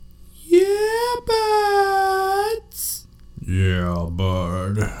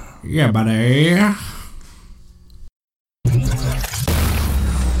good. Yeah, buddy.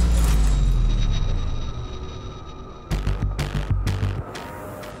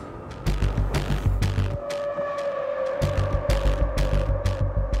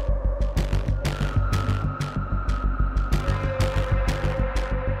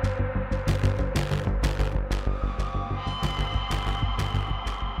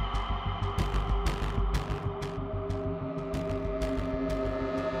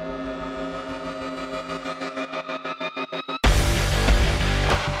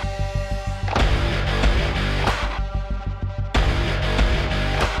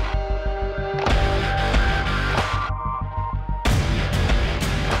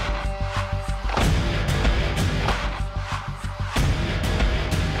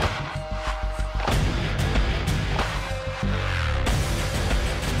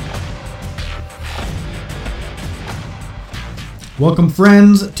 Welcome,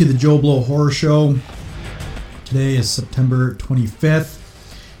 friends, to the Joe Blow Horror Show. Today is September 25th,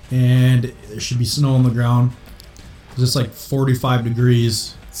 and there should be snow on the ground. It's just like 45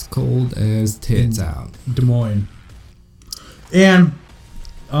 degrees. It's cold as tits out. Des Moines. And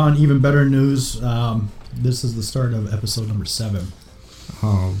on even better news, this is the start of episode number 7.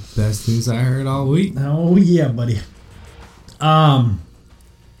 Oh, best news I heard all week. Oh, yeah, buddy.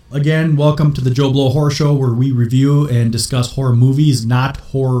 Again, welcome to the Joe Blow Horror Show, where we review and discuss horror movies, not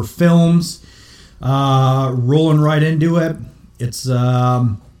horror films. Rolling right into it. It's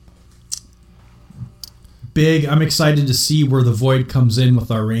big. I'm excited to see where The Void comes in with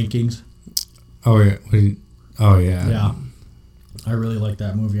our rankings. Oh, yeah. Yeah. Yeah. I really like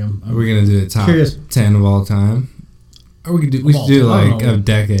that movie. We're going to do the top curious. 10 of all time. Or we should do like of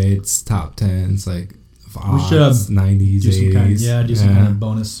decades, top 10s, like we should have 90s, 80s. Do some kind of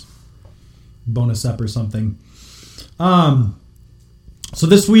bonus ep or something. So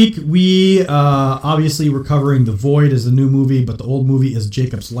this week we obviously we're covering The Void as the new movie, but the old movie is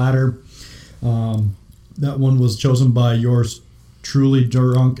Jacob's Ladder. That one was chosen by yours truly,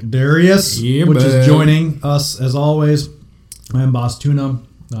 Drunk Darius, which is joining us as always. I am Boss Tuna,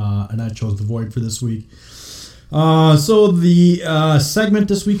 and I chose The Void for this week. So the segment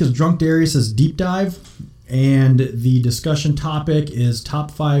this week is Drunk Darius' Deep Dive, and the discussion topic is top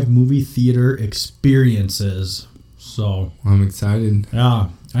 5 movie theater experiences. So I'm excited. Yeah,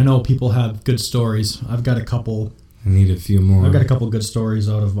 I know people have good stories. I've got a couple. I need a few more. I've got a couple good stories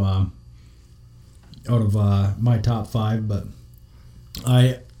out of my top 5, but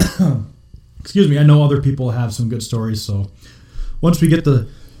I excuse me. I know other people have some good stories. So once we get the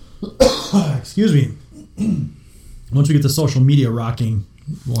excuse me. Once we get the social media rocking,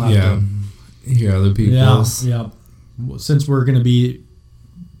 we'll have to hear other people's. Yeah. Since we're going to be,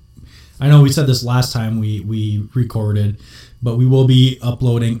 I know we said this last time we recorded, but we will be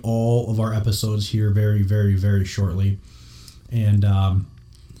uploading all of our episodes here very, very, very shortly. And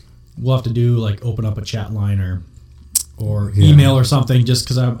we'll have to do like open up a chat line or email or something, just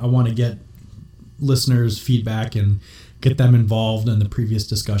because I want to get listeners' feedback and get them involved in the previous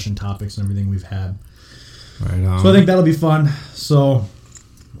discussion topics and everything we've had. Right on. So I think that'll be fun. So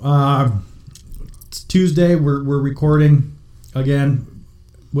it's Tuesday. We're recording again.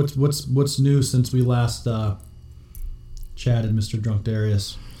 What's new since we last chatted, Mr. Drunk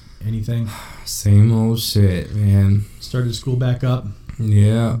Darius? Anything? Same old shit, man. Started school back up.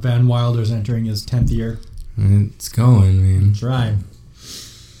 Yeah. Van Wilder's entering his 10th year. It's going, man. That's right.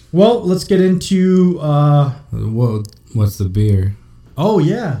 Well, let's get into what's the beer? Oh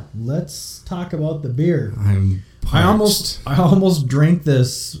yeah, let's talk about the beer. I'm parched. I almost drank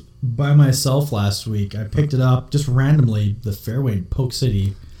this by myself last week. I picked it up just randomly, the Fairway in Polk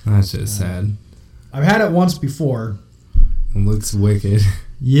City. That's just sad. I've had it once before. It looks wicked.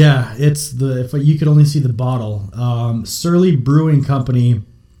 Yeah, it's if you could only see the bottle. Surly Brewing Company.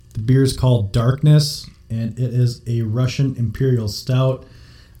 The beer is called Darkness, and it is a Russian Imperial Stout.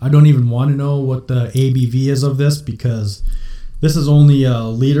 I don't even want to know what the ABV is of this, because this is only a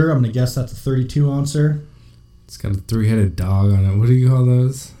liter. I'm going to guess that's a 32 ouncer. It's got a 3-headed dog on it. What do you call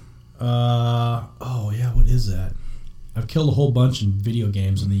those? Oh yeah, what is that? I've killed a whole bunch in video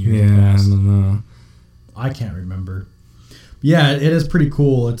games in the year past. I don't know. I can't remember. Yeah, it is pretty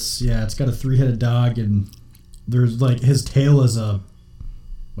cool. It's got a 3-headed dog, and there's like his tail is a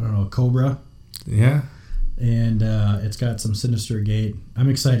cobra. Yeah. And it's got some sinister gait. I'm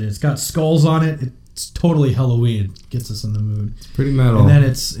excited. It's got skulls on it. It's totally Halloween. It gets us in the mood. It's pretty metal. And then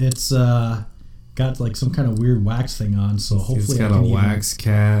it's got like some kind of weird wax thing on. So hopefully it's got a wax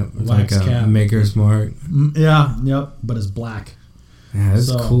cap. Wax like cap. A Maker's Mark. Yeah. Yep. But it's black. Yeah,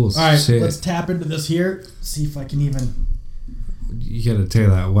 that's cool. All right, shit. let's tap into this here. See if I can even. You gotta tear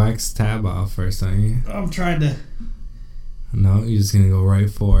that wax tab off first, don't you? I'm trying to. No, you're just gonna go right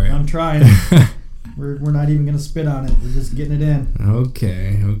for it. I'm trying. We're not even gonna spit on it. We're just getting it in.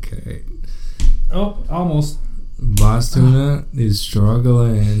 Okay. Oh, almost. Boss Tuna is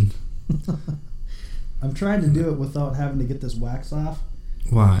struggling. I'm trying to do it without having to get this wax off.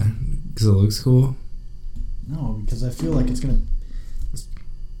 Why? Because it looks cool? No, because I feel like it's gonna.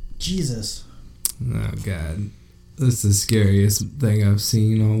 Jesus. Oh God, this is the scariest thing I've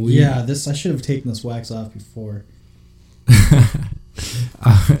seen all week. Yeah, I should have taken this wax off before.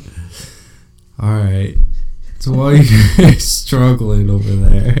 All right. So while you're struggling over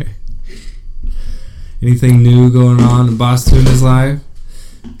there, anything new going on in Boss Tuna's life?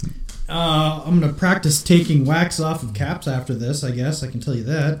 I'm gonna practice taking wax off of caps after this. I guess I can tell you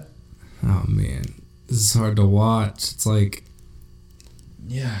that. Oh man, this is hard to watch. It's like,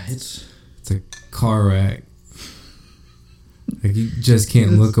 yeah, it's a car wreck. Like you just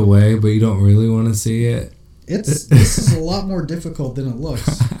can't look away, but you don't really want to see it. This is a lot more difficult than it looks.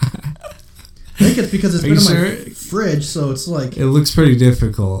 I think it's because it's been in my fridge, so it's like it looks pretty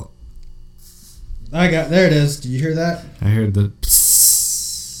difficult. There it is. Did you hear that? I heard the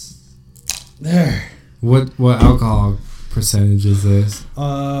psst. There. What alcohol percentage is this?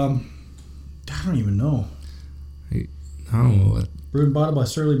 I don't even know. I don't know what. Brewed and bottled by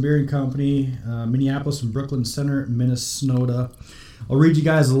Surly Beer & Company, Minneapolis and Brooklyn Center, Minnesota. I'll read you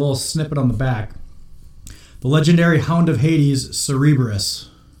guys a little snippet on the back. The legendary Hound of Hades, Cerberus.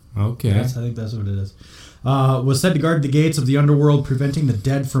 Okay. I think that's what it is. Was said to guard the gates of the underworld, preventing the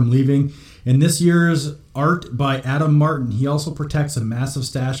dead from leaving. In this year's art by Adam Martin, he also protects a massive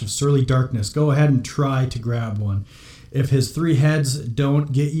stash of surly darkness. Go ahead and try to grab one. If his 3 heads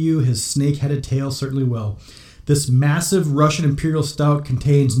don't get you, his snake-headed tail certainly will. This massive Russian Imperial Stout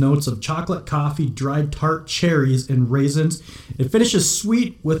contains notes of chocolate, coffee, dried tart cherries, and raisins. It finishes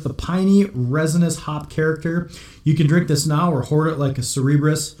sweet with the piney, resinous hop character. You can drink this now or hoard it like a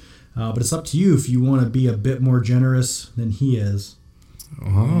Cerberus, but it's up to you if you want to be a bit more generous than he is. Oh,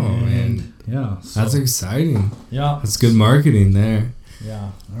 man. Yeah. That's exciting. Yeah. That's good marketing there.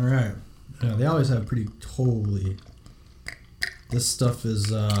 Yeah. All right. Yeah, they always have pretty holy. This stuff is...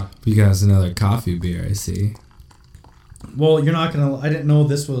 You got another coffee beer, I see. Well, you're not going to... I didn't know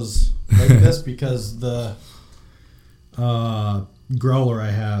this was like this because the growler I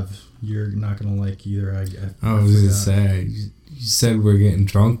have, you're not going to like either. I was going to say, you said we're getting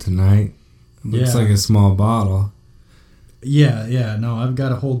drunk tonight. It looks like a small bottle. Yeah. No, I've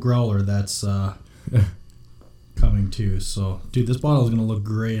got a whole growler that's coming too. So, dude, this bottle is going to look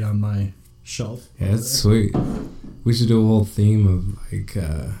great on my shelf. Yeah, it's sweet. We should do a whole theme of like...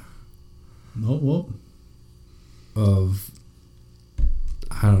 Of,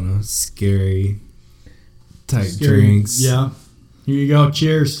 I don't know, scary type drinks. Yeah. Here you go.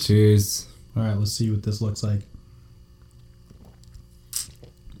 Cheers. Cheers. All right, let's see what this looks like.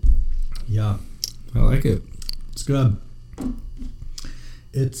 Yeah. I like it. It's good.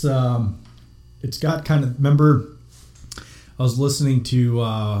 It's got kind of, remember, I was listening to,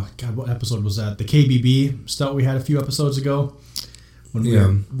 God, what episode was that? The KBB stout we had a few episodes ago. When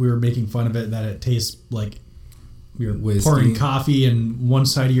we were making fun of it, that it tastes like we were whiskey. Pouring coffee in one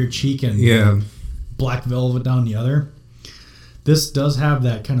side of your cheek and black velvet down the other. This does have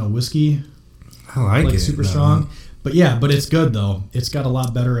that kind of whiskey. I like it. Super strong. But it's good though. It's got a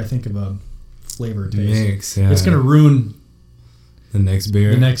lot better, I think, of a flavor taste. Mix, yeah. It's going to ruin the next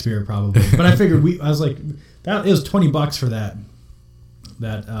beer. The next beer probably. But I figured I was like, that is $20 for that.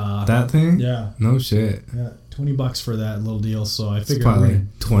 That thing? Yeah. No shit. Yeah, $20 for that little deal. So I figured it's probably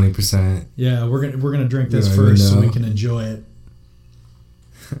 20%. Yeah, we're gonna drink this first so we can enjoy it.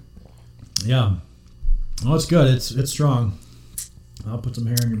 Yeah. Oh, it's good. It's strong. I'll put some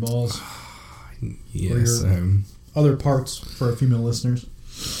hair in your balls. Yes. Other parts for our female listeners.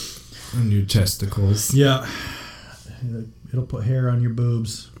 On your testicles. Yeah. It'll put hair on your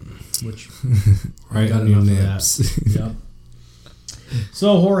boobs, which right on your nips. Yep.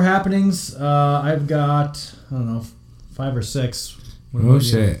 So horror happenings. I've got 5 or 6. Oh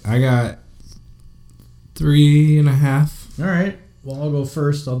shit! I got 3.5. All right. Well, I'll go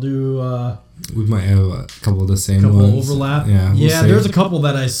first. I'll do. We might have a couple of the same ones. Couple overlap. Yeah. Yeah. There's a couple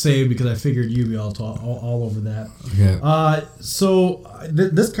that I saved because I figured you'd be all over that. Okay. So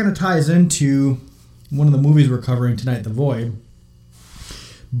this kind of ties into one of the movies we're covering tonight, The Void.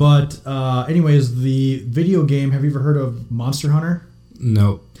 But anyways, the video game. Have you ever heard of Monster Hunter?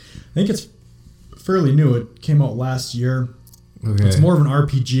 Nope. I think it's fairly new. It came out last year. Okay. It's more of an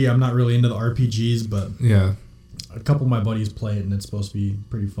RPG. I'm not really into the RPGs, but yeah. a couple of my buddies play it, and it's supposed to be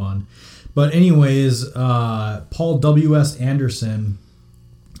pretty fun. But anyways, Paul W.S. Anderson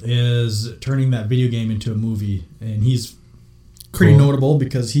is turning that video game into a movie, and he's pretty notable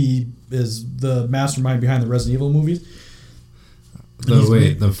because he is the mastermind behind the Resident Evil movies.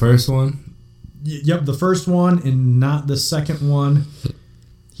 The first one? Yep, the first one and not the second one.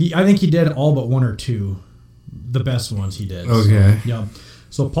 I think he did all but one or two. The best ones he did. Okay. So, yeah.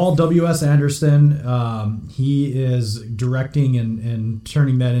 So Paul W.S. Anderson, he is directing and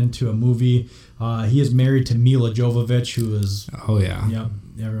turning that into a movie. He is married to Mila Jovovich, who is... Oh, yeah. Yep,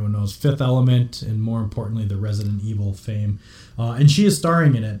 everyone knows Fifth Element, and more importantly, the Resident Evil fame. And she is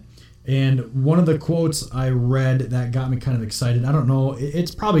starring in it. And one of the quotes I read that got me kind of excited, I don't know,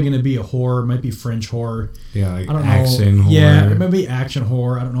 it's probably going to be a horror, it might be French horror. Yeah, like I don't action know. horror. Yeah, it might be action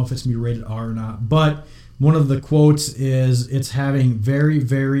horror. I don't know if it's going to be rated R or not. But one of the quotes is, it's having very,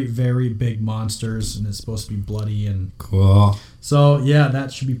 very, very big monsters, and it's supposed to be bloody. And cool. So, yeah,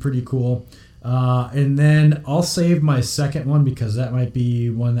 that should be pretty cool. And then I'll save my second one because that might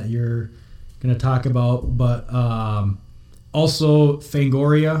be one that you're going to talk about. But also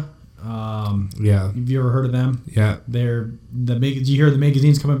Fangoria. Yeah. Have you ever heard of them? Yeah. Did you hear the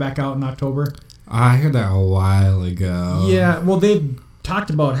magazine's coming back out in October? I heard that a while ago. Yeah, well, they've talked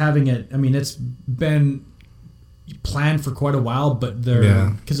about having it. I mean, it's been planned for quite a while, but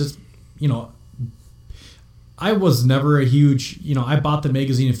because it's, I was never a huge, I bought the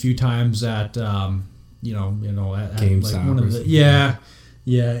magazine a few times at, at GameStop like one of the,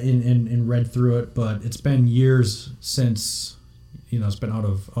 and read through it, but it's been years since. It's been out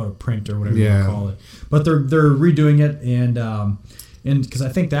of print or whatever you want to call it. But they're redoing it, and because I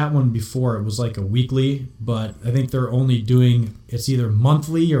think that one before it was like a weekly, but I think they're only doing it's either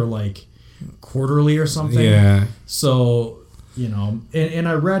monthly or like quarterly or something. Yeah. So and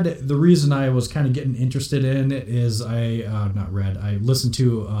I read the reason I was kind of getting interested in it is I listened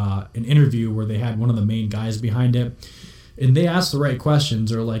to an interview where they had one of the main guys behind it. And they ask the right questions.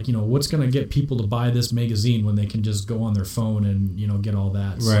 They're like, what's going to get people to buy this magazine when they can just go on their phone and, get all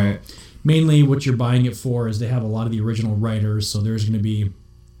that. Right. So mainly what you're buying it for is they have a lot of the original writers. So there's going to be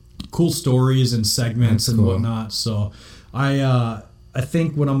cool stories and segments and whatnot. So I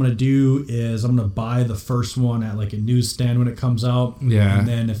think what I'm going to do is I'm going to buy the first one at like a newsstand when it comes out. Yeah. And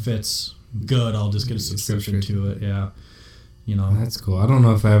then if it's good, I'll just get a subscription to it. Yeah. That's cool. I don't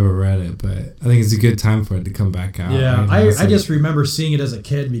know if I ever read it, but I think it's a good time for it to come back out. Yeah, I just remember seeing it as a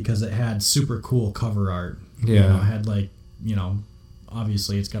kid because it had super cool cover art. Yeah. It had like,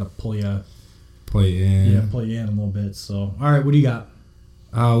 obviously it's got to pull you in. Pull you in a little bit. So, all right, what do you got?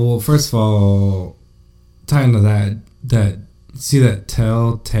 Well, first of all, tying to that see that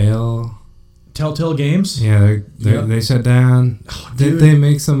Telltale Games? Yeah, they shut down. Oh, Did they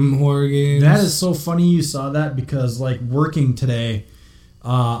make some horror games? That is so funny you saw that because like working today,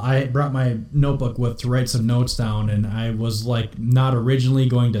 I brought my notebook to write some notes down, and I was like not originally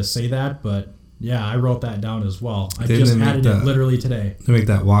going to say that, but yeah, I wrote that down as well. I just added it literally today. They make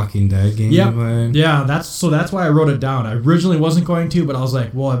that Walking Dead game. Yeah, that's why I wrote it down. I originally wasn't going to, but I was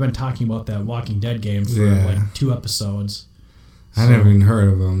like, well, I've been talking about that Walking Dead game for like 2 episodes. I never even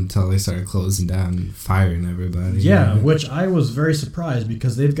heard of them until they started closing down and firing everybody. Yeah, which I was very surprised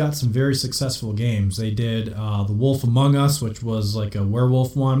because they've got some very successful games. They did The Wolf Among Us, which was like a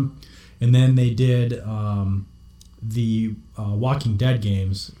werewolf one. And then they did the Walking Dead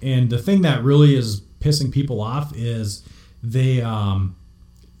games. And the thing that really is pissing people off is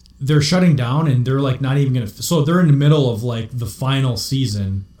they're shutting down and they're like not even going to... So they're in the middle of like the final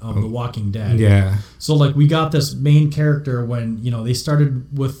season of The Walking Dead. Yeah. So like we got this main character when, they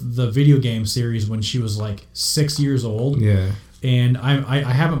started with the video game series when she was like 6 years old. Yeah. And I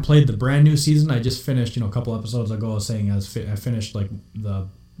haven't played the brand new season. I just finished, a couple episodes ago saying I finished like the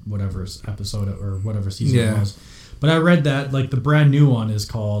whatever episode or whatever season it was. But I read that like the brand new one is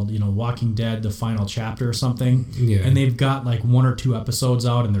called, Walking Dead, the final chapter or something. Yeah. And they've got like 1 or 2 episodes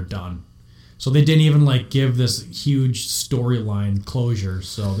out and they're done. So they didn't even like give this huge storyline closure.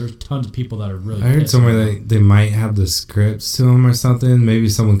 So there's tons of people that are really. I heard somewhere they might have the scripts to them or something. Maybe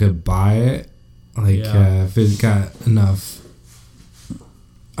someone could buy it. Like if it got enough.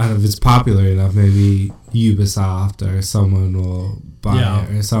 If it's popular enough, maybe Ubisoft or someone will buy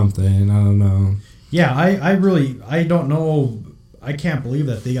it or something. I don't know. Yeah, I don't know. I can't believe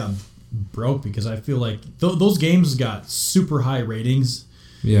that they got broke because I feel like those games got super high ratings.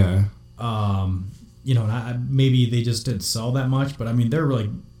 Yeah. Maybe they just didn't sell that much, but I mean, they're like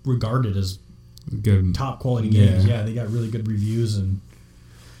regarded as good top quality games. Yeah, they got really good reviews and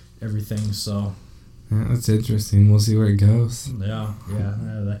everything. So yeah, that's interesting. We'll see where it goes. Yeah,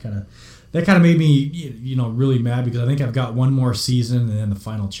 that kind of that kind of made me, really mad because I think I've got one more season and then the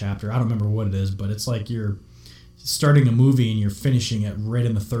final chapter. I don't remember what it is, but it's like you're starting a movie and you're finishing it right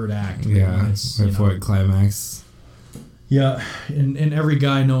in the third act. Yeah, before it climax. Yeah, and every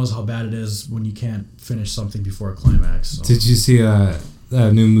guy knows how bad it is when you can't finish something before a climax. So. Did you see a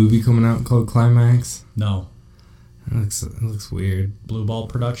new movie coming out called Climax? No. It looks weird. Blue Ball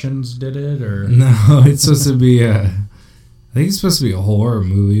Productions did it, or no? It's supposed to be I think it's supposed to be a horror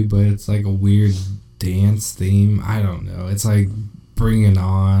movie, but it's like a weird dance theme. I don't know. It's like Bring It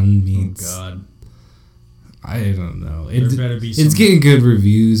On meets. Oh God. I don't know. There better be some... It's getting good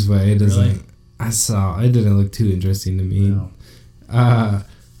reviews, but it doesn't. Really? It didn't look too interesting to me. No.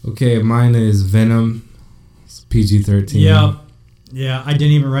 Okay, mine is Venom. It's PG-13. Yeah, I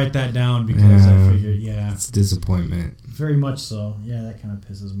didn't even write that down because I figured, it's a disappointment. Very much so. Yeah, that kind of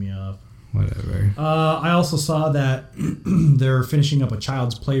pisses me off. Whatever. I also saw that they're finishing up a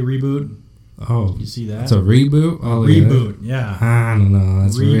Child's Play reboot. Oh, you see that? It's a reboot. Oh, reboot. Yeah. I don't know.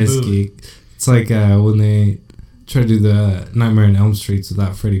 That's risky. It's like when they try to do the Nightmare on Elm Street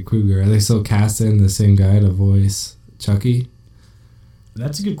without Freddy Krueger. Are they still casting the same guy to voice Chucky?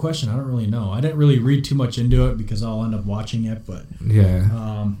 That's a good question. I don't really know. I didn't really read too much into it because I'll end up watching it. But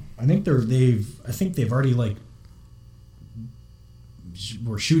yeah, I think they've already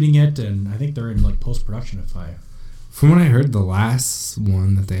we're shooting it, and I think they're in post production. From what I heard, the last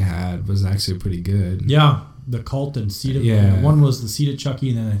one that they had was actually pretty good. Yeah, the Cult and Seed of... Yeah. One was the Seed of Chucky,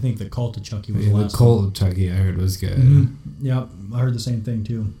 and then I think the Cult of Chucky was the last The Cult of Chucky I heard was good. Mm-hmm. Yep, I heard the same thing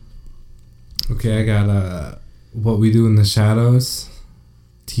too. Okay, I got What We Do in the Shadows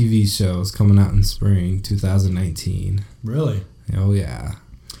TV shows coming out in spring 2019. Really? Oh yeah.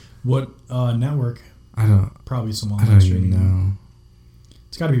 What network? I don't... Probably some online streaming. I don't even know.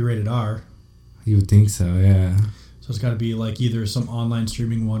 It's got to be rated R. You would think so, yeah. So it's got to be either some online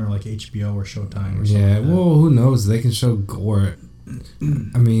streaming one or HBO or Showtime or something. Yeah, well, who knows? They can show gore.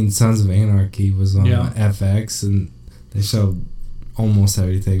 I mean, Sons of Anarchy was on FX, and they showed almost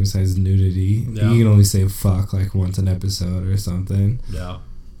everything besides nudity. Yeah. You can only say fuck once an episode or something. Yeah.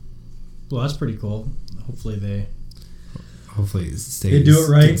 Well, that's pretty cool. Hopefully it stays. They do it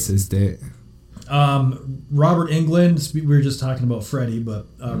right. Consistent. Robert Englund. We were just talking about Freddy, but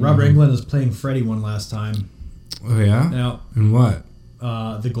Robert Englund is playing Freddy one last time. Oh yeah. Now, and what?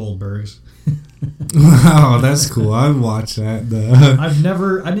 The Goldbergs. Wow, that's cool. I'd watch that. I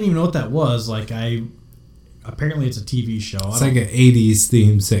didn't even know what that was. Apparently it's a TV show. It's like an 80s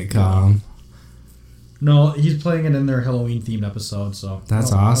themed sitcom. No, he's playing it in their Halloween themed episode. So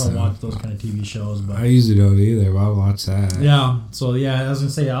that's awesome. I don't watch those kind of TV shows, but I usually don't either. But I'll watch that. Yeah. So I was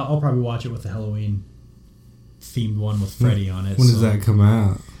gonna say I'll probably watch it with the Halloween themed one with Freddy on it. When does that come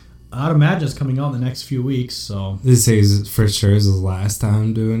out? I'd imagine it's coming out in the next few weeks. So this is for sure is the last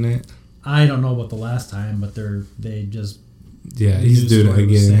time doing it. I don't know about the last time, but they just he's doing it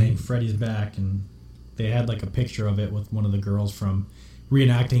again. Saying Freddy's back, and they had a picture of it with one of the girls from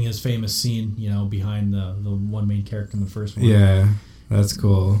reenacting his famous scene, behind the one main character in the first one. Yeah, that's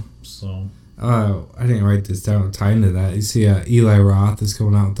cool. So, I didn't write this down. Tied into that, you see, Eli Roth is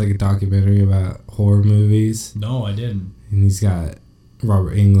coming out with a documentary about horror movies. No, I didn't. And he's got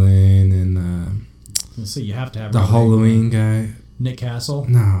Robert Englund and let's see, you have to have the Robert Halloween Englund. guy. Nick Castle?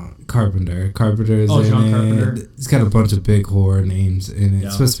 No, Carpenter. Carpenter's in John it. Carpenter. It's got a bunch of big horror names in it. Yeah.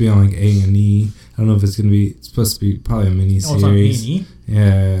 It's supposed to be on A&E. I don't know if it's going to be... It's supposed to be probably a mini series. Oh, it's on A&E?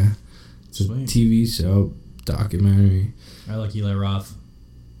 Yeah. It's Sweet. a TV show, documentary. I like Eli Roth.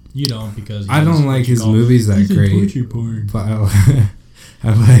 You don't because... I don't like his movies that great. But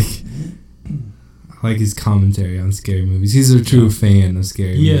I like his commentary on scary movies. He's a true fan of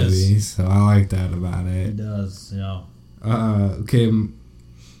scary movies. So I like that about it. He does, yeah. Okay,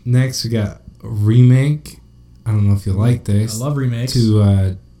 next we got a remake. I don't know if you like this. I love remakes.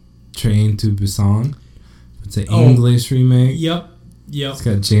 To Train to Busan. It's an English remake. Yep. It's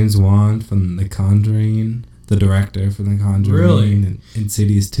got James Wan from The Conjuring, the director from The Conjuring. Really? And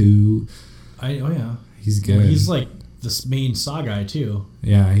Insidious 2. Oh yeah. He's good. Well, he's the main Saw guy too.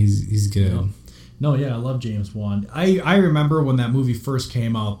 Yeah, he's good. Yep. No, yeah, I love James Wan. I remember when that movie first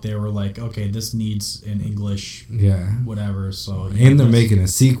came out, they were like, okay, this needs an English, whatever. So and they're making a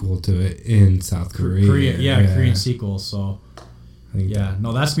sequel to it in South Korea. Korean sequel. So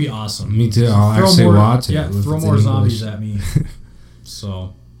no, that's be awesome. Me too. I'll actually watch it. Yeah, throw more zombies at me.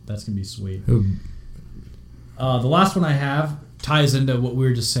 So that's gonna be sweet. The last one I have ties into what we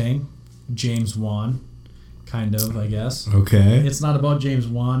were just saying, James Wan, kind of, I guess. Okay. It's not about James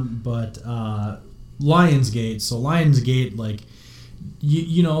Wan, but Lionsgate. So Lionsgate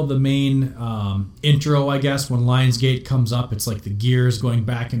you know the main intro, I guess, when Lionsgate comes up, it's like the gears going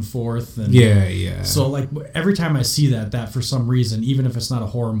back and forth. And yeah. So like every time I see that for some reason, even if it's not a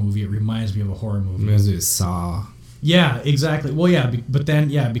horror movie, it reminds me of a horror movie. Reminds me of Saw. Yeah, exactly. Well, yeah, but then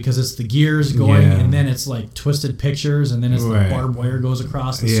because it's the gears going, and then it's like twisted pictures, and then it's the barbed wire goes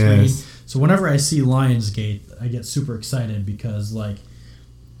across the screen. So whenever I see Lionsgate, I get super excited because like,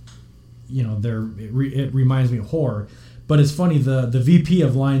 you know, it reminds me of horror. But it's funny, the VP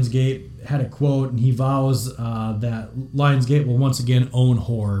of Lionsgate had a quote, and he vows that Lionsgate will once again own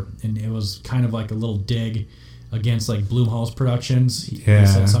horror, and it was kind of like a little dig against like Blumhouse Productions. He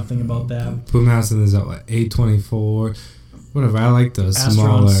said something about that. Blumhouse is at what, A24, whatever. I like the Astron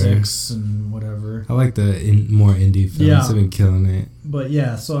smaller 6 and whatever. I like the more indie films. Yeah. They've been killing it. But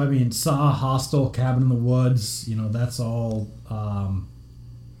yeah, so I mean, Saw, Hostel, Cabin in the Woods, you know, that's all.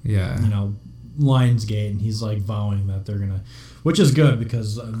 You know, Lionsgate, and he's like vowing that they're gonna, which is good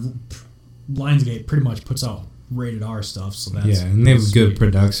because Lionsgate pretty much puts out rated R stuff, so that's and they have good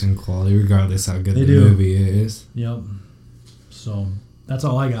production quality regardless how good the movie is. Yep. So that's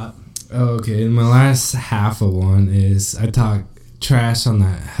all I got. Okay, and my last half of one is I talk trash on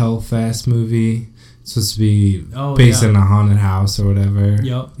that Hellfest movie. It's supposed to be based in a haunted house or whatever.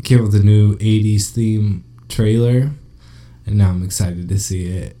 Yep. It came with a new 80s theme trailer, and now I'm excited to see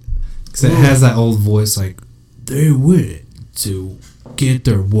it. Because it has that old voice like, they went to get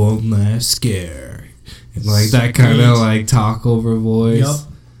their one last scare. And like that kind of like talk over voice. Yep.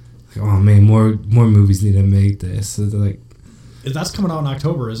 Like, oh man, more movies need to make this. So like, that's coming out in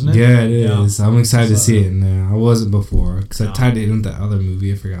October, isn't it? Yeah, it is. I'm excited to see it now. I wasn't before because I tied it in with that other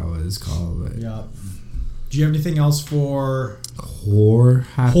movie. I forgot what it's called. But. Yeah. Do you have anything else for horror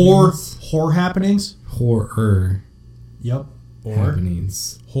happenings? Horror happenings? Horror. Yep. Or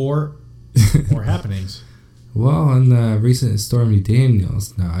happenings. Horror or happenings. Well, in the recent Stormy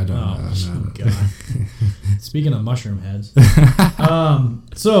Daniels. No, I don't know. God. Speaking of mushroom heads.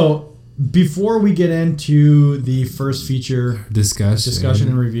 So before we get into the first feature discussion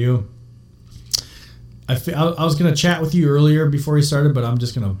and review, I was going to chat with you earlier before we started, but I'm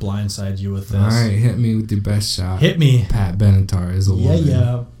just going to blindside you with this. All right, hit me with your best shot. Hit me. Pat Benatar is a woman.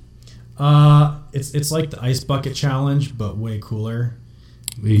 Yeah. It's like the ice bucket challenge, but way cooler.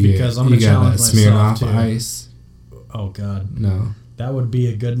 Because I'm going to challenge myself too. Ice. Oh God, no. That would be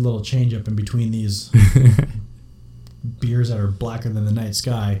a good little change up in between these beers that are blacker than the night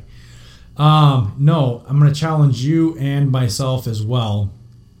sky. No, I'm going to challenge you and myself as well.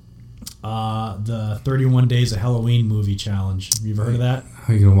 The 31 Days of Halloween movie challenge. Have you ever heard of that?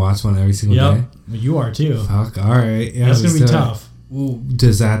 Are you going to watch one every single day? You are too. Fuck, all right. Yeah, that's going to be tough. Well,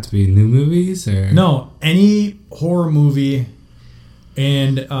 does that have to be new movies or? No, any horror movie.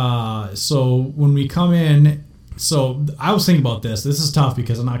 And so when we come in, so I was thinking about this. This is tough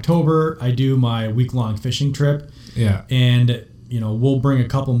because in October I do my week-long fishing trip. Yeah. And, you know, we'll bring a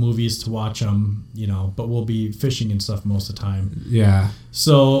couple movies to watch them, you know, but we'll be fishing and stuff most of the time. Yeah.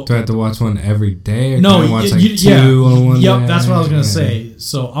 So. Do I have to watch one every day? Or no, can I watch two on one day? Yep, that's what I was going to say.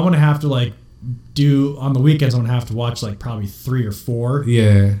 So I'm going to have to like on the weekends, I'm going to have to watch like probably 3 or 4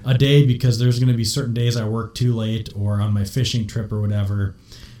 a day because there's going to be certain days I work too late or on my fishing trip or whatever.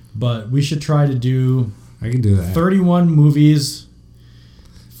 But we should try to do. I can do that. 31 movies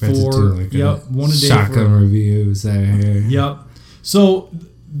for like one a day. Shotgun reviews out here. Yep. So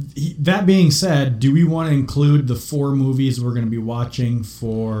that being said, do we want to include the 4 movies we're going to be watching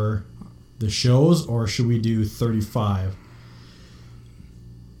for the shows, or should we do 35?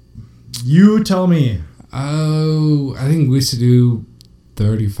 You tell me. Oh, I think we should do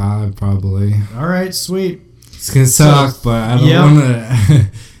 35 probably. All right, sweet. It's gonna suck, but I don't want to.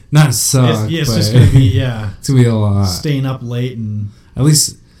 Not suck. It's just gonna be It's gonna be a lot. Staying up late and at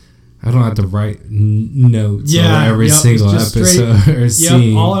least I don't have to write notes on every yep, single episode or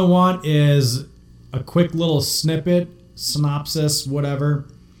scene. All I want is a quick little snippet, synopsis, whatever,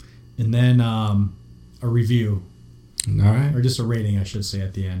 and then a review. All right. Or just a rating, I should say,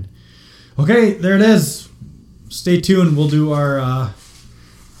 at the end. Okay, there it is. Stay tuned. We'll do our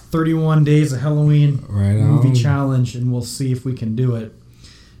 31 Days of Halloween movie challenge, and we'll see if we can do it.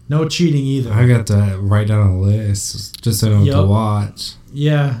 No cheating either. I got to write down a list just so I know what to watch.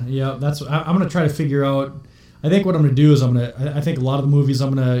 Yeah. That's what I'm gonna try to figure out. I think what I'm gonna do is I think a lot of the movies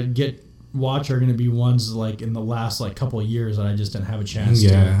I'm gonna watch are gonna be ones like in the last like couple of years that I just didn't have a chance to.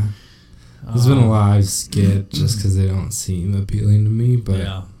 Yeah. There's been a lot I've skipped just because they don't seem appealing to me,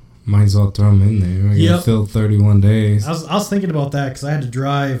 but might as well throw them in there. I gotta fill 31 days. I was thinking about that because I had to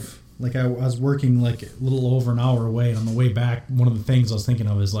drive. Like I was working like a little over an hour away, and on the way back, one of the things I was thinking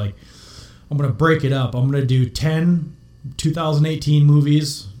of is like, I'm gonna break it up. I'm gonna do 10 2018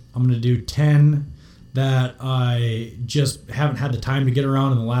 movies. I'm going to do 10 that I just haven't had the time to get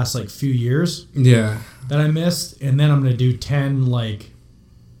around in the last like few years. Yeah. That I missed. And then I'm going to do 10 like,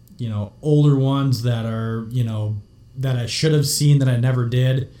 older ones that are, that I should have seen that I never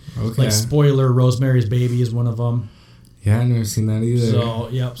did. Okay. Like spoiler, Rosemary's Baby is one of them. Yeah, I've never seen that either. So,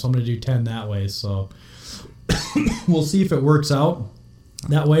 so I'm going to do 10 that way. So we'll see if it works out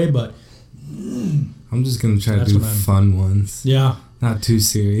that way, but I'm just going to try to do fun ones. Yeah. Not too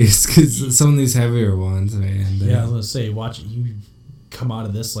serious, because some of these heavier ones, man. Yeah, I was going to say, watch it. You come out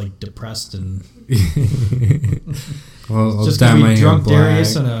of this like depressed and well, just going to be drunk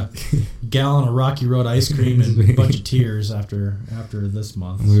Darius and a gallon of Rocky Road ice cream and a bunch of tears after this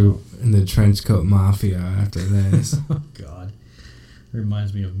month. We were in the trench coat mafia after this. Oh, God. It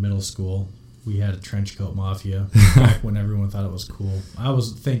reminds me of middle school. We had a trench coat mafia back when everyone thought it was cool.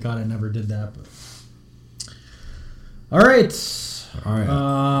 Thank God I never did that. But. All right.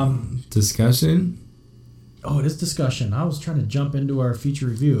 Discussion? Oh, it is discussion. I was trying to jump into our feature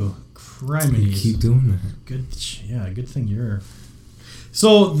review. Criminy. Keep doing that. Good thing you're...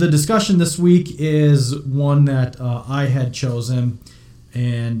 So the discussion this week is one that I had chosen,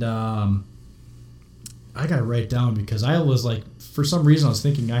 and I got to write down because I was like, for some reason I was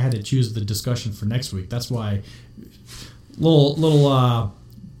thinking I had to choose the discussion for next week. That's why little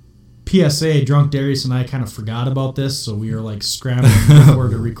PSA, Drunk Darius and I kind of forgot about this, so we were like scrambling before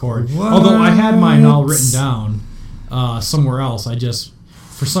to record. What? Although I had mine all written down somewhere else. I just,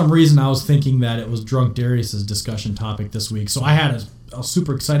 for some reason, I was thinking that it was Drunk Darius's discussion topic this week. So I was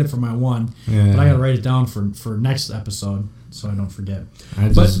super excited for my one, but I got to write it down for next episode so I don't forget.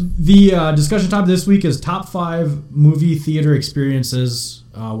 But the discussion topic this week is top 5 movie theater experiences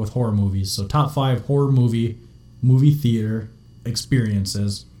with horror movies. So top 5 horror movie theater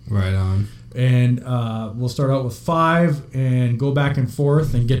experiences. Right on. And we'll start out with 5 and go back and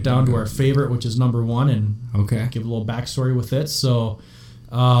forth and get down to our favorite, which is number 1, and give a little backstory with it. So,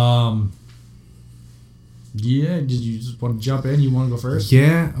 did you just want to jump in? You want to go first?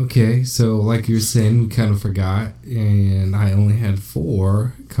 Yeah, okay. So, like you were saying, we kind of forgot, and I only had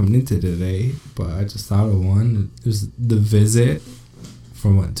 4 coming into today, but I just thought of one. It was The Visit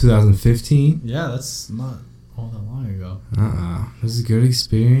from, 2015? Yeah, that's not all that long ago. It was a good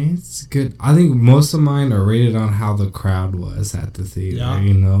experience. Good. I think most of mine are rated on how the crowd was at the theater,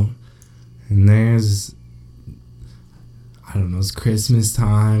 And there's, I don't know, it's Christmas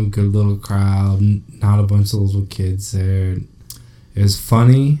time, good little crowd, not a bunch of little kids there. It was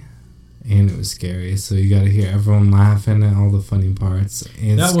funny and it was scary, so you got to hear everyone laughing at all the funny parts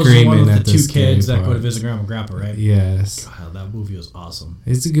and that was screaming one with at the 2 kids that go to visit Grandma and Grandpa, right? Yes. God, that movie was awesome.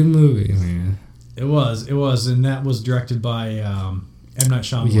 It's a good movie, man. It was, and that was directed by M. Night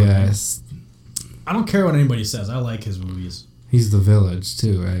Shyamalan. Yes. I don't care what anybody says. I like his movies. He's The Village,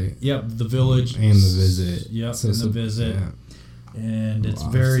 too, right? Yep, The Village. And The Visit. Yep, and The Visit. Yeah. And it's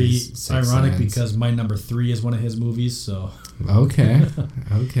very ironic because my number 3 is one of his movies, so... Okay.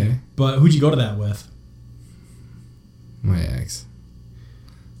 But who'd you go to that with? My ex.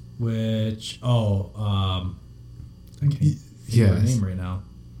 Which... I can't think of her name right now.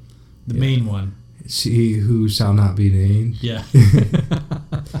 The main one. She who shall not be named. Yeah.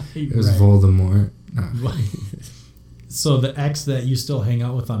 It was Voldemort. No. So the ex that you still hang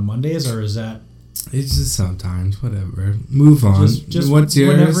out with on Mondays, or is that... It's just sometimes, whatever. Move on. Just what's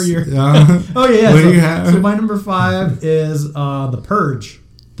yours? Whenever you're... Oh, yeah. What do you have? So my number 5 is The Purge.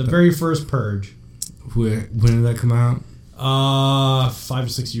 The very first Purge. When did that come out? 5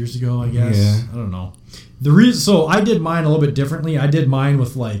 to 6 years ago, I guess. Yeah. I don't know. So I did mine a little bit differently. I did mine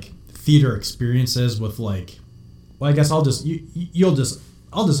with like theater experiences with like, well, I guess I'll just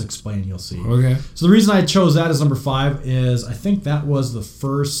explain. You'll see. Okay. So the reason I chose that as number 5 is I think that was the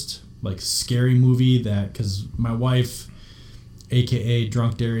first like scary movie that, because my wife, aka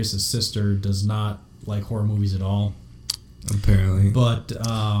Drunk Darius' sister, does not like horror movies at all. Apparently. But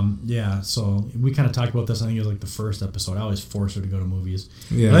so we kind of talked about this. I think it was like the first episode. I always force her to go to movies.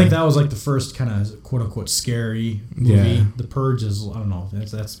 Yeah. But I think that was like the first kind of quote unquote scary movie. Yeah. The Purge is, I don't know.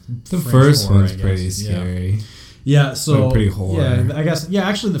 That's the French first horror, one's pretty scary. Yeah. So pretty horror. Yeah, I guess. Yeah,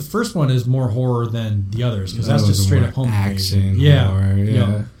 actually, the first one is more horror than the others because that's just straight up home action. Horror,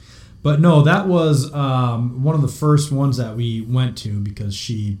 yeah. But no, that was one of the first ones that we went to because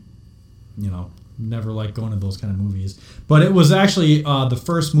she, never liked going to those kind of movies. But it was actually the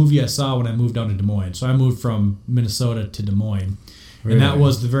first movie I saw when I moved down to Des Moines. So I moved from Minnesota to Des Moines. Really? And that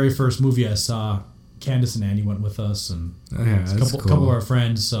was the very first movie I saw. Candace and Andy went with us, and a couple of our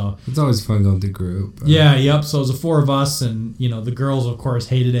friends. So it's always fun going to group. Yeah, yep. So it was the 4 of us, and the girls, of course,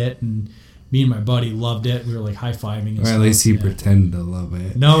 hated it, and me and my buddy loved it. We were like high-fiving and or stuff. at least he pretended to love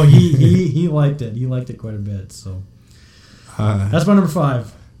it. No, he liked it. He liked it quite a bit. So that's my number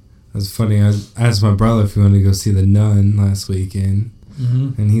 5. That's funny. I asked my brother if he wanted to go see The Nun last weekend,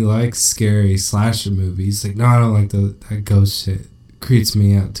 and he likes scary slasher movies. He's like, no, I don't like that ghost shit. Creeps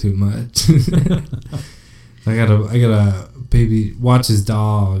me out too much. I gotta baby watch his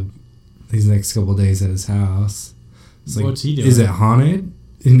dog these next couple days at his house. It's like, what's he doing? Is it haunted?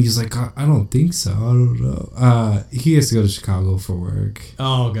 And he's like, I don't think so. I don't know. He has to go to Chicago for work.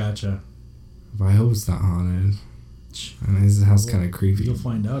 Oh, gotcha. But I hope it's not haunted. I mean, his house kind of creepy. You'll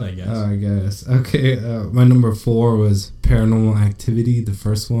find out, I guess. Oh, I guess. Okay, my number 4 was Paranormal Activity, the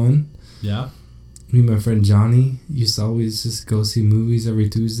first one. Yeah. Me and my friend Johnny used to always just go see movies every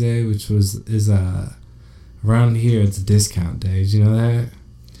Tuesday, which is around here it's discount days. You know that?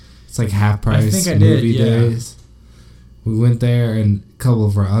 It's like half price movie days. We went there, and a couple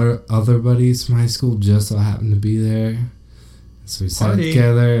of our other buddies from high school just so happened to be there. So we sat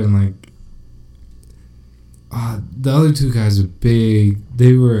together, and like the other 2 guys were big.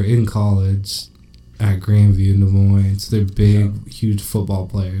 They were in college at Grandview in Des Moines. So they're big, huge football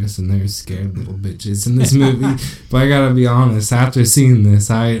players, and they're scared little bitches in this movie. But I gotta be honest, after seeing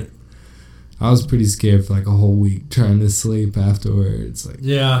this, I was pretty scared for like a whole week trying to sleep afterwards. Like,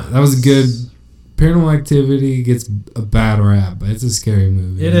 yeah, that was a good. Paranormal Activity gets a bad rap, but it's a scary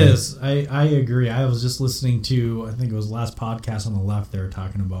movie. It is. I agree. I was just listening to, I think it was last podcast on the left, they were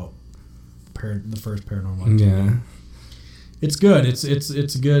talking about the first Paranormal Activity. Yeah. It's good.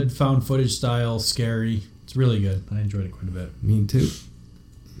 It's a good found footage style, scary. It's really good. I enjoyed it quite a bit. Me too.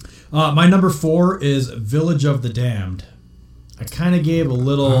 My number 4 is Village of the Damned. I kind of gave a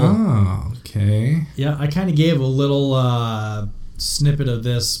little... Oh, okay. Yeah, I kind of gave a little snippet of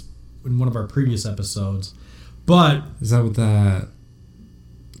this in one of our previous episodes, but is that with that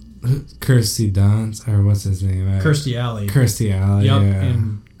Kirstie Dunst, or what's his name? Kirstie Alley. Kirstie Alley. Yep, yeah.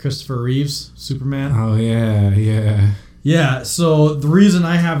 and Christopher Reeves, Superman. Oh yeah. Yeah. So the reason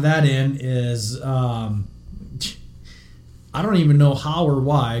I have that in is I don't even know how or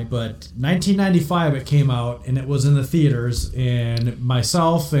why, but 1995 it came out and it was in the theaters, and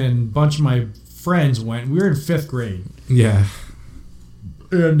myself and a bunch of my friends went. We were in 5th grade. Yeah.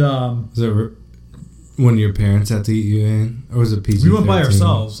 And was it one of your parents had to eat you in, or was it PG-13? We went by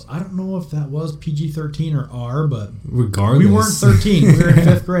ourselves. I don't know if that was PG-13 or R, but regardless, we weren't 13. We were in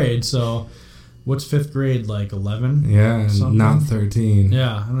 5th grade. So, what's 5th grade like? 11? Yeah, something? Not 13.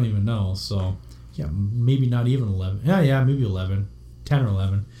 Yeah, I don't even know. So, yeah, maybe not even 11. Yeah, maybe 11, 10 or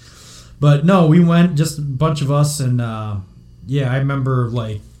 11. But no, we went, just a bunch of us, and yeah, I remember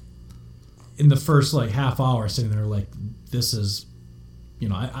like in the first like half hour sitting there like, this is. You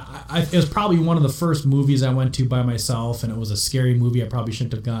know, it was probably one of the first movies I went to by myself, and it was a scary movie I probably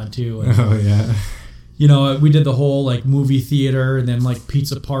shouldn't have gone to. And, oh, yeah. You know, we did the whole, like, movie theater and then, like,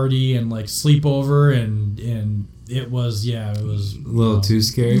 pizza party and, like, sleepover, and it was, it was... A little too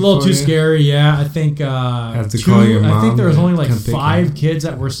scary. A little too scary, yeah. I think... have to call your mom. I think there was only, like, 5 kids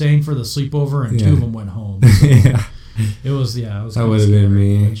that were staying for the sleepover, and 2 of them went home. So yeah. It was, it was... That would have been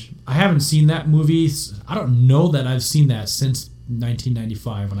me. I haven't seen that movie. I don't know that I've seen that since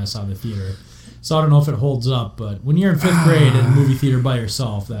 1995 when I saw the theater, so I don't know if it holds up. But when you're in 5th grade in a movie theater by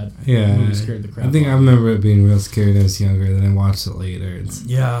yourself, that movie scared the crap. I think I remember it being real scary when I was younger. Then I watched it later. It's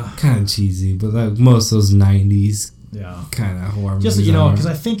kind of cheesy, but like most of those 90s kind of horror movies. Just because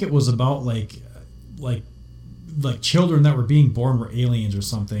I think it was about like children that were being born were aliens or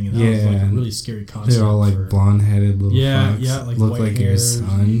something, and that was like a really scary concept. They're all like blonde-headed little fucks. Like look like your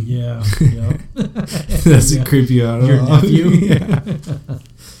son. Yeah. That's a creepy out. Your nephew. Yeah.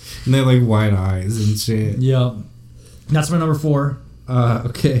 And they have like white eyes and shit. Yeah. That's my number 4.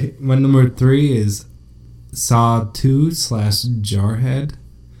 Okay, my number 3 is Saw 2 / Jarhead.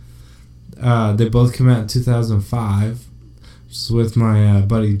 They both came out in 2005. Just with my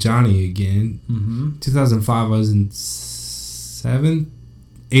buddy Johnny again. 2005, I was in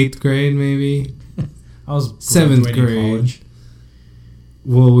 8th grade maybe. I was 7th grade. College.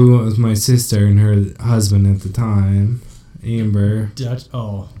 Well, we went with my sister and her husband at the time, Amber.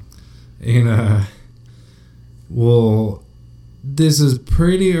 And well, this is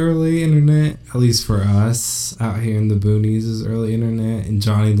pretty early internet, at least for us out here in the boonies. Is early internet, and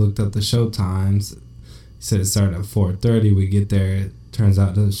Johnny looked up the show times. He said it started at 4:30. We get there. It turns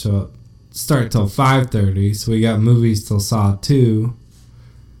out it doesn't start till 5:30. So we got movies till Saw 2.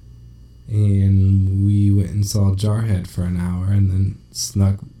 And we went and saw Jarhead for an hour and then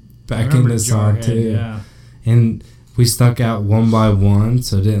snuck back into Saw 2. Yeah. And we stuck out one by one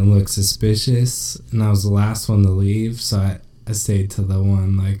so it didn't look suspicious. And I was the last one to leave. So I stayed to the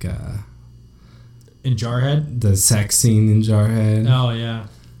one like In Jarhead? The sex scene in Jarhead. Oh, yeah.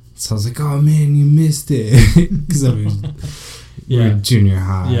 So I was like, oh, man, you missed it. Because I was junior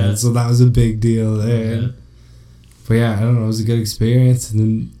high. Yeah. So that was a big deal there. Yeah. But yeah, I don't know. It was a good experience. And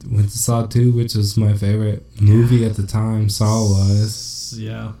then went to Saw 2, which was my favorite movie at the time. Saw was.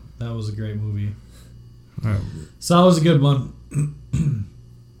 Yeah, that was a great movie. Right. Saw was a good one.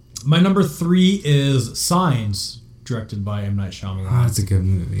 My number 3 is Signs, directed by M. Night Shyamalan. Oh, that's a good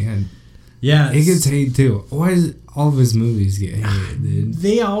movie. Yeah. It gets hate too. Why does all of his movies get hated, dude?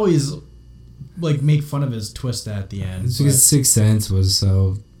 They always make fun of his twist at the end. It's because Sixth Sense was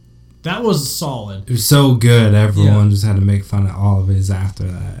so... That was solid. It was so good, everyone just had to make fun of all of his after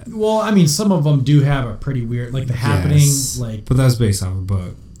that. Well, I mean, some of them do have a pretty weird... Like, The Happening, But that was based off a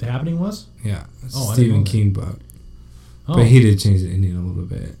book. The Happening was? Yeah. Stephen King book. Oh. But he did change the ending a little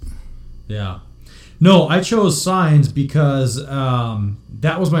bit. Yeah. No, I chose Signs because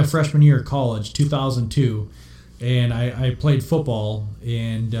that was my freshman year of college, 2002. And I played football,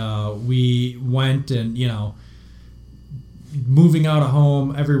 and we went and, moving out of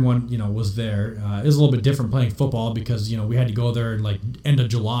home, everyone, was there. It was a little bit different playing football because, we had to go there in end of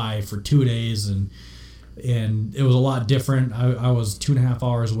July for 2 days, and it was a lot different. I was 2.5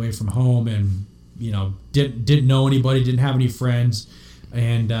 hours away from home, and, didn't know anybody, didn't have any friends,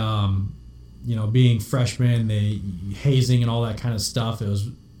 and, being freshmen, the hazing and all that kind of stuff, it was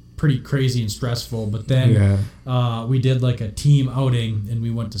pretty crazy and stressful. But then we did a team outing, and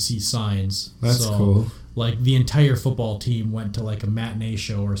we went to see Signs. That's cool. The entire football team went to a matinee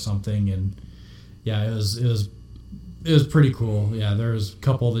show or something, and it was pretty cool. Yeah, there was a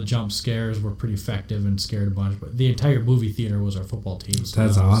couple of the jump scares were pretty effective and scared a bunch, but the entire movie theater was our football team. So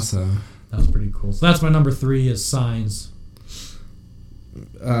that's awesome. That was pretty cool. So that's my number 3 is Signs.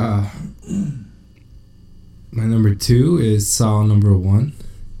 My number 2 is Saw number 1.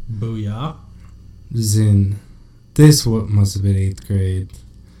 Booyah. This must have been 8th grade.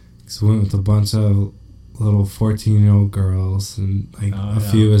 Because we went with a bunch of little 14-year-old girls, and a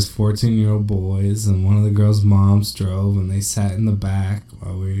few as 14-year-old boys, and one of the girls' moms drove, and they sat in the back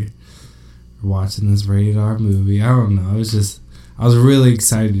while we were watching this rated R movie. I don't know. It was just, I was really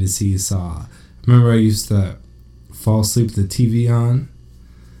excited to see Saw. I remember I used to fall asleep with the TV on,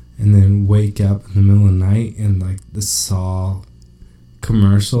 and then wake up in the middle of the night, and the Saw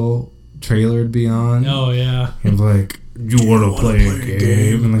commercial trailer would be on. Oh, yeah. And you want to play a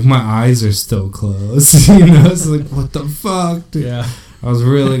game? And my eyes are still closed. It's what the fuck, dude? Yeah. I was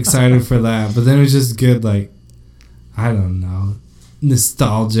really excited for that. But then it was just good, I don't know,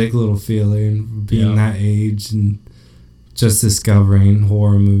 nostalgic little feeling being that age and just discovering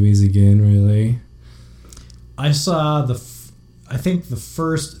horror movies again, really. I saw I think the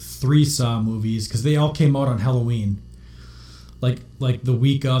first 3 Saw movies, because they all came out on Halloween. Like the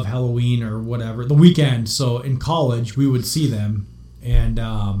week of Halloween or whatever, the weekend. So in college we would see them, and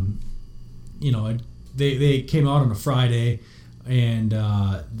they came out on a Friday, and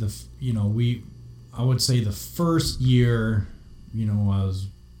I would say the first year, I was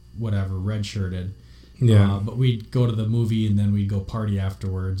redshirted. Yeah. But we'd go to the movie, and then we'd go party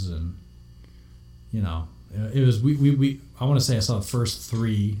afterwards, and it was I want to say I saw the first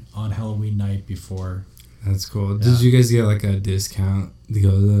 3 on Halloween night before. That's cool. Yeah. Did you guys get a discount to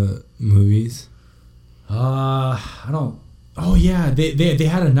go to the movies? I don't. Oh yeah, they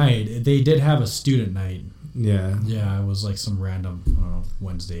had a night. They did have a student night. Yeah. Yeah, it was some random, I don't know,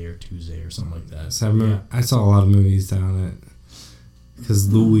 Wednesday or Tuesday or something like that. So I remember I saw a lot of movies down at,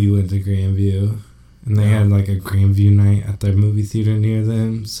 because Louis went to Grandview, and they had a Grandview night at their movie theater near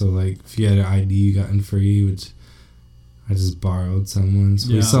them. So if you had an ID, you got in free, which I just borrowed someone's.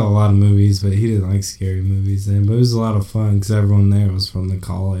 We saw a lot of movies, but he didn't like scary movies then. But it was a lot of fun because everyone there was from the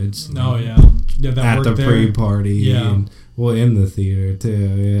college. Oh, yeah. That at the pre-party. Yeah. And, in the theater, too.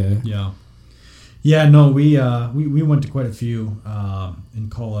 Yeah. Yeah. Yeah, no, we went to quite a few in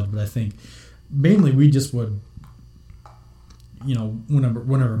college, but I think mainly we just would,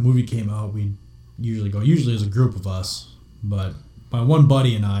 whenever a movie came out, we'd usually go. Usually as a group of us, but my one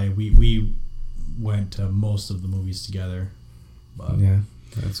buddy and I, we went to most of the movies together. But, yeah,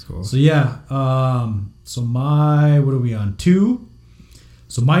 that's cool. So yeah, so what are we on? 2?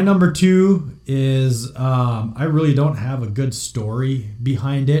 So my number 2 is I really don't have a good story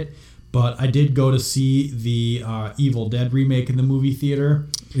behind it, but I did go to see the Evil Dead remake in the movie theater.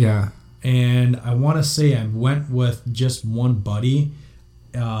 Yeah. And I want to say I went with just one buddy.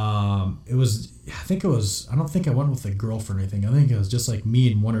 I don't think I went with a girlfriend or anything. I think it was just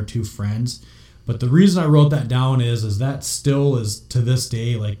me and 1 or 2 friends. But the reason I wrote that down is that still is to this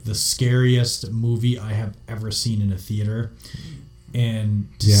day the scariest movie I have ever seen in a theater, and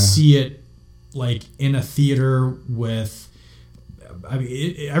to see it like in a theater with, I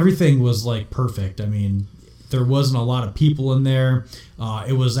mean, everything was like perfect. I mean, there wasn't a lot of people in there.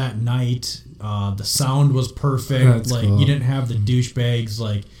 It was at night. The sound was perfect. That's like cool. you didn't have the douchebags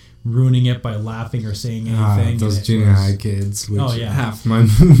like ruining it by laughing or saying anything. Those junior high kids, which Oh, yeah. half my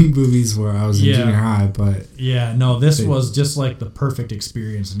movies were I was in Yeah. junior high, but Yeah, no, this was just like the perfect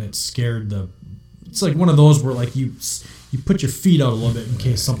experience, and it scared the. It's like one of those where like you put your feet out a little bit in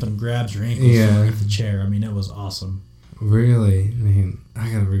case something grabs your ankles Yeah. underneath the chair. I mean, it was awesome. really, man,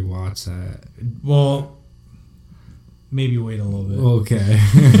 I gotta rewatch that. Well, maybe wait a little bit. Okay.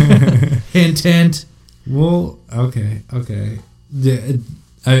 Hint. Well, okay. Did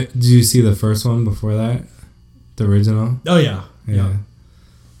you see the first one before that? The original? Oh yeah. Yeah.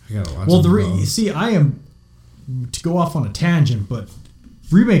 I gotta watch Well, them both. see, I am to go off on a tangent, but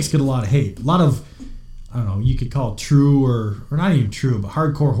remakes get a lot of hate. A lot of, I don't know, you could call it true or not even true, but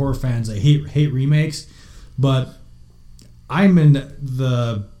hardcore horror fans, they hate remakes. But I'm in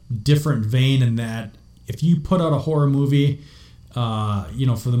the different vein in that if you put out a horror movie, for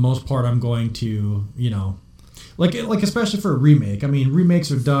the most part, I'm going to, like especially for a remake. I mean,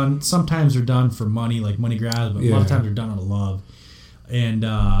 remakes are done. Sometimes they're done for money, like money grabs, but a lot of times they're done out of love. And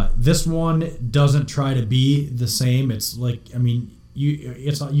this one doesn't try to be the same. It's like, I mean,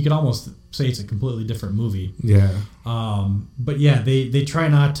 you could almost say it's a completely different movie. Yeah. But yeah, they try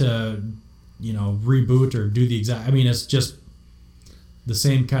not to, reboot or do the exact. I mean, it's just the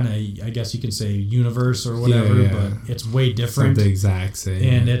same kind of, I guess you can say, universe or whatever, but it's way different. It's not the exact same.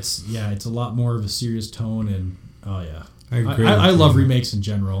 And it's a lot more of a serious tone. And oh yeah, I agree. I love remakes in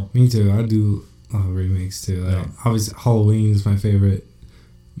general. Me too. I do love remakes too. Like, obviously, Halloween is my favorite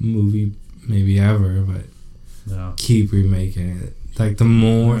movie maybe ever, but keep remaking it. Like the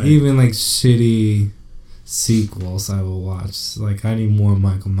more, even like shitty sequels I will watch. Like I need more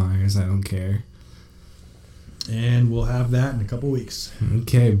Michael Myers. I don't care. And we'll have that in a couple weeks.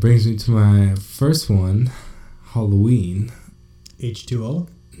 Okay, brings me to my first one, Halloween. H2O?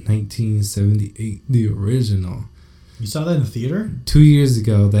 1978, the original. You saw that in the theater? 2 years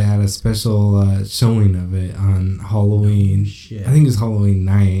ago, they had a special showing of it on Halloween. Oh, shit. I think it was Halloween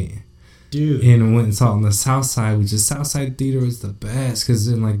night. Dude. And I went and saw it on the South Side, which is Southside Theater was the best because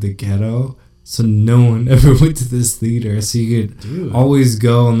it's in like the ghetto. So no one ever went to this theater. So you could always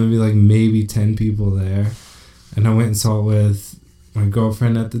go and there'd be like maybe 10 people there. And I went and saw it with my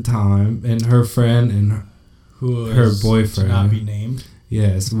girlfriend at the time and her friend and her boyfriend. To not be named.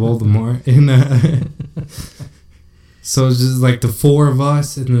 Yes, Voldemort. And so it's just like the four of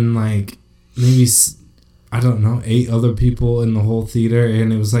us and then like maybe, I don't know, 8 other people in the whole theater.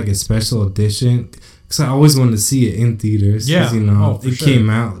 And it was like a special edition. Because I always wanted to see it in theaters. Yeah. It came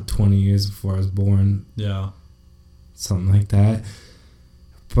out 20 years before I was born. Yeah. Something like that.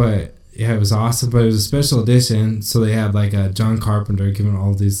 But yeah, it was awesome. But it was a special edition. So they had like John Carpenter giving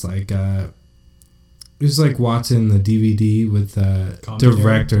all these like... it was like watching the DVD with the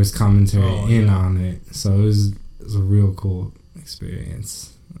director's commentary on it. So it was a real cool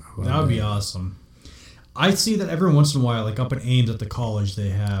experience. That would be awesome. I see that every once in a while, like up in Ames at the college, they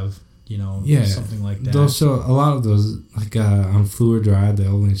have, something like that. They'll show a lot of those, like on Fluor Drive, they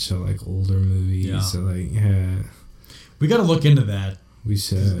always show like older movies. Yeah. So like, we got to look into that. We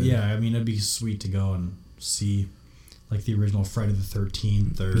should. Yeah, I mean, it'd be sweet to go and see like the original Friday the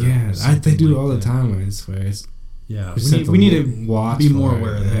 13th or they do all the time, I swear. Yeah, we need to watch be more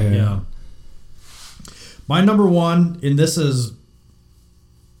aware of that. Yeah. My number one, and this is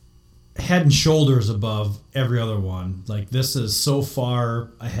head and shoulders above every other one. Like this is so far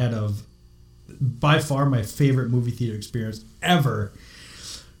ahead of, by far my favorite movie theater experience ever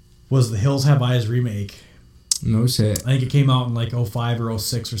was the Hills Have Eyes remake. No shit. I think it came out in like 05 or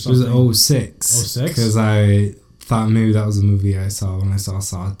 06 or something. It was 06. 06? Because I thought maybe that was a movie I saw when I saw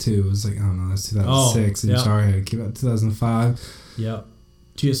Saw 2. It was like, I don't know, that's 2006. And Jarhead came out 2005. Yep.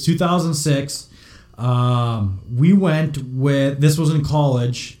 It's 2006. We went with, this was in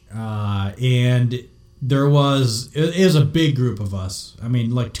college, and there was, it is a big group of us. I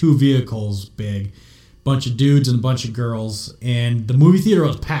mean, like 2 vehicles big. Bunch of dudes and a bunch of girls, and the movie theater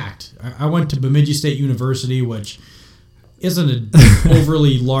was packed. I went to Bemidji State University, which isn't an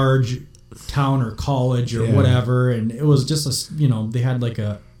overly large town or college or whatever, and it was just they had like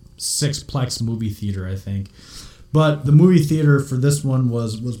a 6-plex movie theater, I think. But the movie theater for this one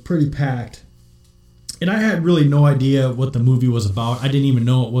was pretty packed, and I had really no idea what the movie was about. I didn't even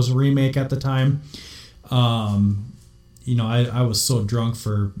know it was a remake at the time. I was so drunk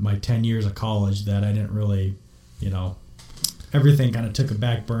for my 10 years of college that I didn't really, everything kind of took a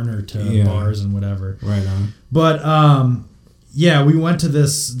back burner to bars and whatever. Right on. But, we went to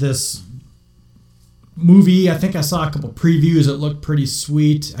this movie. I think I saw a couple previews. It looked pretty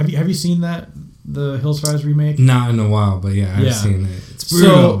sweet. Have you seen that, the Hills Have Eyes remake? Not in a while, but yeah, I've seen it. It's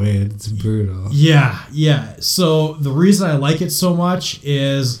brutal, man. It's brutal. Yeah. So the reason I like it so much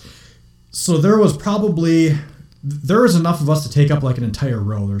is, so there was enough of us to take up like an entire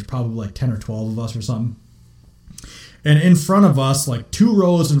row. There's probably like 10 or 12 of us or something. And in front of us, like 2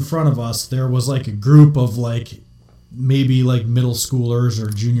 rows in front of us, there was like a group of like maybe like middle schoolers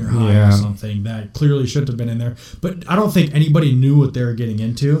or junior high or something that clearly shouldn't have been in there. But I don't think anybody knew what they were getting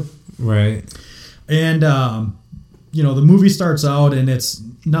into. Right. And, the movie starts out and it's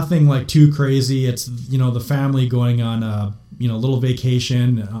nothing like too crazy. It's, the family going on a, little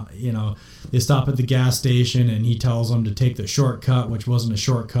vacation. They stop at the gas station and he tells them to take the shortcut, which wasn't a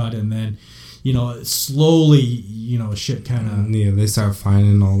shortcut. And then, slowly, shit kind of... Yeah, they start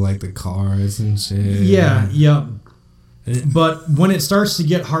finding all, like, the cars and shit. Yeah. But when it starts to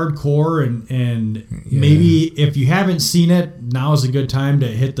get hardcore and maybe if you haven't seen it, now is a good time to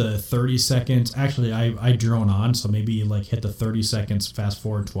hit the 30 seconds. Actually, I drone on, so maybe, like, hit the 30 seconds fast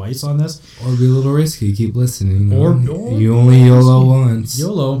forward twice on this. Or be a little risky. Keep listening. Or you only YOLO once.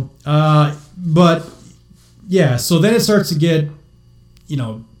 YOLO. But, yeah, so then it starts to get,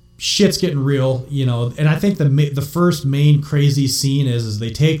 shit's getting real, and I think the first main crazy scene is they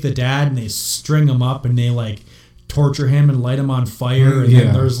take the dad and they string him up and they like torture him and light him on fire, and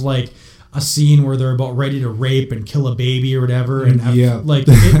then there's like a scene where they're about ready to rape and kill a baby or whatever, and like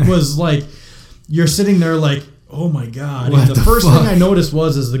it was like you're sitting there like, oh my god. And the first thing I noticed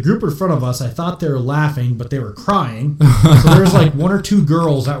was the group in front of us, I thought they were laughing but they were crying. So there's like 1 or 2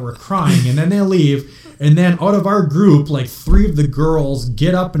 girls that were crying, and then they leave. And then out of our group, like 3 of the girls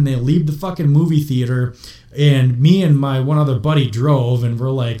get up and they leave the fucking movie theater. And me and my one other buddy drove, and we're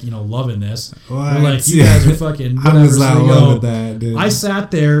like, loving this. What? We're like, you guys are fucking whatever. I was not loving that, dude. I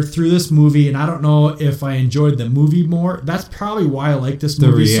sat there through this movie, and I don't know if I enjoyed the movie more. That's probably why I like this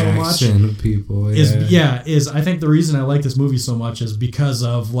movie so much. The reaction of people, is I think the reason I like this movie so much is because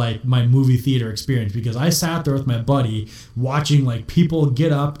of like my movie theater experience. Because I sat there with my buddy watching like people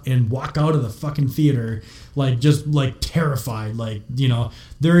get up and walk out of the fucking theater like just like terrified, like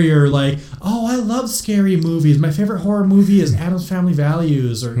they're your like, oh, I love scary movies. My favorite horror movie is Addams Family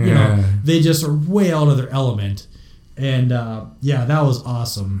Values, or they just are way out of their element. And that was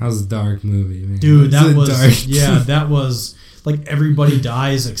awesome. That was a dark movie, man. Dude, that was that was like everybody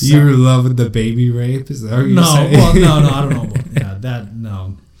dies except you were loving the baby rape. Is that what you're saying? No, I don't know about that.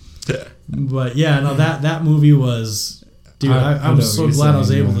 No, but that movie was. Dude, I'm so glad I was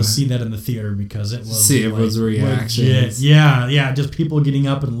able to see that in the theater because it was it was reactions. Yeah, just people getting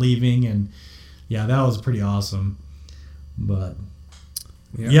up and leaving, and that was pretty awesome. But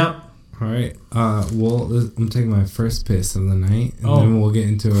yep. All right. I'm taking my first piss of the night, and then we'll get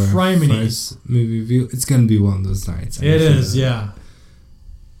into our first movie review. It's gonna be one of those nights. It is, yeah.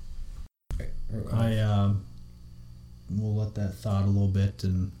 We'll let that thaw a little bit,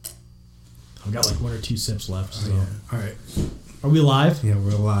 and I've got like 1 or 2 sips left. So. All right. Are we live? Yeah,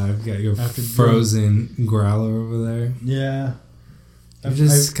 we're live. Got your frozen growler over there. Yeah. You're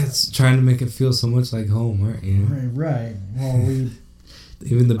just trying to make it feel so much like home, aren't you? Right. Well,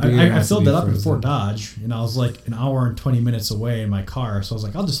 even the beer. I filled that up in Fort Dodge, and I was like an hour and 20 minutes away in my car. So I was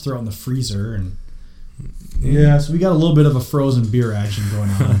like, I'll just throw it in the freezer, and so we got a little bit of a frozen beer action going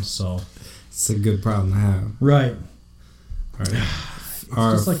on. So it's a good problem to have. Right. All right.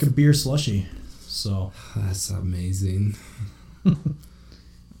 It's just like a beer slushie. So that's amazing.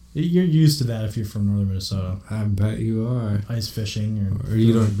 You're used to that if you're from northern Minnesota. I bet you are. Ice fishing or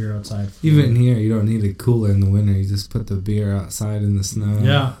you don't beer outside. Even here, you don't need a cooler in the winter. You just put the beer outside in the snow.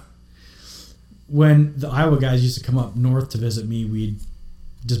 Yeah. When the Iowa guys used to come up north to visit me, we'd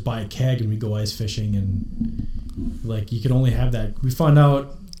just buy a keg and we'd go ice fishing, and like you could only have that. We found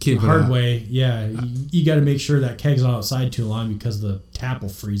out the hard way. Yeah, you got to make sure that keg's not outside too long because the tap will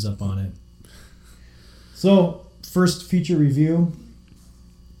freeze up on it. So, first feature review.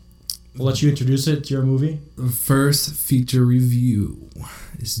 We'll let you introduce it to your movie. The first feature review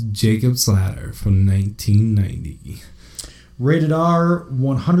is Jacob's Ladder from 1990. Rated R,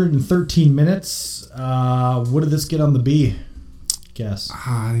 113 minutes. What did this get on the B? Guess.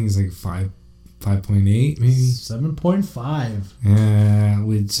 I think it's like 5.8 maybe. 7.5. Yeah,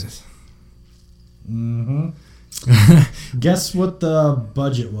 we just. Guess what the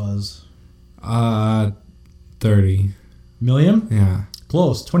budget was? 30 million. Yeah.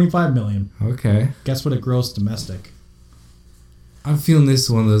 Close. 25 million. Okay. Guess what it grossed domestic? I'm feeling this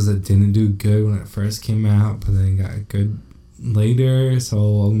one of those that didn't do good when it first came out, but then got good later. So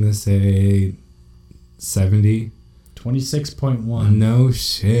I'm gonna say 70. 26.1. No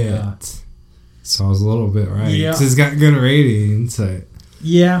shit. Yeah. So I was a little bit right. Yeah. 'Cause it's got good ratings. So.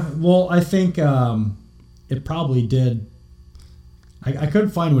 Yeah, well, I think it probably did. I couldn't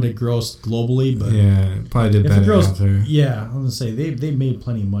find what it grossed globally, but yeah, it probably did better after. Yeah, I'm gonna say they made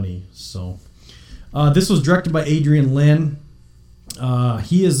plenty of money. So this was directed by Adrian Lyne.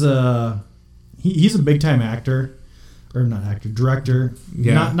 He is he's a big time actor, or not actor, director.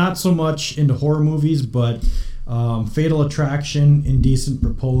 Yeah. Not so much into horror movies, but Fatal Attraction, Indecent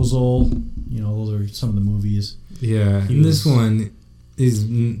Proposal. You know, those are some of the movies. Yeah, and this one is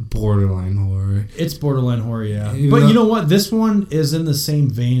borderline horror. It's borderline horror, yeah. Even But you know what? This one is in the same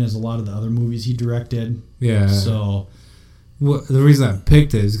vein as a lot of the other movies he directed. Yeah. So, well, the reason I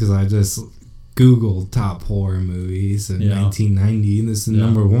picked it is because I just Googled top horror movies in 1990, and this is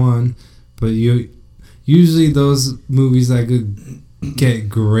number one. But usually those movies that could get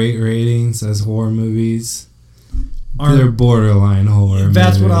great ratings as horror movies, they're borderline horror.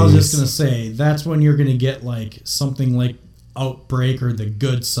 That's movies. what I was just gonna say. That's when you're gonna get like something like Outbreak or The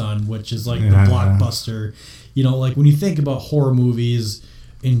Good Son, which is like the blockbuster. You know, like when you think about horror movies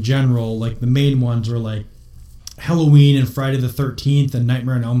in general, like the main ones are like Halloween and Friday the 13th and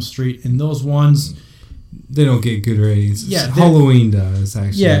Nightmare on Elm Street, and those ones they don't get good ratings. Yeah, Halloween does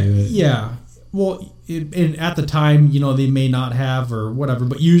actually. Yeah. Well, and at the time, you know, they may not have or whatever,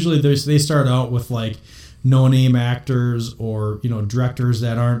 but usually they start out with like no-name actors or, you know, directors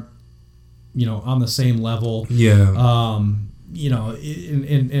that aren't, you know, on the same level. Yeah. You know,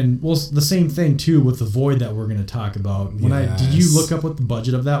 and well, the same thing too with The Void that we're going to talk about. Did you look up what the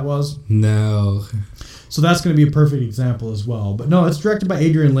budget of that was? No. So that's going to be a perfect example as well. But no, it's directed by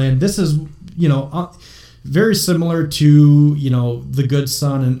Adrian Lyne. This is, you know, very similar to, you know, The Good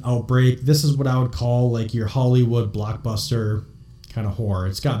Son and Outbreak. This is what I would call like your Hollywood blockbuster kind of horror.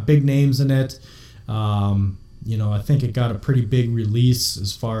 It's got big names in it. You know, I think it got a pretty big release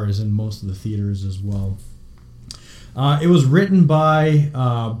as far as in most of the theaters as well. It was written by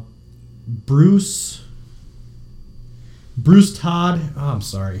Bruce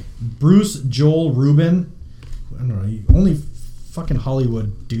Joel Rubin. I don't know. Only fucking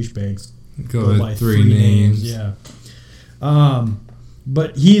Hollywood douchebags go by three names. Yeah.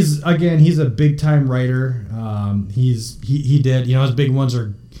 But he's a big time writer. He did, you know, his big ones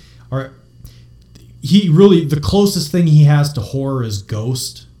are he really, the closest thing he has to horror is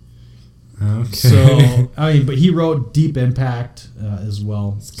Ghost. Okay. So, I mean, but he wrote Deep Impact as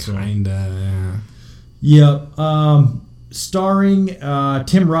well. Kinda, yeah. Yep. Starring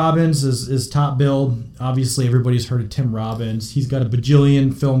Tim Robbins is top billed. Obviously, everybody's heard of Tim Robbins. He's got a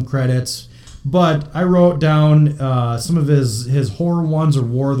bajillion film credits. But I wrote down some of his horror ones are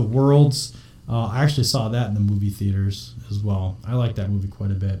War of the Worlds. I actually saw that in the movie theaters as well. I like that movie quite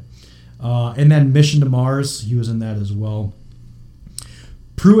a bit. And then Mission to Mars, he was in that as well.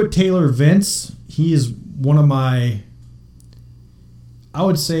 Pruitt Taylor Vince, he is one of my, I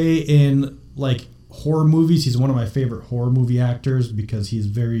would say in like horror movies, he's one of my favorite horror movie actors because he's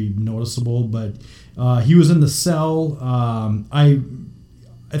very noticeable. But he was in The Cell. I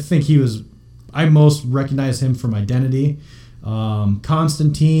think I most recognize him from Identity,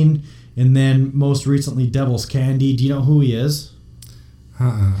 Constantine, and then most recently Devil's Candy. Do you know who he is?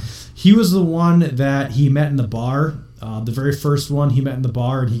 He was the one that he met in the bar. The very first one he met in the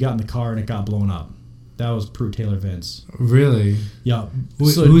bar, and he got in the car and it got blown up. That was Pruitt Taylor Vince. Really? Yeah.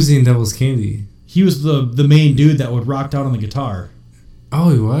 Who's in Devil's Candy? He was the main dude that would rock down on the guitar.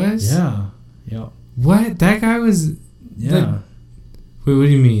 Oh, he was? Yeah. Yeah. What? That guy was... Yeah. Wait, what do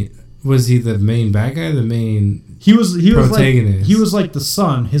you mean? Was he the main bad guy or the main He was protagonist? Like, he was like the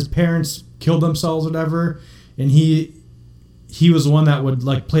son. His parents killed themselves or whatever, and he was the one that would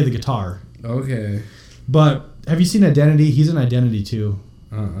like play the guitar. Okay. But have you seen Identity? He's in Identity too.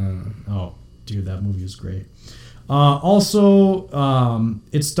 Oh, dude, that movie was great. Also,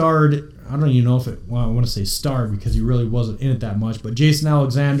 it starred, I don't even know if I want to say starred because he really wasn't in it that much, but Jason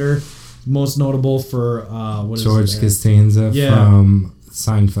Alexander, most notable for George Costanza from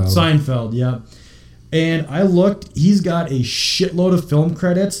Seinfeld. Seinfeld, yeah. And I looked, he's got a shitload of film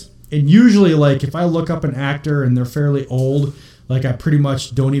credits. And usually, like, if I look up an actor and they're fairly old, like, I pretty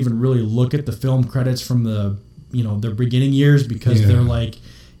much don't even really look at the film credits from the, you know, their beginning years because they're like,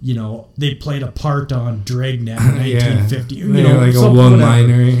 you know, they played a part on Dragnet in 1950. You know, like a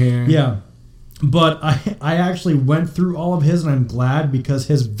one-liner here. Yeah. But I actually went through all of his, and I'm glad because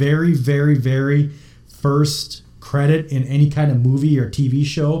his very, very, very first credit in any kind of movie or TV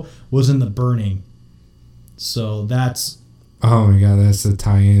show was in The Burning. So that's... Oh my god, that's a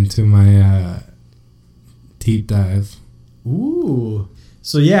tie-in to my deep dive. Ooh.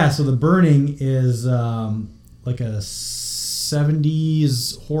 So yeah, so The Burning is like a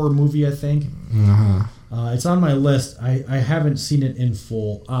 70s horror movie, I think. Uh-huh. It's on my list. I haven't seen it in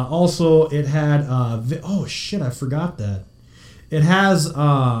full. Also, it had... oh, shit, I forgot that. It has... It's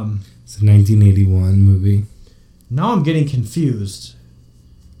a 1981 movie. Now I'm getting confused.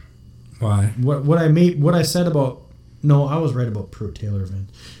 Why? What I said about... No, I was right about Pruitt Taylor Vin.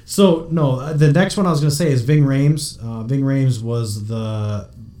 So, no, the next one I was going to say is Ving Rhames. Ving Rhames was the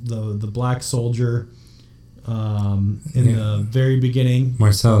black soldier in the very beginning.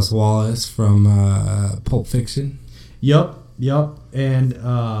 Marcellus Wallace from Pulp Fiction. Yep. And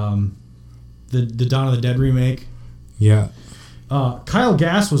the Dawn of the Dead remake. Yeah. Kyle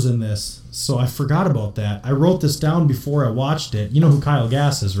Gass was in this, so I forgot about that. I wrote this down before I watched it. You know who Kyle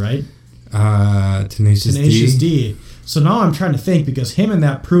Gass is, right? Tenacious D. So now I'm trying to think, because him and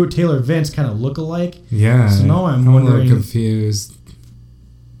that Pruitt Taylor Vince kind of look alike. Yeah. So now I'm wondering. a little confused.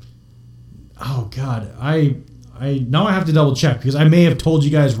 Oh God, I now I have to double check, because I may have told you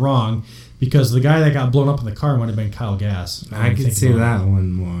guys wrong, because the guy that got blown up in the car might have been Kyle Gass. I could see that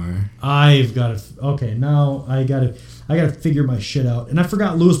one more. I've got to. Okay, now I got to figure my shit out. And I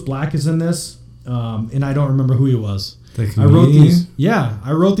forgot Lewis Black is in this, and I don't remember who he was. I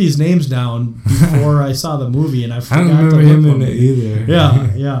wrote these names down before I saw the movie, and I forgot I don't remember to look him in for it either.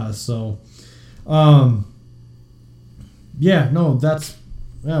 Yeah. So,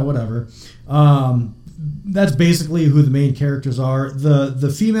 whatever. That's basically who the main characters are.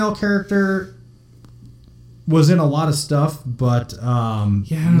 The female character was in a lot of stuff, but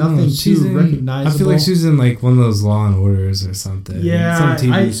nothing too recognizable. I feel like she's in like one of those Law and Orders or something. Yeah, some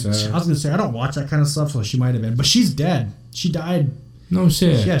TV show. I was gonna say I don't watch that kind of stuff, so she might have been. But she's dead. She died. No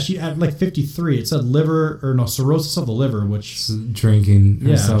shit. Yeah, she at like 53. It said cirrhosis of the liver, which drinking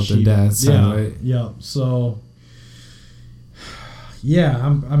herself to death. Yeah. So, yeah.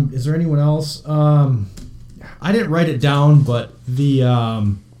 I'm. Is there anyone else? I didn't write it down, but the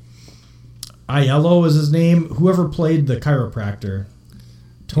Aiello is his name. Whoever played the chiropractor,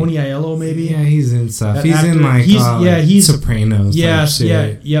 Tony Aiello, maybe. Yeah, he's in stuff. That he's actor, in like he's Sopranos. Yes,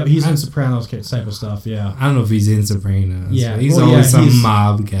 yeah. He's in Sopranos type of stuff. Yeah. I don't know if he's in Sopranos. Yeah, he's always some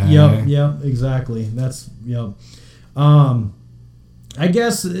mob guy. Yep, exactly. I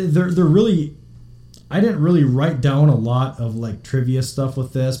guess they're really. I didn't really write down a lot of like trivia stuff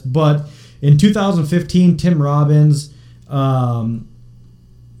with this, but in 2015, Tim Robbins.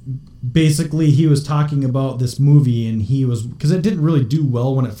 Basically, he was talking about this movie, and he was, because it didn't really do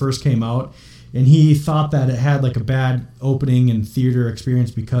well when it first came out, and he thought that it had like a bad opening and theater experience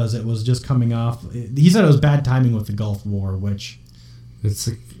because it was just coming off. He said it was bad timing with the Gulf War, which it's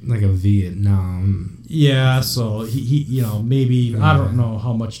like a Vietnam. Yeah, so he maybe I don't know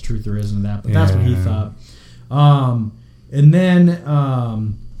how much truth there is in that, but that's what he thought. And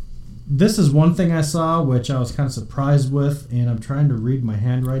then. This is one thing I saw, which I was kind of surprised with, and I'm trying to read my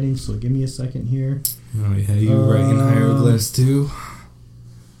handwriting, so give me a second here. Oh, yeah, you writing hieroglyphs too?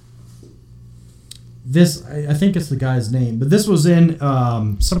 This, I think it's the guy's name, but this was in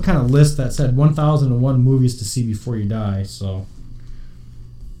some kind of list that said 1001 movies to see before you die, so.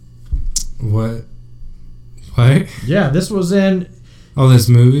 What? Yeah, this was in... Oh, this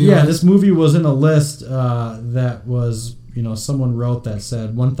movie? Yeah, this movie was in a list that was... someone wrote that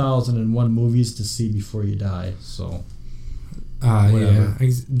said 1001 movies to see before you die. So, yeah,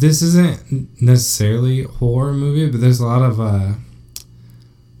 this isn't necessarily a horror movie, but there's a lot of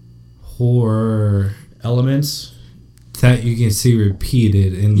horror elements that you can see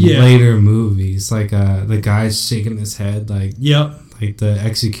repeated in later movies, like the guy's shaking his head, like like the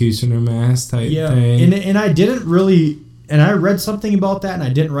Executioner mask type thing. And I didn't really, and I read something about that, and I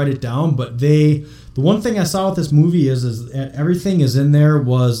didn't write it down, but the one thing I saw with this movie is everything is in there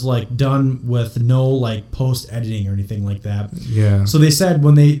was like done with no like post editing or anything like that. Yeah. So they said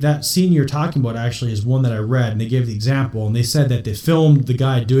that scene you're talking about actually is one that I read, and they gave the example, and they said that they filmed the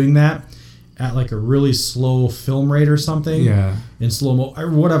guy doing that at like a really slow film rate or something. Yeah. In slow mo or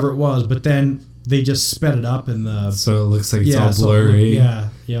whatever it was, but then they just sped it up in the. So it looks like it's all blurry. Yeah.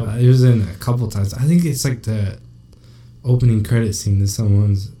 It was in a couple times. I think it's like the opening credit scene to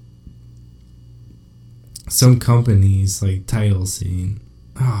some company's like title scene,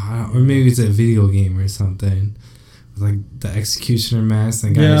 or maybe it's a video game or something, like the Executioner mask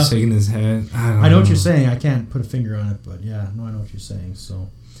and the guy shaking his head. I know what you're saying. I can't put a finger on it, but I know what you're saying. So,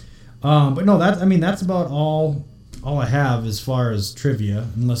 but no, that's about all I have as far as trivia.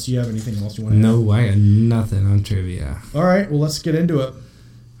 Unless you have anything else you want to add. No, I got nothing on trivia. All right, well let's get into it.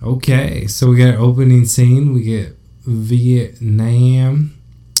 Okay, so we got opening scene. We get Vietnam.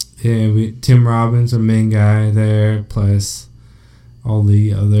 Yeah, Tim Robbins, our main guy there, plus all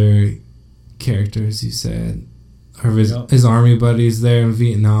the other characters you said Or his army buddies there in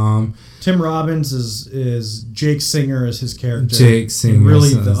Vietnam. Tim Robbins is Jake Singer is his character. Jake Singer. And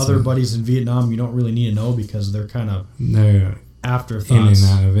really, the other buddies in Vietnam, you don't really need to know because they're afterthoughts. In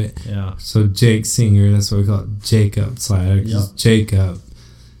and out of it. Yeah. So Jake Singer, that's what we call it, Jacob Slatter. Jacob.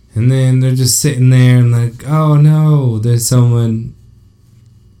 And then they're just sitting there and like, oh no, there's someone.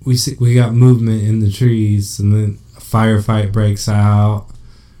 We got movement in the trees, and then a firefight breaks out.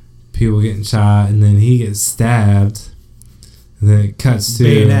 People getting shot, and then he gets stabbed. And then it cuts to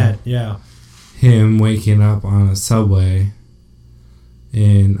bayonet, him waking up on a subway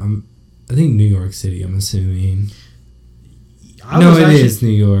in, I think, New York City, I'm assuming. It is New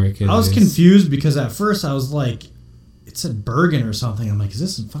York. I was confused because at first I was like, it said Bergen or something. I'm like, is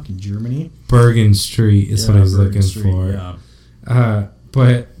this in fucking Germany? Bergen Street is what I was looking for. Yeah.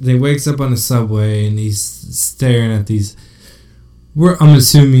 But they wakes up on the subway and he's staring at these. I'm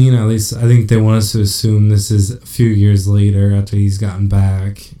assuming, at least I think they want us to assume this is a few years later after he's gotten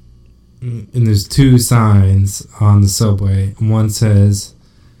back. And there's two signs on the subway. One says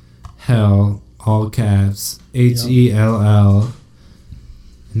Hell, all caps, Hell.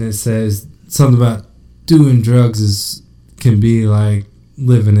 And it says something about doing drugs can be like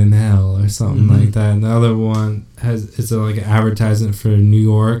living in hell or something like that. And the other one it's like an advertisement for New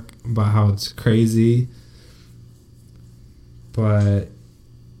York about how it's crazy. But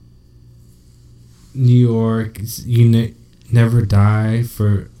New York, you never die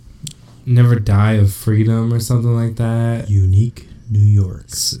of freedom or something like that. Unique New York.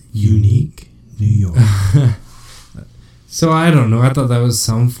 Unique New York. So I don't know. I thought that was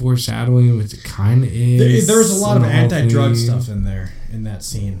some foreshadowing, which it kind of is. There's a lot of anti-drug stuff in there in that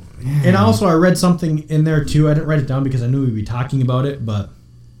scene. Yeah. And also, I read something in there too. I didn't write it down because I knew we'd be talking about it, but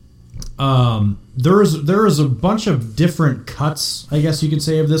there is a bunch of different cuts, I guess you could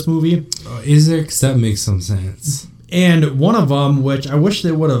say, of this movie. Is there? Because that makes some sense. And one of them, which I wish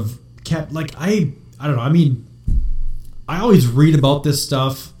they would have kept, like, I don't know. I mean, I always read about this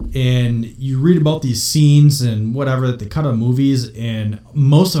stuff, and you read about these scenes and whatever that they cut on movies, and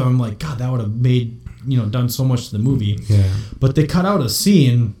most of them, like, God, that would have made, done so much to the movie. Yeah. But they cut out a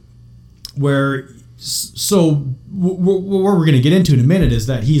scene where, so what we're going to get into in a minute is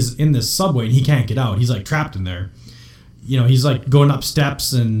that he's in this subway and he can't get out. He's like trapped in there. He's like going up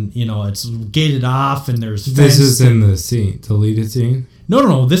steps and, it's gated off and there's fence. This is in the scene, deleted scene?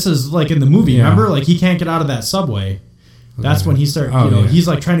 No. This is like in the movie. Yeah. Remember? Like he can't get out of that subway. Okay. That's when he starts, he's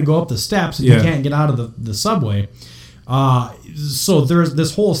like trying to go up the steps and he can't get out of the subway. So there's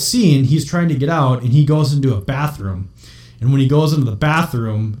this whole scene. He's trying to get out and he goes into a bathroom. And when he goes into the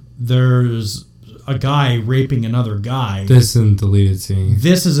bathroom, there's a guy raping another guy. This is in the deleted scene.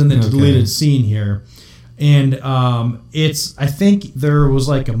 This is in the deleted scene here. And I think there was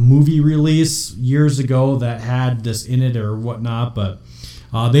like a movie release years ago that had this in it or whatnot, but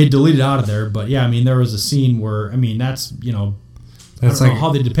they deleted it out of there. But yeah, I mean, there was a scene where, I mean, that's, I don't know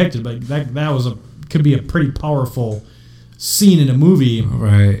how they depicted, but that could be a pretty powerful scene in a movie.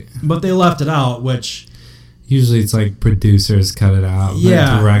 Right. But they left it out, which... Usually it's like producers cut it out.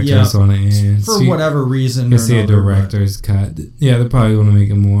 Yeah. Directors want it in. For whatever reason. You see a director's cut. Yeah, they probably want to make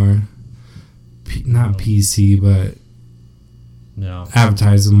it more, not PC, but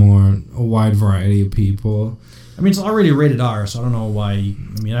advertise more, a wide variety of people. I mean, it's already rated R, so I don't know why.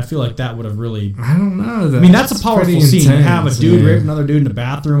 I mean, I feel like that would have really... I don't know. I mean, that's a powerful scene. To have a dude rape another dude in the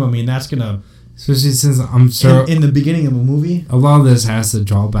bathroom, I mean, that's going to... Especially since I'm sure... In the beginning of a movie? A lot of this has to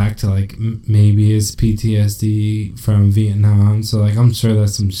draw back to, like, maybe his PTSD from Vietnam. So, like, I'm sure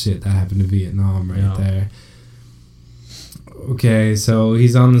that's some shit that happened to Vietnam there. Okay, so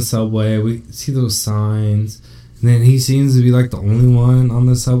he's on the subway. We see those signs. And then he seems to be, like, the only one on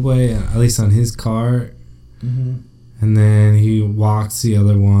the subway, at least on his cart. Mm-hmm. And then he walks the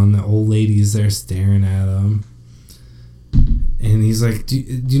other one. The old lady's there staring at him. And he's like, do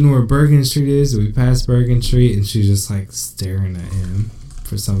you know where Bergen Street is? We passed Bergen Street. And she's just like staring at him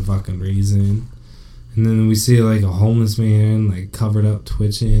for some fucking reason. And then we see like a homeless man like covered up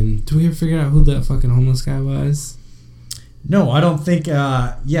twitching. Do we ever figure out who that fucking homeless guy was? No, I don't think,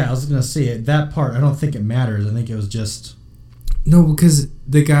 I was going to say it. That part, I don't think it matters. I think it was just... No, because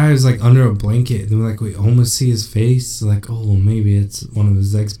the guy was like under a blanket. And we're like, we almost see his face. Like, oh, maybe it's one of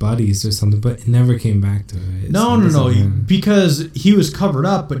his ex-buddies or something. But it never came back to it. No. Because he was covered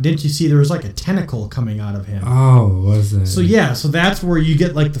up, but didn't you see there was like a tentacle coming out of him? Oh, was it? So, yeah. So that's where you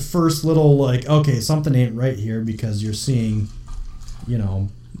get like the first little like, okay, something ain't right here because you're seeing,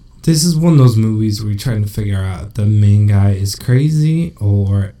 This is one of those movies where you're trying to figure out if the main guy is crazy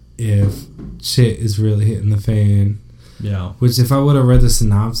or if shit is really hitting the fan. Yeah. Which, if I would have read the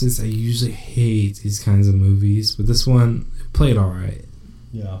synopsis, I usually hate these kinds of movies, but this one played all right.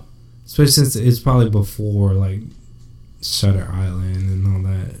 Yeah. Especially since it's probably before like Shutter Island and all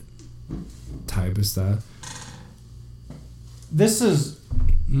that type of stuff. This is.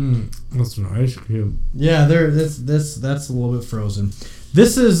 That's an ice cream. Yeah, that's a little bit frozen.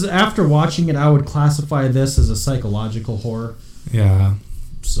 This is, after watching it, I would classify this as a psychological horror. Yeah.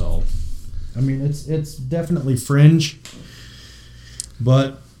 So, I mean, it's definitely fringe,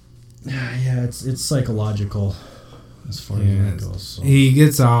 but yeah, it's psychological as far as that goes. So. He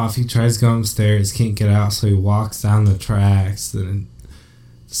gets off. He tries to go upstairs. Can't get out, so he walks down the tracks. The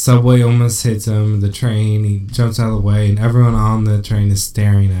subway almost hits him. The train. He jumps out of the way, and everyone on the train is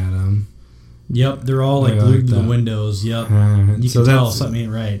staring at him. Yep, they're all like glued to the windows. Yep, you can tell something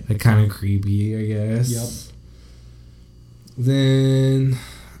ain't right. Like kind of creepy, I guess. Yep. Then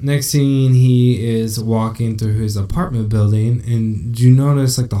next scene, he is walking through his apartment building, and do you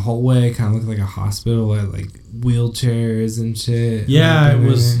notice like the hallway kind of looked like a hospital, like wheelchairs and shit? Yeah, it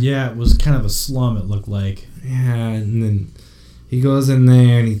was. Yeah, it was kind of a slum. It looked like. Yeah, and then he goes in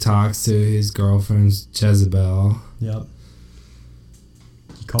there and he talks to his girlfriend Jezebel. Yep.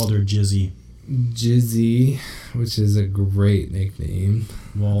 He called her Jizzy. Jizzy, which is a great nickname.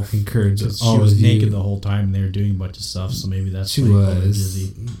 Well, I encourage all she was of you. naked the whole time and they were doing a bunch of stuff, so maybe that's she why he called her was.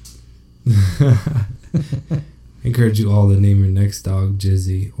 Jizzy. I encourage you all to name your next dog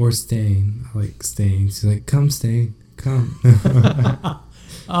Jizzy or Stain. I like Stain. She's like, come Stain, come.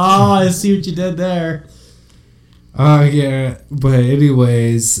 Oh, I see what you did there. Yeah, but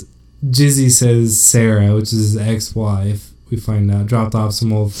anyways, Jizzy says Sarah, which is his ex-wife, we find out, dropped off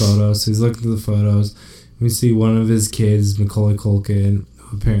some old photos. So he's looking through the photos. We see one of his kids, Macaulay Culkin,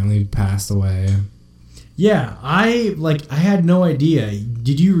 who apparently passed away. Yeah, I had no idea.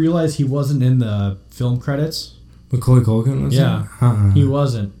 Did you realize he wasn't in the film credits? Macaulay Culkin was? Yeah, he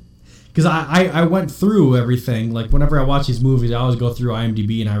wasn't. Because I went through everything. Like, whenever I watch these movies, I always go through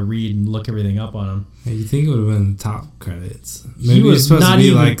IMDb and I read and look everything up on him. Yeah, you think it would have been the top credits? Maybe he was supposed not to be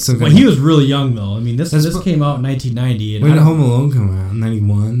even. Like some well, he was really young though. I mean, this came out in 1990. And when did Home Alone come out?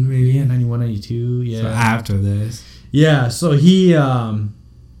 91, maybe. Yeah, 91, 92. Yeah. So after this. Yeah. So he. I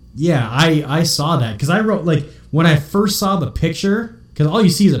saw that because I wrote, like, when I first saw the picture, because all you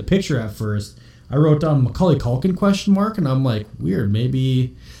see is a picture at first. I wrote down Macaulay Culkin ? And I'm like, weird,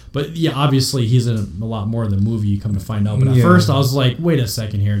 maybe. But yeah, obviously he's in a lot more than the movie, you come to find out. But at first I was like, wait a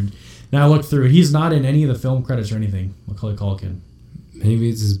second here. Now I looked through it. He's not in any of the film credits or anything, Macaulay Culkin. Maybe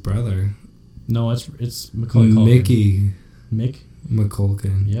it's his brother. No, it's Macaulay Culkin. Mick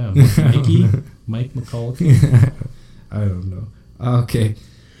McCulkin. Yeah, Mickey? Mike McCulkin? I don't know.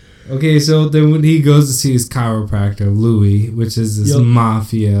 Okay, so then when he goes to see his chiropractor, Louis, which is this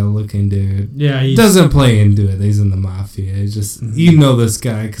mafia-looking dude. Yeah, he doesn't play into it. He's in the mafia. It's just, you know this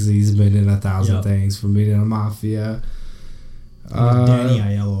guy because he's been in 1,000 things from being in a mafia. Danny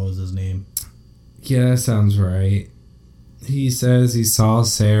Aiello is his name. Yeah, that sounds right. He says he saw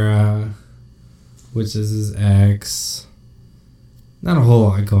Sarah, which is his ex. Not a whole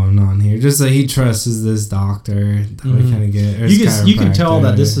lot going on here. Just that he trusts this doctor that we kind of get. You can tell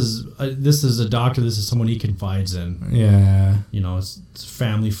that this is a doctor. This is someone he confides in. Yeah. You know, it's a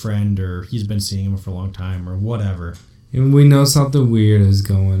family friend, or he's been seeing him for a long time, or whatever. And we know something weird is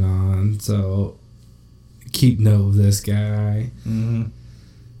going on, so keep note of this guy. Mm-hmm.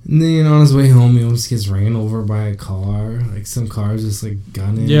 And then on his way home, he almost gets ran over by a car. Like some car's just like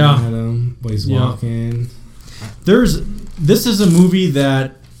gunning at him while he's walking. This is a movie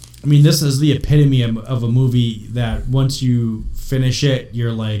that, I mean, this is the epitome of a movie that once you finish it,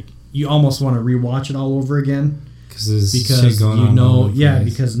 you're like, you almost want to rewatch it all over again. Because shit going on.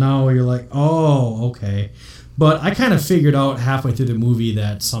 Because now you're like, oh, okay. But I kind of figured out halfway through the movie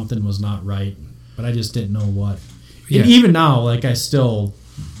that something was not right, but I just didn't know what. Yeah. And even now, like, there's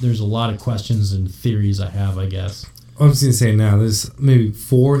a lot of questions and theories I have, I guess. I was going to say now, there's maybe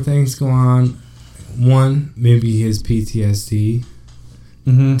 4 things going on. 1, maybe his PTSD.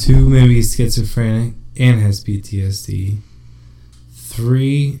 Mm-hmm. 2, maybe he's schizophrenic and has PTSD.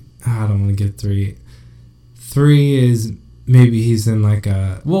 3, I don't want to get 3. 3 is maybe he's in like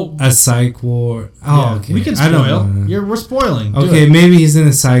a psych ward. Oh, yeah, okay. We can spoil. We're spoiling. Okay, maybe he's in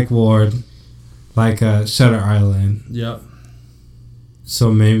a psych ward, like Shutter Island. Yep.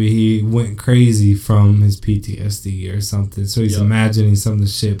 So maybe he went crazy from his PTSD or something. So he's imagining some of the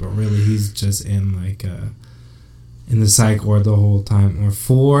shit, but really he's just in like in the psych ward the whole time. Or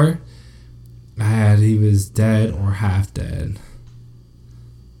 4, he was dead or half dead.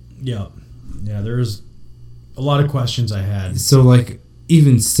 Yeah, there's a lot of questions I had. So like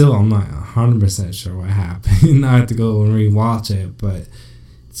even still, I'm not 100% sure what happened. I have to go and rewatch it, but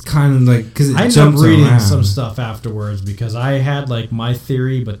it's kind of like, because it I ended jumps up reading around. some stuff afterwards because I had like my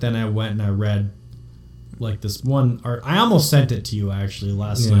theory, but then I went and I read like this one. Or I almost sent it to you actually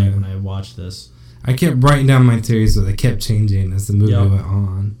last night when I watched this. I kept writing down my theories, but they kept changing as the movie went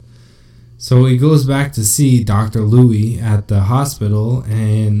on. So he goes back to see Dr. Louis at the hospital,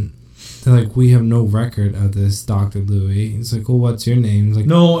 and they're like, we have no record of this Dr. Louis. He's like, well, what's your name? He's like,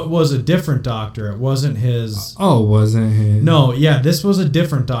 no, it was a different doctor. It wasn't his. Oh, wasn't his? No, yeah, this was a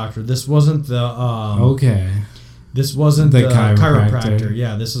different doctor. This wasn't the. Okay. This wasn't the chiropractor.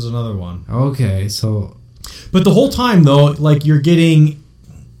 Yeah, this is another one. Okay, so. But the whole time, though, like, you're getting.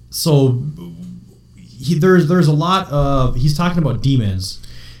 So. There's a lot of. He's talking about demons.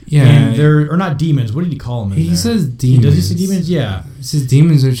 Yeah. And or not demons. What did he call them? He says demons. Does he say demons? Yeah. He says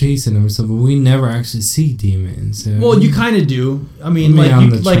demons are chasing him, so, but we never actually see demons. So. Well, you kind of do. I mean, on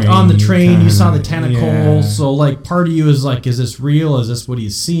the train, you saw the tentacle. Yeah. So, like, part of you is like, is this real? Is this what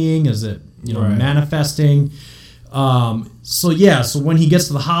he's seeing? Is it, manifesting? So when he gets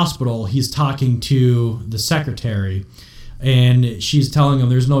to the hospital, he's talking to the secretary, and she's telling him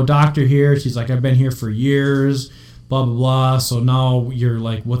there's no doctor here. She's like, I've been here for years. Blah, blah, blah. So now you're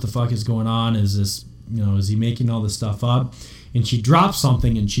like, what the fuck is going on? Is this, is he making all this stuff up? And she drops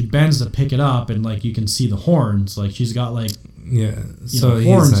something and she bends to pick it up, and like you can see the horns. Like she's got like,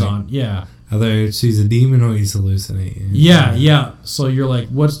 horns on. Yeah. Either she's a demon or he's hallucinating. Yeah. So you're like,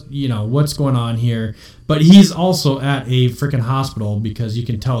 what's going on here? But he's also at a freaking hospital because you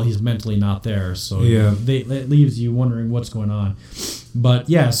can tell he's mentally not there. So it leaves you wondering what's going on. But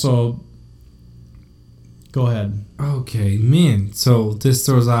yeah, so. Go ahead. Okay, man. So this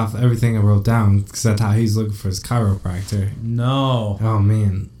throws off everything I wrote down because that's how he's looking for his chiropractor. No. Oh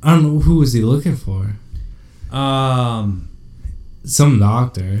man, I don't know who was he looking for. Some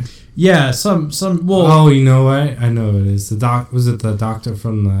doctor. Yeah, some. Well. Oh, you know what? I know it is. Was it the doctor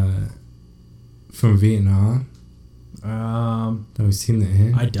from Vietnam? That we seen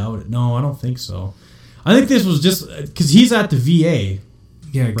him. I doubt it. No, I don't think so. I think this was just because he's at the VA.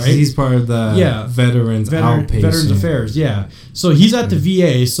 Yeah, because he's part of the Veterans Affairs, yeah. So he's at the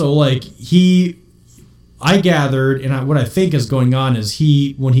VA, so like I gathered, and what I think is going on is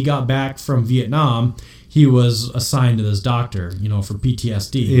when he got back from Vietnam, he was assigned to this doctor, for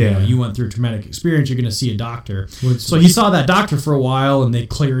PTSD. Yeah. You went through a traumatic experience, you're going to see a doctor. So he saw that doctor for a while, and they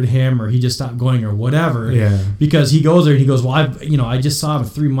cleared him, or he just stopped going, or whatever. Yeah. Because he goes there, and he goes, well, I just saw him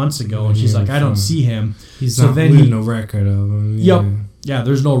 3 months ago, and she's like, I don't see him. He's so not then no record of him. Yep. Yeah,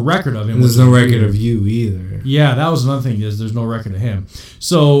 there's no record of him. And there's no record of you either. Yeah, that was another thing, is there's no record of him.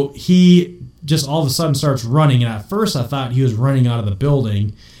 So he just all of a sudden starts running, and at first I thought he was running out of the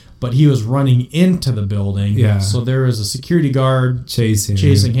building, but he was running into the building. Yeah. So there was a security guard chasing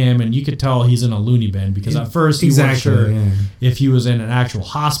him, and you could tell he's in a loony bin because at first he wasn't sure if he was in an actual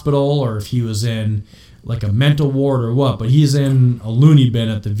hospital or if he was in like a mental ward or what, but he's in a loony bin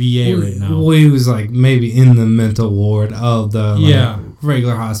at the VA right now. Well, he was like maybe in the mental ward of the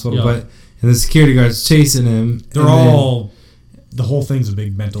regular hospital, but and the security guard's chasing him. The whole thing's a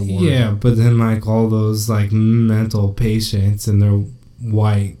big mental ward. Yeah, but then like all those like mental patients in their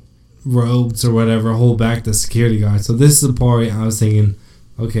white robes or whatever hold back the security guard. So this is the part I was thinking,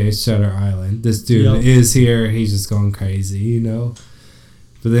 okay, Shutter Island. This dude is here. He's just going crazy,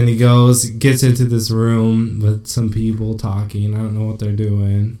 But then he gets into this room with some people talking. I don't know what they're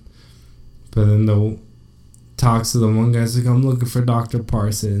doing. But then talks to the one guy's like, I'm looking for Dr.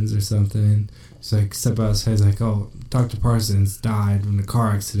 Parsons or something. He's like, step outside. He's like, oh, Dr. Parsons died in a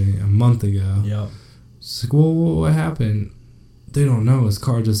car accident a month ago. Yep. It's like, well, what happened? They don't know. His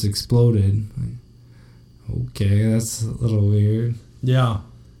car just exploded. Like, okay, that's a little weird. Yeah.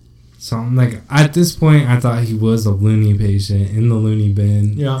 So I'm like, at this point, I thought he was a loony patient in the loony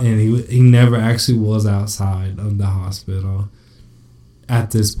bin. Yeah. And he never actually was outside of the hospital.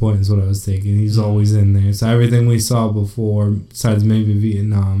 At this point is what I was thinking. He's always in there. So everything we saw before, besides maybe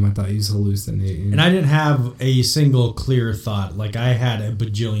Vietnam, I thought he was hallucinating. And I didn't have a single clear thought. Like, I had a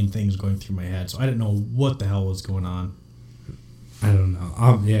bajillion things going through my head. So I didn't know what the hell was going on. I don't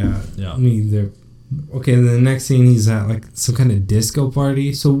know. Yeah. I mean, okay, then the next scene, he's at like some kind of disco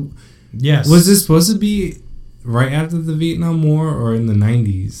party. So... Yes. Was this supposed to be right after the Vietnam War or in the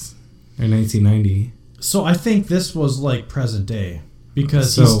 90s or 1990? So I think this was like present day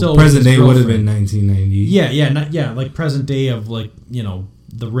because he's still present day would have been 1990. Yeah, like present day of like,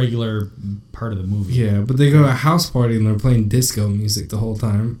 the regular part of the movie. Yeah, but they go to a house party and they're playing disco music the whole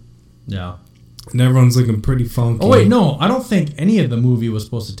time. Yeah. And everyone's looking pretty funky. Oh wait, no, I don't think any of the movie was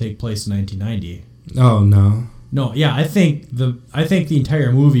supposed to take place in 1990. Oh no. No, yeah, I think the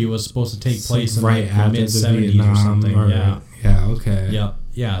entire movie was supposed to take place in right like after the mid the 70s Vietnam or something. Yeah, okay. Yep.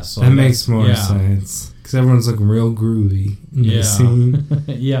 Yeah, so that makes more sense because everyone's looking real groovy in the scene.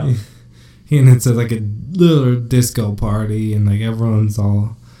 Yeah. And it's like a little disco party, and like everyone's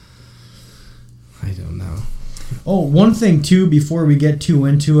all, I don't know. Oh, one thing too, before we get too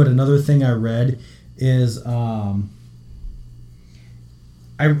into it, another thing I read is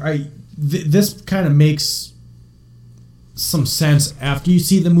this kind of makes some sense after you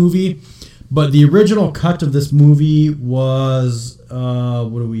see the movie, but the original cut of this movie was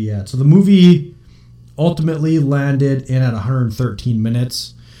what are we at? So the movie ultimately landed in at 113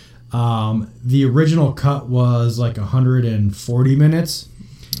 minutes. The original cut was like 140 minutes.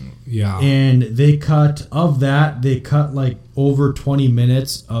 Yeah. And they cut like over 20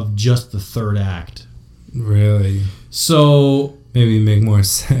 minutes of just the third act. Really? So maybe make more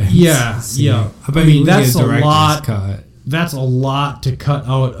sense. Yeah. I mean, that's a lot. Cut. That's a lot to cut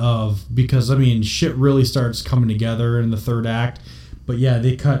out of, because I mean, shit really starts coming together in the third act. But yeah,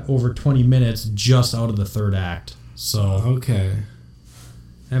 they cut over 20 minutes just out of the third act. So okay,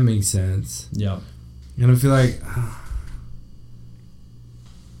 that makes sense. Yeah. And I feel like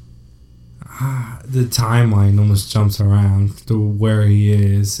the timeline almost jumps around to where he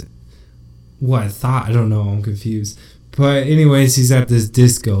is. What I thought, I don't know, I'm confused. But anyways, he's at this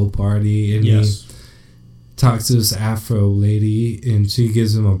disco party, and he talks to this Afro lady, and she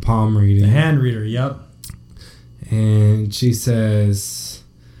gives him a palm reading. The hand reader, yep. And she says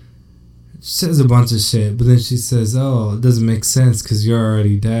a bunch of shit, but then she says, oh, it doesn't make sense because you're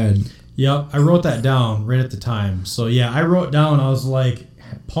already dead. Yep, I wrote that down right at the time. So yeah, I wrote down, I was like,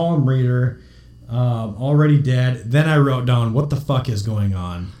 palm reader, already dead. Then I wrote down, what the fuck is going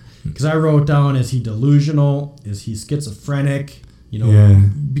on? Because I wrote down, is he delusional? Is he schizophrenic? You know,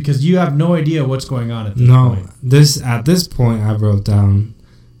 because you have no idea what's going on at this point. At this point, I wrote down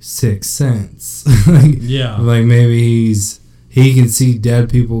Sixth Sense. Like maybe he can see dead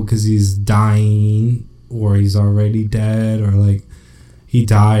people because he's dying, or he's already dead, or like he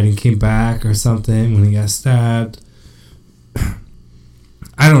died and came back or something when he got stabbed.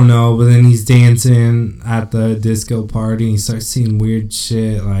 I don't know, but then he's dancing at the disco party and he starts seeing weird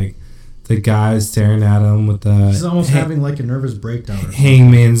shit, like the guy's staring at him with the... He's almost having like a nervous breakdown.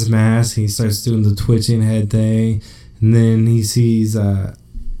 Hangman's mask. He starts doing the twitching head thing. And then he sees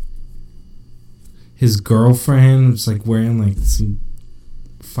his girlfriend, it's like wearing like some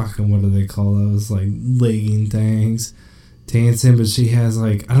fucking, what do they call those? Like legging things. Dancing, but she has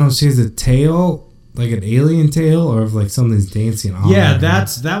like, I don't know, she has a tail, like an alien tail, or if like something's dancing on her.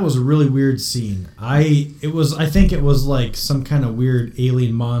 That was a really weird scene. I think it was like some kind of weird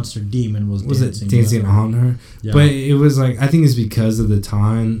alien monster demon was dancing on her. Yeah. But it was like, I think it's because of the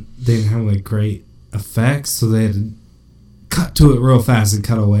time they didn't have like great effects, so they had to cut to it real fast and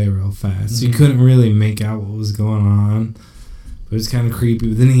cut away real fast. So you couldn't really make out what was going on. But it was kind of creepy.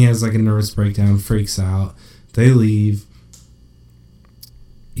 But then he has like a nervous breakdown, freaks out. They leave.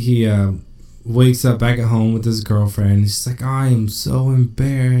 He wakes up back at home with his girlfriend. She's like, I am so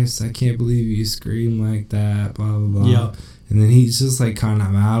embarrassed. I can't believe you screamed like that, blah, blah, blah. Yep. And then he's just like kind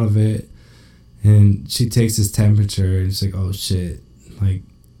of out of it. And she takes his temperature and she's like, oh shit. Like,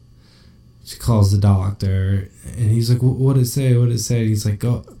 she calls the doctor and he's like, what did it say? What did it say? And he's like,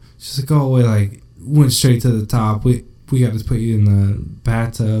 go. She's like, go away. Like, went straight to the top. We got to put you in the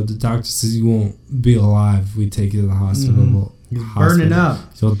bathtub. The doctor says you won't be alive if we take you to the hospital. Mm-hmm. He's burning up.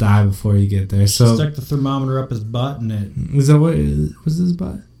 He'll die before you get there. So stuck the thermometer up his butt, and it was that what was his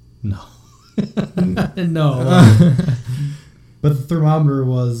butt? No, no. But the thermometer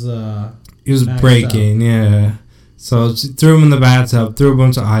was. It was breaking, yeah. So she threw him in the bathtub, threw a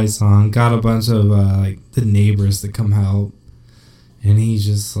bunch of ice on, got a bunch of like the neighbors to come help, and he's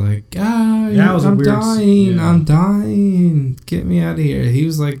just like, I'm dying, I'm dying, get me out of here. He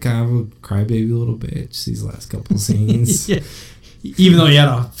was like kind of a crybaby little bitch these last couple scenes. Yeah. Even though he had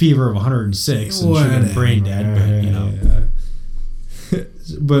a fever of 106 and should have been brain dead, but you know. Yeah.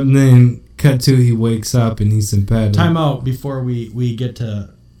 But then cut to he wakes up and he's in bed. Time out before we get to.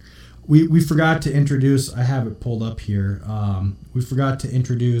 We forgot to introduce. I have it pulled up here. We forgot to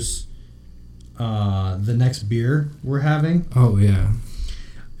introduce the next beer we're having. Oh yeah,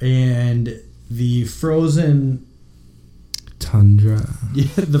 and the frozen Tundra. Yeah,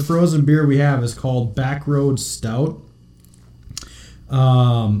 the frozen beer we have is called Backroad Stout.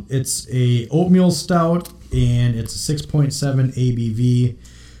 It's a oatmeal stout and it's a 6.7 ABV.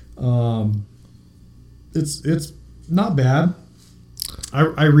 It's not bad.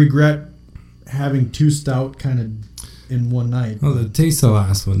 I regret having too stout kind of in one night. Oh, the taste of the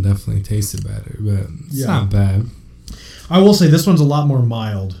last one definitely tasted better, but it's not bad. I will say this one's a lot more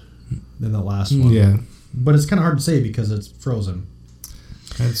mild than the last one. Yeah. But it's kind of hard to say because it's frozen.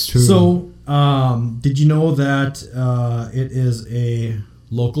 That's true. So, did you know that it is a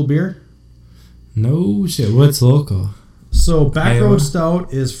local beer? No shit. What's local? So, Backroad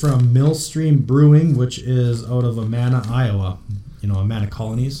Stout is from Millstream Brewing, which is out of Amana, Iowa. You know, Amana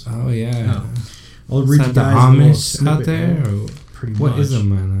Colonies. Oh, yeah. I'll read you the guys Amish out there? Or pretty what much. is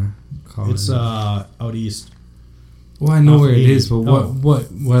Amana Colony? It's out east. Well, I know where it 80. is, but what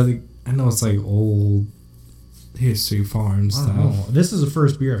I know it's like old history farm I stuff. don't know. This is the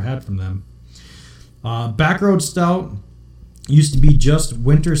first beer I've had from them. Backroad Stout used to be just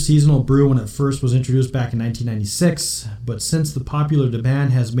winter seasonal brew when it first was introduced back in 1996, but since the popular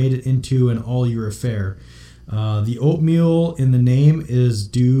demand has made it into an all-year affair. The oatmeal in the name is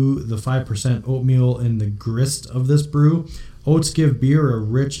due the 5% oatmeal in the grist of this brew. Oats give beer a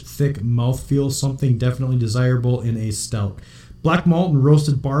rich, thick mouthfeel, something definitely desirable in a stout. Black malt and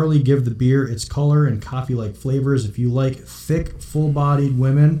roasted barley give the beer its color and coffee-like flavors. If you like thick, full-bodied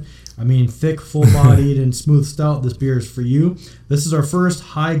women, thick, full-bodied, and smooth stout, this beer is for you. This is our first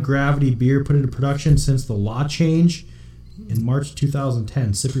high-gravity beer put into production since the law change in March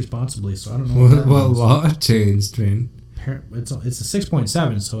 2010. Sip responsibly. So I don't know what law changed, man. It's a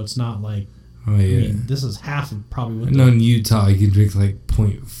 6.7, so it's not like. Oh yeah. This is half of probably what. I know in Utah you can drink like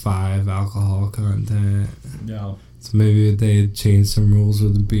 0.5 alcohol content. Yeah. So maybe they changed some rules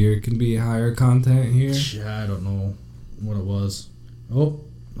where the beer can be higher content here. Yeah, I don't know what it was. Oh,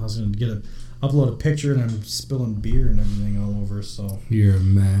 I was gonna upload a picture and I'm spilling beer and everything all over. So you're a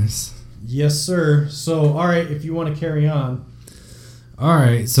mess. Yes, sir. So, all right, if you want to carry on. All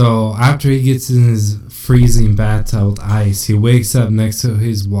right, so after he gets in his freezing bathtub with ice, he wakes up next to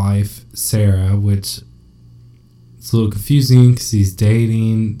his wife, Sarah, which is a little confusing because he's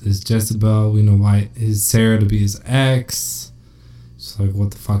dating this Jezebel. We know why is Sarah to be his ex. It's like, what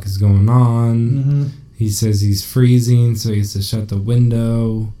the fuck is going on? Mm-hmm. He says he's freezing, so he has to shut the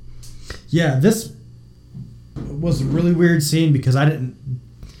window. Yeah, this was a really weird scene because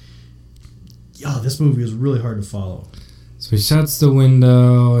this movie was really hard to follow. So he shuts the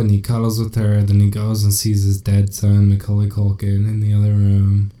window and he cuddles with her. Then he goes and sees his dead son, Macaulay Culkin, in the other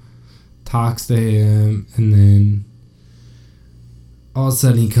room. Talks to him, and then all of a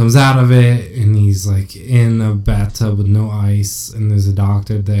sudden he comes out of it and he's like in a bathtub with no ice, and there's a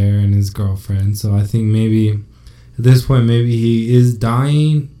doctor there and his girlfriend. So I think maybe at this point maybe he is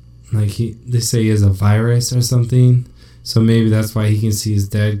dying. Like they say he has a virus or something. So maybe that's why he can see his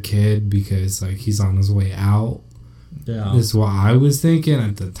dead kid, because like he's on his way out. Yeah. This is what I was thinking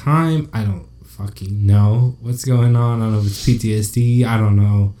at the time. I don't fucking know what's going on. I don't know if it's PTSD. I don't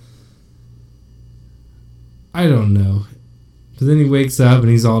know. But then he wakes up and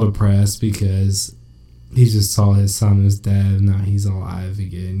he's all depressed because he just saw his son was dead. Now he's alive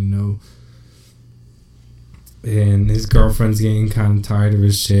again, you know. And his girlfriend's getting kind of tired of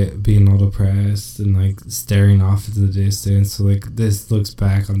his shit, being all depressed and like staring off into the distance. So like this looks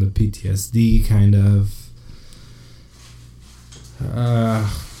back on the PTSD kind of.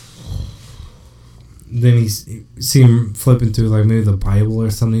 Then you see him flipping through like maybe the Bible or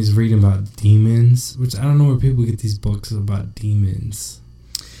something. He's reading about demons, which I don't know where people get these books about demons.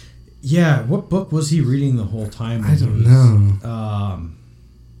 Yeah, what book was he reading the whole time? I don't know.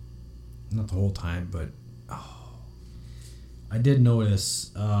 Not the whole time, but I did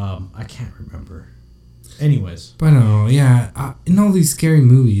notice. I can't remember. Anyways, but I don't know. Yeah, in all these scary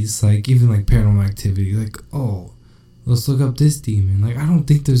movies, like even like Paranormal Activity, like let's look up this demon. Like I don't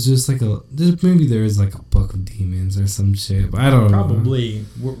think there's just like maybe there is like a book of demons or some shit, but I don't know. Probably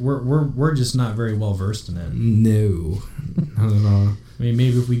we're just not very well versed in it. No, not at all. I mean,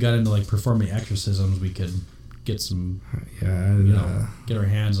 maybe if we got into like performing exorcisms, we could get some. Yeah, get our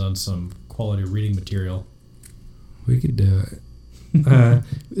hands on some quality reading material. We could do it.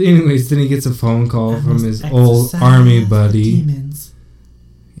 Anyways, then he gets a phone call from his old army buddy. Demons.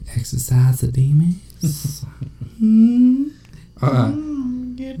 Exercise the demons.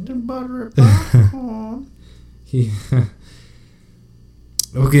 Get the butter popcorn.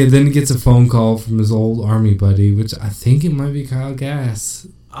 Okay, then he gets a phone call from his old army buddy, which I think it might be Kyle Gass.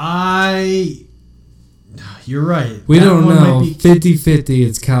 You're right. We don't know. 50-50,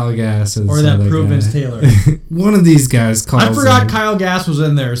 it's Kyle Gass or that Prudence Taylor. One of these guys calls. I forgot Kyle Gass was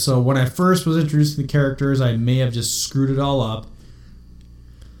in there, so when I first was introduced to the characters, I may have just screwed it all up.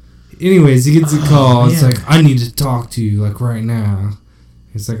 Anyways, he gets a call. It's like, I need to talk to you, like, right now.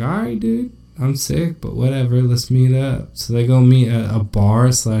 He's like, alright, dude. I'm sick, but whatever. Let's meet up. So they go meet at a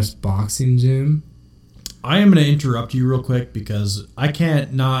bar/boxing gym. I am going to interrupt you real quick because I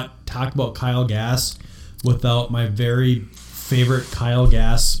can't not talk about Kyle Gass without my very favorite Kyle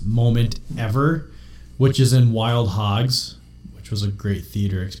Gass moment ever, which is in Wild Hogs, which was a great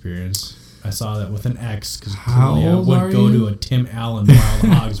theater experience. I saw that with an ex because I would go to a Tim Allen Wild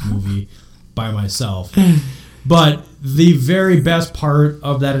Hogs movie by myself. But the very best part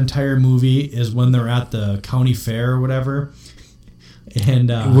of that entire movie is when they're at the county fair or whatever. And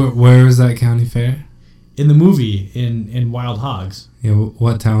where is that county fair? In the movie, in Wild Hogs. Yeah,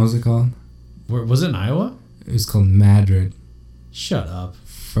 what town was it called? Where, was it in Iowa? It was called Madrid. Shut up.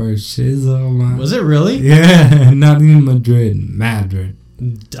 For shizzle, man. Was it really? Yeah, not even Madrid. Madrid.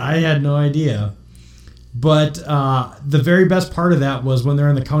 I had no idea. But the very best part of that was when they're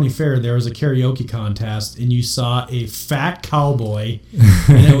in the county fair, there was a karaoke contest, and you saw a fat cowboy,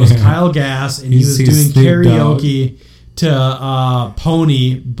 and it was Kyle Gass, and he was doing karaoke to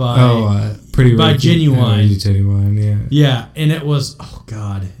Pony by Pretty by Ricky, Genuine. Genuine, yeah. Yeah, and it was, oh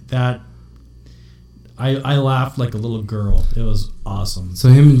God, that... I laughed like a little girl. It was awesome. So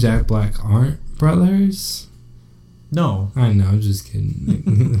him and Jack Black aren't brothers? No. I know, I'm just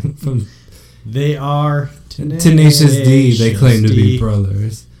kidding. They are Tenacious D. They claim to be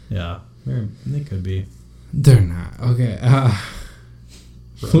brothers. Yeah, they could be. They're not. Okay.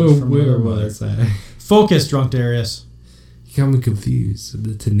 Where was I? Focus, Drunk Darius. You got me confused with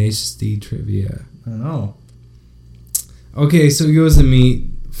the Tenacious D trivia. I don't know. Okay, so he goes to meet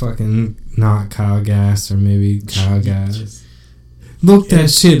fucking not Kyle Gass or maybe Kyle Gass. Look that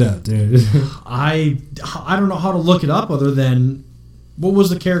shit up, dude. I don't know how to look it up other than... What was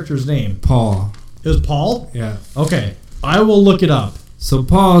the character's name? Paul. It was Paul? Yeah. Okay. I will look it up. So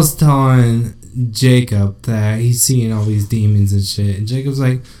Paul's telling Jacob that he's seeing all these demons and shit. And Jacob's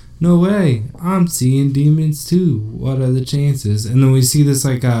like, no way. I'm seeing demons too. What are the chances? And then we see this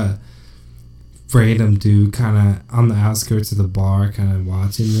like a random dude kind of on the outskirts of the bar kind of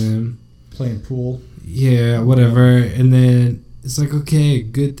watching them. Playing pool. Yeah, whatever. And then it's like, okay,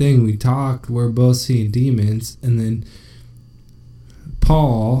 good thing we talked. We're both seeing demons. And then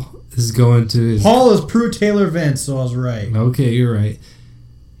Paul is going to his... Paul is Prue Taylor Vince, so I was right. Okay, you're right.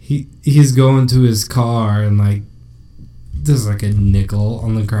 He's going to his car and like there's like a nickel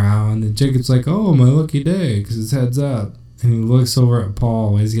on the ground and Jacob's like, oh, my lucky day, because his head's up. And he looks over at Paul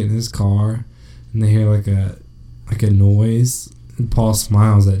while he's getting in his car and they hear like a noise and Paul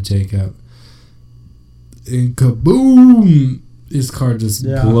smiles at Jacob and kaboom, his car just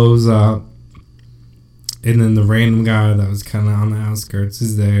blows up. And then the random guy that was kind of on the outskirts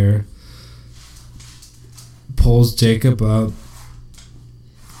is there, pulls Jacob up,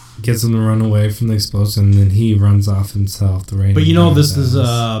 gets him to run away from the explosion, and then he runs off himself. The random. But you know, this is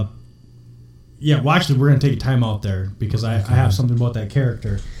yeah. Well, actually, we're gonna take a time out there because I have something about that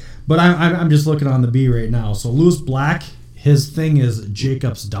character. But I'm just looking on the B right now. So Lewis Black, his thing is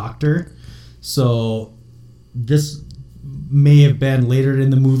Jacob's doctor. So this may have been later in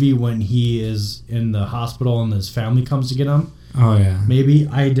the movie when he is in the hospital and his family comes to get him. Oh, yeah. Maybe.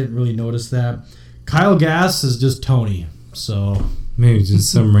 I didn't really notice that. Kyle Gass is just Tony. So maybe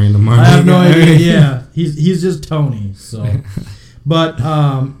just some random I have no idea. Yeah. He's just Tony. So but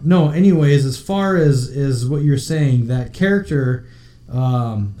no, anyways, as far as what you're saying, that character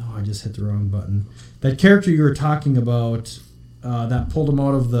I just hit the wrong button. That character you were talking about that pulled him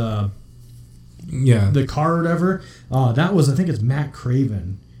out of the car or whatever, that was, I think it's Matt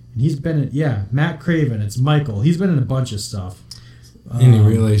Craven, and he's been in, Matt Craven, it's Michael, he's been in a bunch of stuff. Any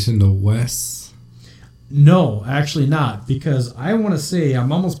relation to Wes? No, actually not, because I want to say,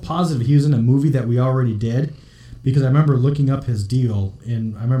 I'm almost positive he was in a movie that we already did, because I remember looking up his deal,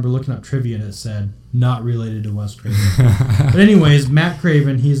 and I remember looking up trivia and it said not related to Wes Craven. But anyways, Matt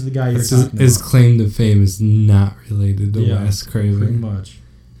Craven, he's the guy you're talking about. His claim to fame is not related to Wes Craven. Pretty much.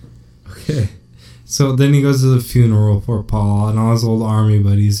 Okay. So then he goes to the funeral for Paul, and all his old army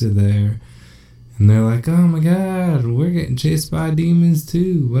buddies are there. And they're like, oh my god, we're getting chased by demons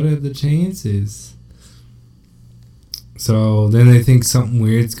too. What are the chances? So then they think something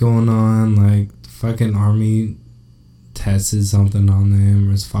weird's going on, like the fucking army tested something on them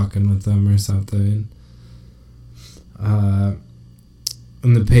or is fucking with them or something.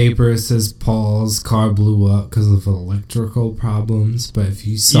 In the paper it says Paul's car blew up because of electrical problems, but if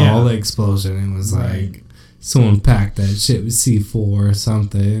you saw the explosion, it was like someone packed that shit with C4 or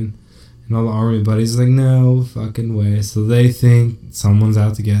something. And all the army buddies are like, no fucking way. So they think someone's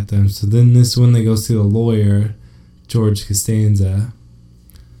out to get them. So then this one they go see the lawyer, George Costanza.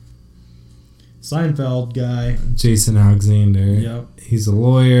 Seinfeld guy. Jason Alexander. Yep. He's a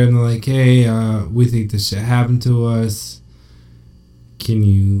lawyer, and they're like, hey, we think this shit happened to us. Can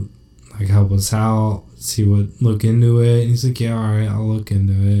you, like, help us out? look into it. And he's like, yeah, all right, I'll look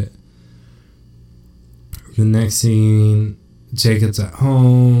into it. The next scene, Jacob's at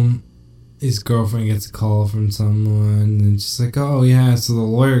home. His girlfriend gets a call from someone, and she's like, oh yeah, so the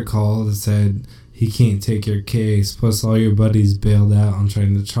lawyer called and said he can't take your case, plus all your buddies bailed out on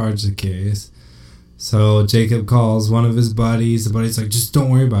trying to charge the case. So Jacob calls one of his buddies. The buddy's like, just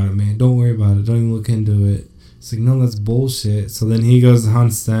don't worry about it, man. Don't worry about it. Don't even look into it. It's like, no, that's bullshit. So then he goes and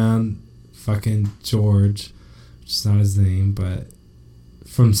hunts down fucking George, which is not his name, but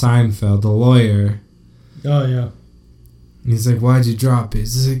from Seinfeld, the lawyer. Oh, yeah. And he's like, why'd you drop it?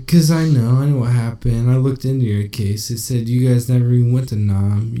 He's like, because I know what happened. I looked into your case. It said you guys never even went to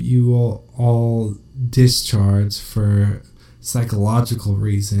Nam. You all discharged for psychological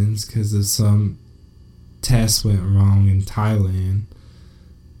reasons because of some test went wrong in Thailand.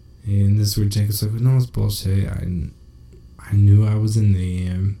 And this is where Jacob's like, no, it's bullshit. I knew I was in the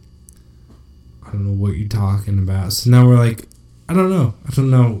AM. I don't know what you're talking about. So now we're like, I don't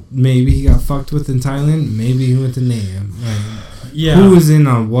know. Maybe he got fucked with in Thailand. Maybe he went to NAM. Like, yeah. Who is in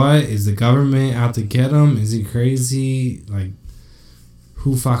on what? Is the government out to get him? Is he crazy? Like,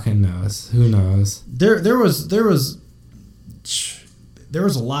 who fucking knows? Who knows? There was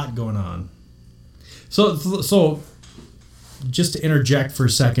a lot going on. So just to interject for a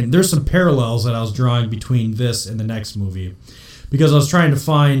second, there's some parallels that I was drawing between this and the next movie, because I was trying to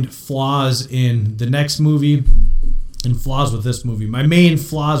find flaws in the next movie and flaws with this movie. My main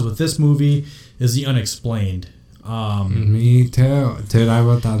flaws with this movie is the unexplained. Me too. Dude, I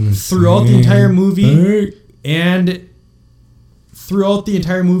wrote that in throughout the entire movie and throughout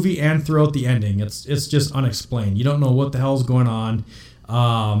the ending. It's just unexplained. You don't know what the hell's going on.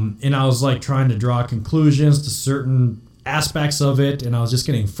 And I was like trying to draw conclusions to certain aspects of it, and I was just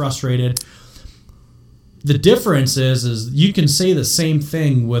getting frustrated. The difference is you can say the same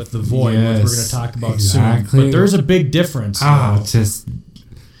thing with The Void, which we're going to talk about soon. But there's a big difference.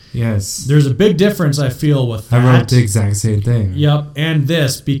 Yes. There's a big difference, I feel, with that. I wrote the exact same thing. Yep, and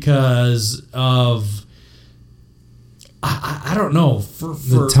this because of, I don't know. For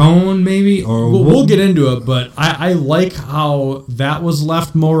the tone, maybe? Or we'll get into it, but I like how that was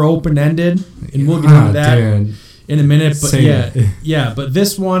left more open-ended, and we'll get into that. Dude. In a minute, but but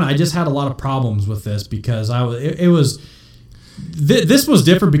this one I just had a lot of problems with this because this was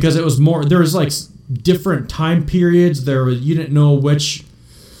different because it was more, there was like different time periods. You didn't know which,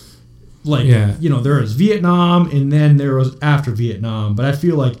 there was Vietnam and then there was after Vietnam, but I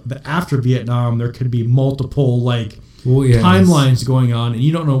feel like the after Vietnam there could be multiple timelines going on and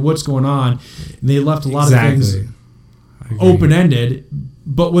you don't know what's going on, and they left a lot of things open-ended.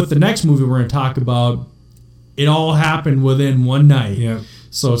 But with the next movie we're going to talk about, it all happened within one night. Yep.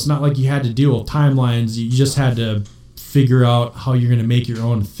 So it's not like you had to deal with timelines. You just had to figure out how you're going to make your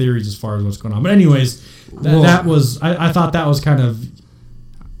own theories as far as what's going on. But anyways, that was, I thought that was kind of,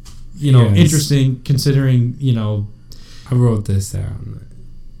 interesting considering, I wrote this down.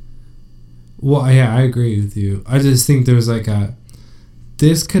 Well, yeah, I agree with you. I just think there was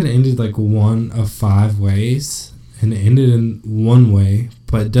this could have ended like one of 5 ways, and it ended in one way,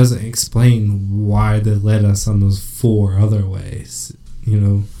 but it doesn't explain why they led us on those 4 other ways.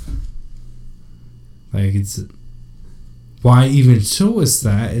 Like, it's why even show us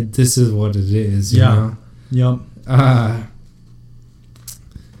that this is what it is. You know? Yep.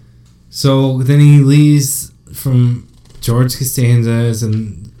 So then he leaves from George Costanza's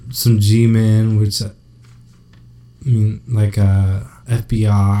and some G-men, which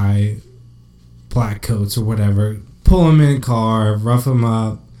FBI black coats or whatever, pull him in a car, rough him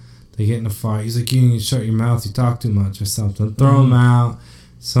up. They get in a fight. He's like, you need to shut your mouth. You talk too much or something. Throw him out.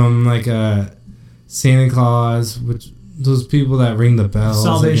 Some Santa Claus, which those people that ring the bells.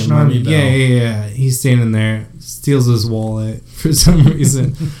 Salvation Army bell. Yeah. He's standing there, steals his wallet for some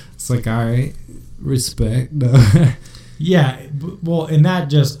reason. It's like, all right, respect. No. Yeah, well, and that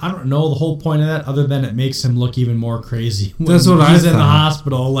just, I don't know the whole point of that other than it makes him look even more crazy. That's what I thought. He's in the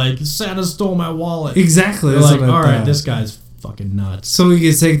hospital, like, Santa stole my wallet. Exactly. They're like, all right, this guy's fucking nuts. So he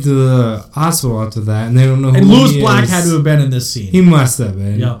gets taken to the hospital after that, and they don't know who he is. And Louis Black had to have been in this scene. He must have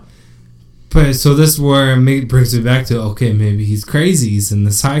been. Yeah. But so this is where it brings me back to, okay, maybe he's crazy. He's in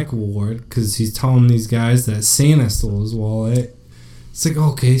the psych ward because he's telling these guys that Santa stole his wallet. It's like,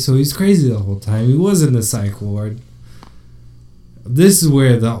 okay, so he's crazy the whole time. He was in the psych ward. This is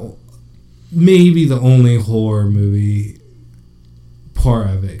where maybe the only horror movie part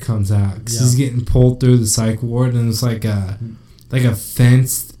of it comes out, because he's getting pulled through the psych ward, and it's like a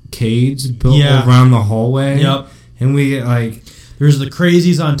fenced cage built around the hallway. Yep. And we get there's the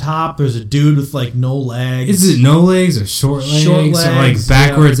crazies on top. There's a dude with no legs. Is it no legs or short legs? Or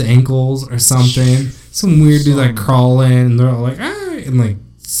backwards ankles or something? some weird dude like crawling, and they're all like, ah, and like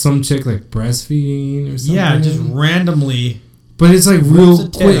some chick like breastfeeding or something. Yeah, just randomly. But it's like real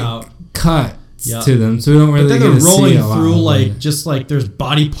quick cut to them, so we don't really. But then get they're rolling through like just like there's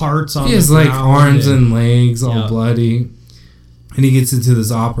body parts on. He has like arms and legs all bloody, and he gets into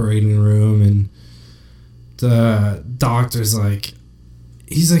this operating room, and the doctor's like,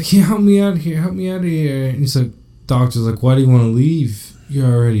 he's like, "Yeah, help me out of here, help me out of here." And he's like, doctor's like, "Why do you want to leave?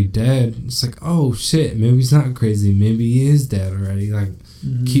 You're already dead." It's like, oh shit, maybe he's not crazy, maybe he is dead already. Like,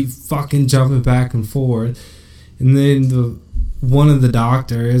 keep fucking jumping back and forth, and then one of the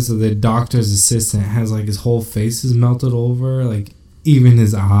doctors, or the doctor's assistant, has like his whole face is melted over, like even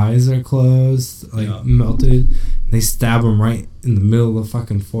his eyes are closed, like melted. And they stab him right in the middle of the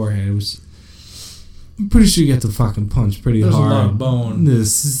fucking forehead, which I'm pretty sure you get to fucking punch pretty hard. There's a lot of bone.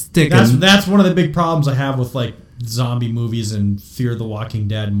 That's one of the big problems I have with like zombie movies and Fear the Walking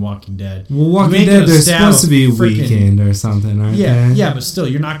Dead and Walking Dead. Well, Walking Dead, there's supposed to be a weekend or something, aren't they? Yeah, but still,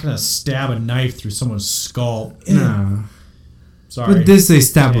 you're not gonna stab a knife through someone's skull. No. Sorry. But this, they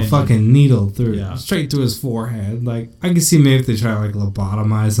stab a fucking needle through, straight through his forehead. Like, I can see maybe if they try to like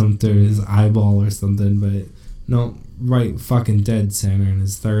lobotomize him through his eyeball or something, but no, right fucking dead center in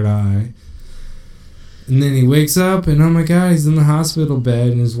his third eye. And then he wakes up, and oh my god, he's in the hospital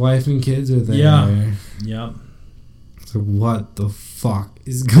bed, and his wife and kids are there. Yeah. Yep. So what the fuck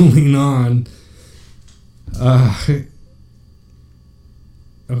is going on?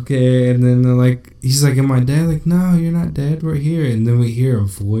 Okay, and then they're like, he's like, "Am I dead?" Like, "No, you're not dead. We're here." And then we hear a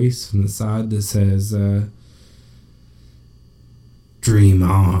voice from the side that says, "Dream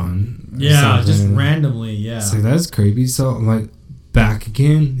on." Yeah, just randomly. Yeah, it's like, that's creepy. So I'm like, back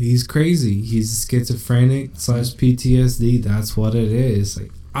again. He's crazy. He's schizophrenic / PTSD. That's what it is.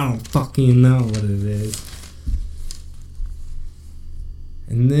 Like, I don't fucking know what it is.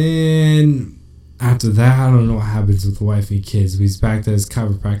 And then after that, I don't know what happens with the wife and kids. He's back to his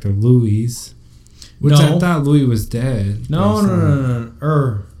chiropractor, Louis. Which I thought Louis was dead. No.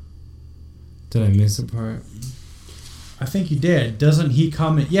 Did I miss a part? I think you did. Doesn't he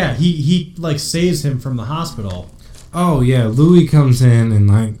come in? Yeah, he like saves him from the hospital. Oh, yeah. Louis comes in and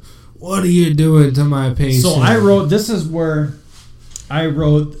like, "What are you doing to my patient?" So I wrote,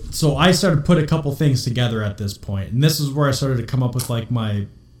 so I started to put a couple things together at this point. And this is where I started to come up with like my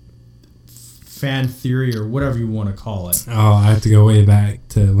fan theory or whatever you want to call it. Oh, I have to go way back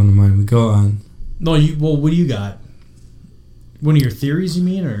to one of mine. Go on. No, what do you got? One of your theories, you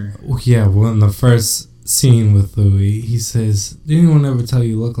mean? Or yeah, well, in the first scene with Louis, he says, "Did anyone ever tell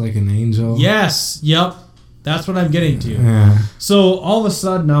you look like an angel?" Yes. Yep. That's what I'm getting to. Yeah. So all of a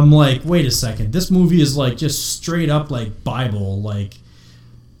sudden I'm like, wait a second. This movie is like just straight up like Bible. Like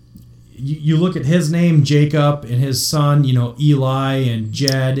you look at his name, Jacob, and his son, Eli and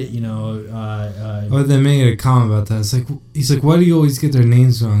Jed, Oh, they made a comment about that. It's like, he's like, "Why do you always get their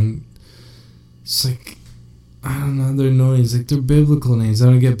names wrong?" It's like, I don't know, they're annoying. He's like, "They're biblical names. I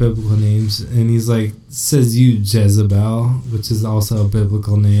don't get biblical names." And he's like, says you Jezebel, which is also a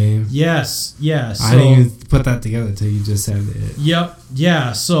biblical name. Yes. So, I didn't even put that together until you just said it. Yep.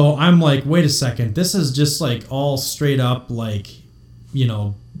 Yeah. So I'm like, wait a second. This is just like all straight up like,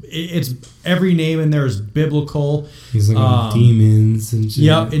 it's every name in there is biblical. He's like demons and shit.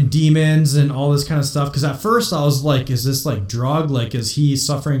 Yep, and demons and all this kind of stuff. Because at first I was like, is this like drug? Like, is he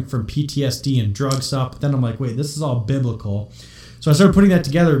suffering from PTSD and drug stuff? But then I'm like, wait, this is all biblical. So I started putting that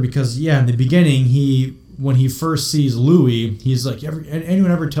together because, in the beginning, when he first sees Louis, he's like,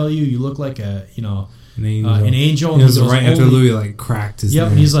 anyone ever tell you look like an angel? It was right after Louis like cracked his neck.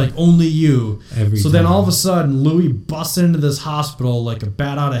 And he's like, only you. So then all of a sudden, Louis busts into this hospital like a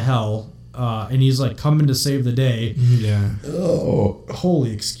bat out of hell, and he's like coming to save the day. Yeah. Oh,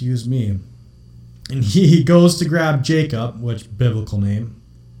 holy, excuse me. And he goes to grab Jacob, which biblical name,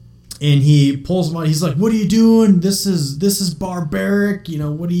 and he pulls him out. He's like, "What are you doing? This is barbaric.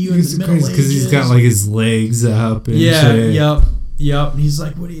 What are you in the Middle Ages?" Because he's got like his legs up and shit. Yep. And he's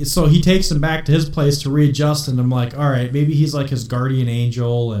like, "What are you?" So he takes him back to his place to readjust, and I'm like, all right, maybe he's like his guardian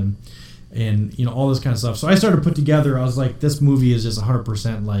angel and all this kind of stuff. So I started to put together, I was like, this movie is just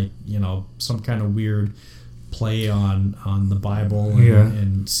 100% like, some kind of weird play on the Bible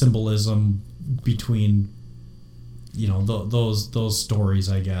and symbolism between, those stories,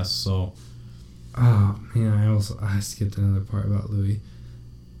 I guess. So. Oh, man, I skipped another part about Louis.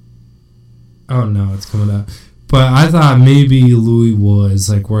 Oh, no, it's coming up. But I thought maybe Louis was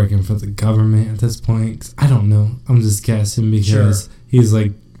like working for the government at this point. 'Cause I don't know. I'm just guessing because he's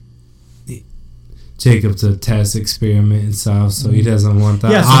like Jacob's a test experiment and stuff, so he doesn't want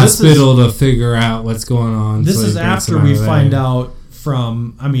the hospital to figure out what's going on. This is after we find out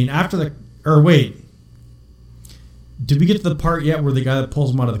from. I mean, Did we get to the part yet where the guy that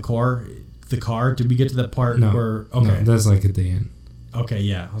pulls him out of the car? Did we get to that part where? Okay, no, that's like at the end. Okay,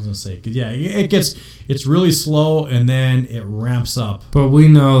 yeah, I was gonna say, 'cause yeah, it's really slow and then it ramps up. But we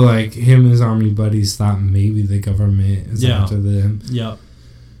know, like, him and his army buddies thought maybe the government is after them. Yep.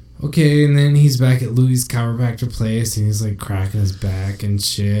 Okay, and then he's back at Louis' chiropractor place, and he's like cracking his back and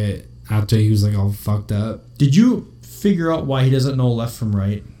shit after he was like all fucked up. Did you figure out why he doesn't know left from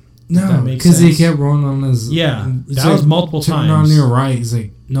right? No, because he kept rolling on his. Yeah, that like, was multiple times. Turn on your right. He's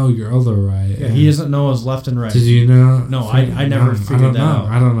like, no, your other right. Yeah, he doesn't know his left and right. Did you know? No, I never figured that out.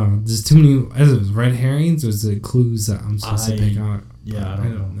 I don't know. There's too many. Is it red herrings or is it clues that I'm supposed to pick on? Yeah, I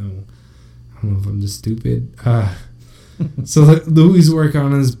don't know. I don't know if I'm just stupid. So like, Louis work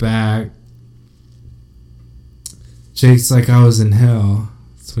on his back. Jake's like, I was in hell.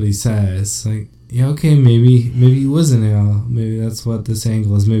 That's what he says. Like, yeah, okay, maybe he was in hell. Maybe that's what this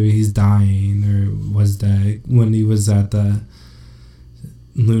angle is. Maybe he's dying or was dead when he was at the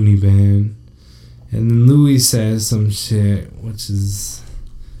loony bin. And then Louis says some shit, which is...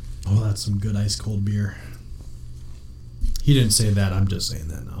 Oh, that's some good ice cold beer. He didn't say that. I'm just saying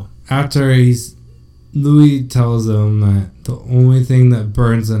that now. After Louis tells him that the only thing that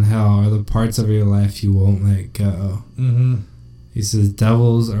burns in hell are the parts of your life you won't let go. Mm-hmm. He says,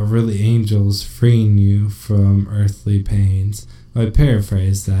 devils are really angels freeing you from earthly pains. I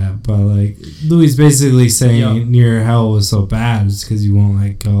paraphrase that, but like Louis basically saying your hell was so bad it's because you won't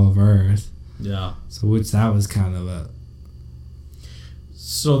let go of earth. Yeah. So that was kind of a...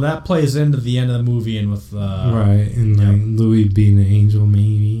 So that plays into the end of the movie and with... right, and like Louis being an angel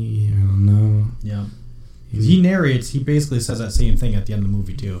maybe, I don't know. Yeah. He narrates, he basically says that same thing at the end of the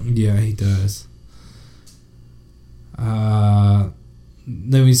movie too. Yeah, he does.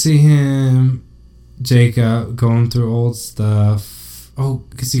 Then we see him, Jacob, going through old stuff. Oh,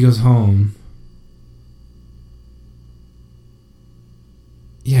 because he goes home.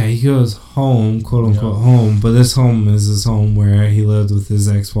 Yeah, he goes home, quote unquote home, but this home is his home where he lived with his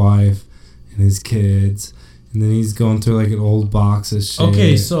ex-wife and his kids. And then he's going through like an old box of shit.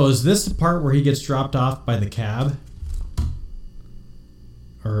 Okay, so is this the part where he gets dropped off by the cab?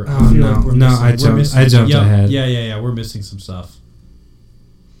 Or I jumped ahead. Yeah. We're missing some stuff.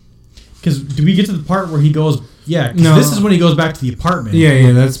 Because do we get to the part where he goes? Yeah, because this is when he goes back to the apartment.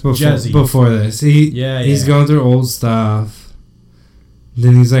 Yeah, that's before this. He's going through old stuff.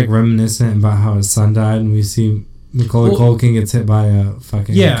 Then he's like reminiscent about how his son died, and we see Macaulay Culkin gets hit by a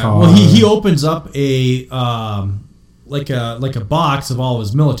fucking car. Well, he opens up a like a box of all of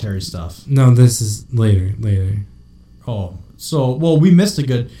his military stuff. No, this is later. Oh, so we missed a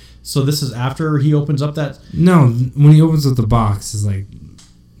good. So this is after he opens up that. No, when he opens up the box is like.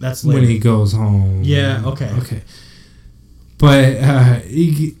 That's later. When he goes home. Yeah. Okay. But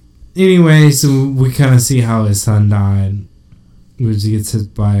anyway, so we kind of see how his son died. Which he gets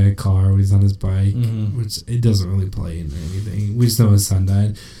hit by a car when he's on his bike, which it doesn't really play into anything. We just know his son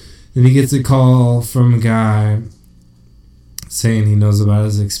died. Then he gets a call from a guy saying he knows about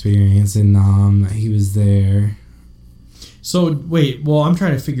his experience in Nam, that he was there. So, wait, well, I'm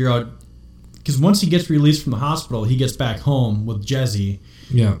trying to figure out, because once he gets released from the hospital, he gets back home with Jesse.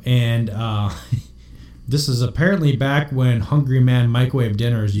 Yeah. And this is apparently back when Hungry Man microwave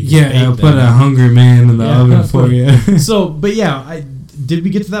dinners. I'll put a Hungry Man in the oven for you. So, but yeah, did we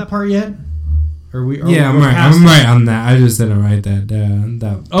get to that part yet? I'm right on that. I just didn't write that down.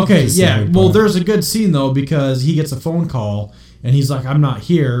 Okay, yeah. Well, there's a good scene though because he gets a phone call and he's like, "I'm not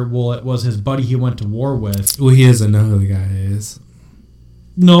here." Well, it was his buddy he went to war with. Well, he doesn't know who the guy is.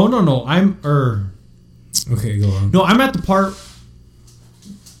 No. Okay, go on. No, I'm at the part.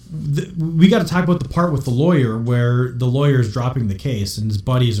 We got to talk about the part with the lawyer where the lawyer is dropping the case and his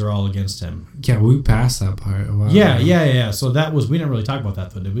buddies are all against him. Yeah, we passed that part a while ago. Yeah. So we didn't really talk about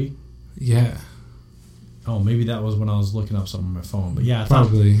that though, did we? Yeah. Oh, maybe that was when I was looking up something on my phone. But yeah,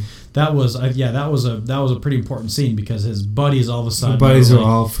 probably that was a pretty important scene because his buddies all of a sudden. The buddies are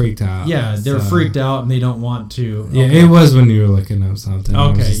all freaked out. Yeah, they're freaked out and they don't want to. Yeah, it was when you were looking up something.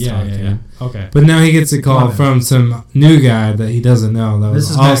 Okay, yeah. Okay. But now he gets a call from some new guy that he doesn't know. That this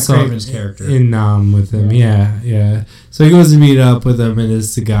was is also Matt Craven's character in Nam with him. Yeah. So he goes to meet up with him, and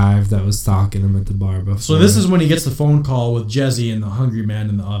it's the guy that was stalking him at the bar before. So this is when he gets the phone call with Jesse and the Hungry Man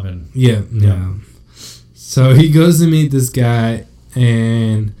in the oven. Yeah. So he goes to meet this guy,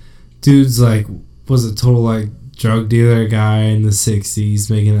 and dude's like was a total like drug dealer guy in the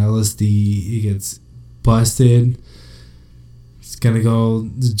 60s making LSD. He gets busted. He's gonna go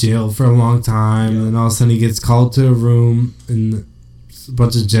to jail for a long time, and then all of a sudden he gets called to a room, and a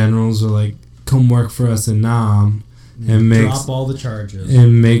bunch of generals are like, "Come work for us in Nam." And drop all the charges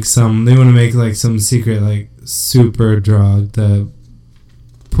and make some. They want to make like some secret like super drug to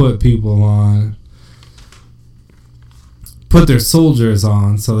put people on, put their soldiers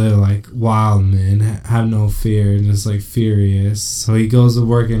on, so they're like wild men, have no fear, just like furious. So he goes to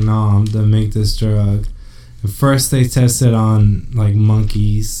work in Nam to make this drug. And first they test it on like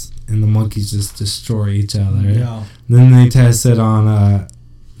monkeys, and the monkeys just destroy each other. Yeah. Then they test it on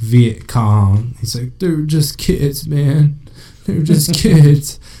Viet Cong. He's like, they're just kids, man. They're just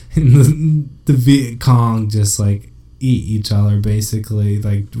kids. And the Viet Cong just like eat each other, basically,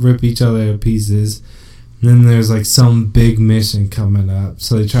 like rip each other to pieces. And then there's like some big mission coming up,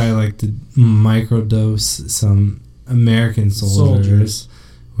 so they try like to microdose some American soldiers,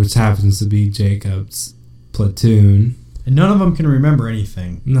 which happens to be Jacob's platoon. And none of them can remember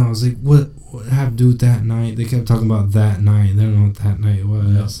anything. No, I was like, what happened to do that night? They kept talking about that night. They don't know what that night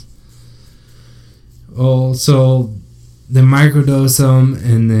was. Yep. Oh, so they microdose them,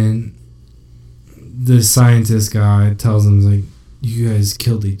 and then the scientist guy tells them, like, you guys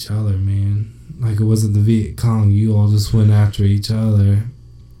killed each other, man. Like, it wasn't the Viet Cong. You all just went after each other.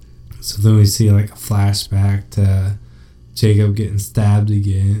 So then we see, like, a flashback to Jacob getting stabbed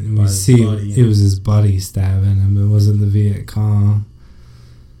again. And we see it was his buddy stabbing him. It wasn't the Viet Cong.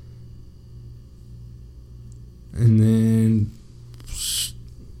 And then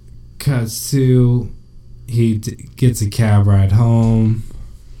cuts to he gets a cab ride home.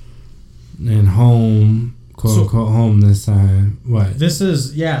 And home... "Quote unquote home this time." What? This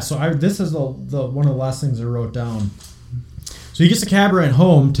is this is the one of the last things I wrote down. So he gets a cab ride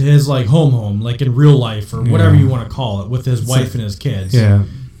home to his like home, like in real life or whatever you want to call it, with his wife and his kids. Yeah.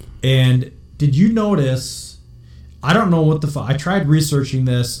 And did you notice? I don't know what the fuck. I tried researching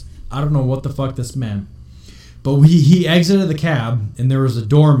this. I don't know what the fuck this meant. But he exited the cab and there was a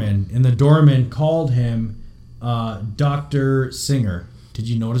doorman, and the doorman called him Dr. Singer. Did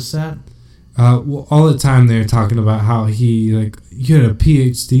you notice that? Well, all the time they're talking about how he, like, you had a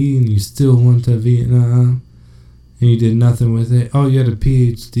PhD and you still went to Vietnam and you did nothing with it. Oh, you had a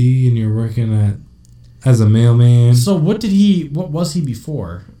PhD and you're working as a mailman. So what was he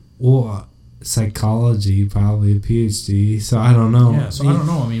before? Well, psychology, probably a PhD. So I don't know. Yeah, so I don't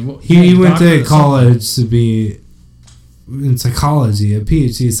know. I mean, he went to college to be in psychology, a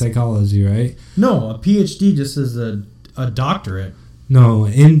PhD in psychology, right? No, a PhD just is a doctorate. No,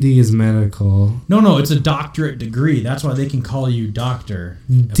 MD is medical. No, it's a doctorate degree. That's why they can call you doctor.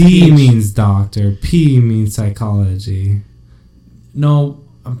 D means doctor. P means psychology. No,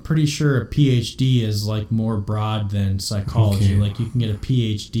 I'm pretty sure a PhD is like more broad than psychology. Okay. Like you can get a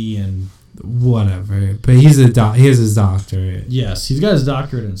PhD in whatever. But he has his doctorate. Yes, he's got his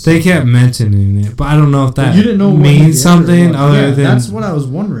doctorate in something. They kept mentioning it, but I don't know if that you didn't know means something other than... That's what I was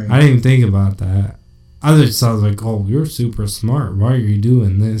wondering. I didn't even think about that. I just was like, oh, you're super smart. Why are you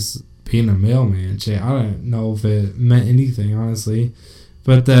doing this? Being a mailman shit. I don't know if it meant anything, honestly.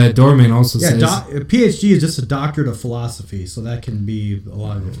 But the doorman also says... a PhD is just a doctorate of philosophy, so that can be a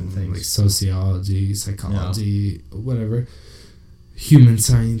lot of different things. Like sociology, psychology, whatever. Human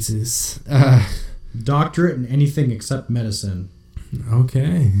sciences. Doctorate in anything except medicine.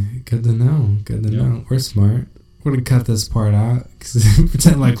 Okay. Good to know. Good to know. We're smart. We're going to cut this part out.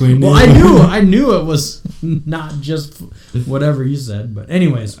 Pretend like we knew. Well, I knew it was not just whatever you said. But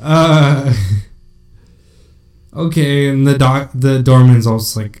anyways. Okay, and the doorman's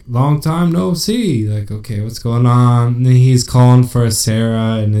also like, long time no see. Like, okay, what's going on? And then he's calling for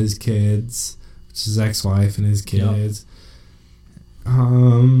Sarah and his kids, which is his ex-wife and his kids. Yep.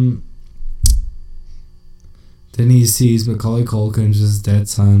 Then he sees Macaulay Culkin's just dead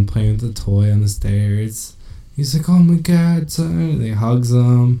son playing with the toy on the stairs. He's like, oh my God, son. And he hugs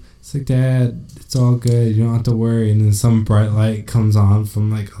him. It's like, Dad, it's all good. You don't have to worry. And then some bright light comes on from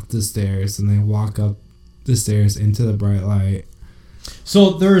like up the stairs, and they walk up the stairs into the bright light.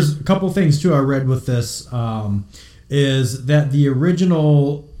 So there's a couple things too I read with this. Is that the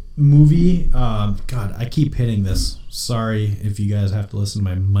original movie? God, I keep hitting this. Sorry if you guys have to listen to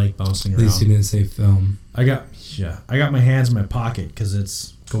my mic bouncing around. At least you didn't say film. I got my hands in my pocket because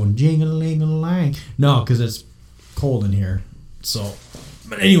it's going jing-a-ling-a-lang. No, because it's cold in here. So,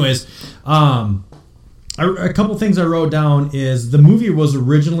 but anyways, a couple things I wrote down is the movie was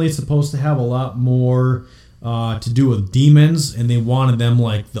originally supposed to have a lot more to do with demons, and they wanted them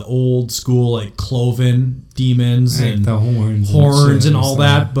like the old school, like cloven demons, like and the horns and all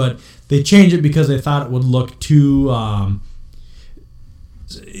that. But they changed it because they thought it would look too. And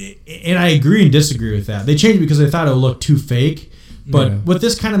I agree and disagree with that. They changed it because they thought it would look too fake. But with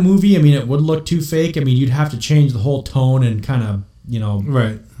this kind of movie, I mean, it would look too fake. I mean, you'd have to change the whole tone and kind of,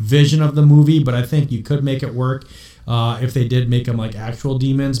 vision of the movie. But I think you could make it work if they did make them like actual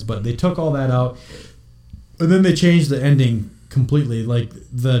demons. But they took all that out. And then they changed the ending completely. Like,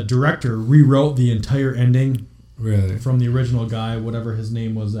 the director rewrote the entire ending. Really? From the original guy, whatever his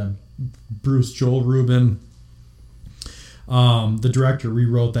name was, that Bruce Joel Rubin. The director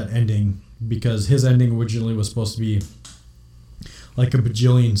rewrote that ending because his ending originally was supposed to be like a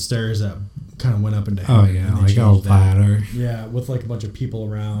bajillion stairs that kind of went up into heaven. Oh, yeah, like a ladder. Yeah, with like a bunch of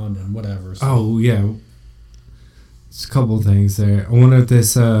people around and whatever. So. Oh, yeah. There's a couple of things there. I wonder if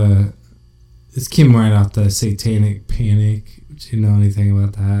this came right off the Satanic Panic. Do you know anything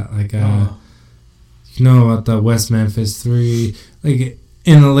about that? Like, you know about the West Memphis 3? Like,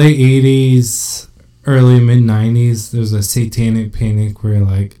 in the late 80s, early mid-90s, there was a Satanic Panic where,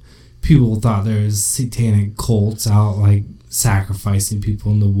 like, people thought there was satanic cults out, like, sacrificing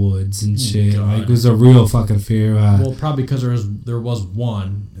people in the woods and shit. God. Like, it was a real fucking fear. Well, probably because there was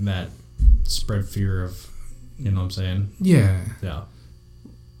one that spread fear of, you know what I'm saying? Yeah. Yeah.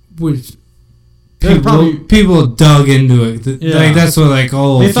 Which people dug into it. Yeah. Like, that's what, like,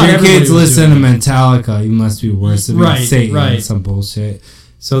 oh, if your kids listen to Metallica, you must be worshiping Satan and some bullshit.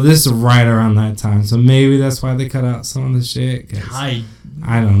 So this is right around that time. So maybe that's why they cut out some of the shit.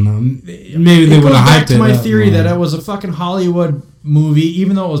 I don't know. Maybe they would have hyped it up. It goes back to my theory that it was a fucking Hollywood movie.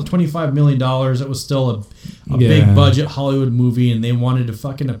 Even though it was $25 million, it was still a big budget Hollywood movie, and they wanted to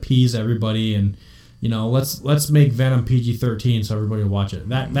fucking appease everybody. And, you know, let's make Venom PG-13 so everybody will watch it.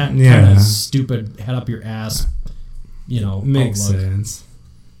 That kind of stupid head up your ass, you know, makes sense.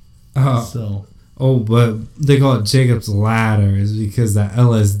 So. Oh, but they call it Jacob's Ladder is because that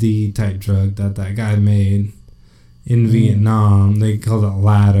LSD type drug that guy made in Vietnam, they called it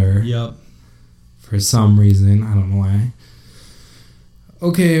ladder. Yep. For some reason, I don't know why.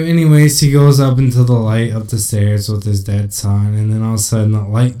 Okay, anyways, he goes up into the light up the stairs with his dead son, and then all of a sudden the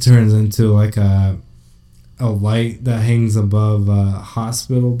light turns into like a light that hangs above a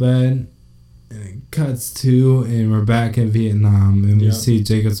hospital bed, and it cuts to, and we're back in Vietnam, and we see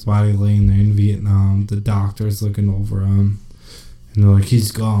Jacob's body laying there in Vietnam. The doctor's looking over him, and they're like,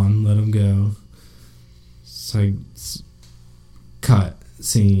 he's gone, let him go. It's like, cut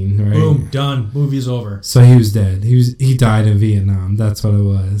scene, right? Boom, done. Movie's over. So he was dead. He died in Vietnam. That's what it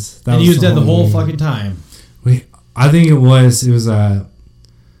was. And he was dead the whole fucking time. I think it was a.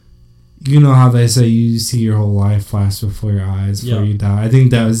 You know how they say you see your whole life flash before your eyes before you die? I think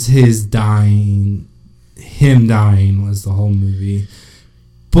that was his dying. Him dying was the whole movie.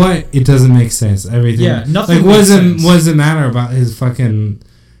 But it doesn't make sense. Everything. Yeah, nothing like, makes sense. What does it matter about his fucking.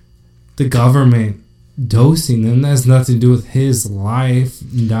 The government dosing them? That has nothing to do with his life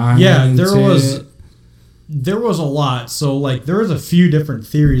dying. Yeah, there was a lot. So, like, there was a few different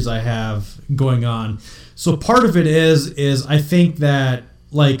theories I have going on. So part of it is I think that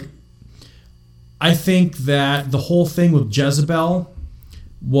the whole thing with Jezebel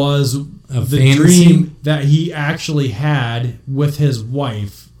was the fantasy dream that he actually had with his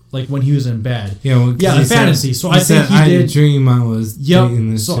wife, like when he was in bed. Yeah, the fantasy. So I think he did dream I was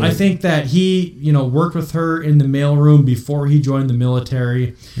dating this So chick. I think that he, worked with her in the mailroom before he joined the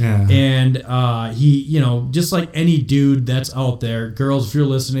military. Yeah. And he, just like any dude that's out there, girls, if you're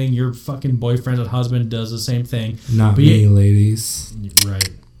listening, your fucking boyfriend or husband does the same thing. Not me, ladies. Right.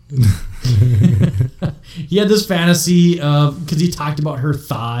 He had this fantasy because he talked about her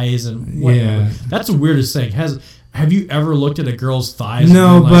thighs and whatever. Yeah. That's the weirdest thing. Have you ever looked at a girl's thighs?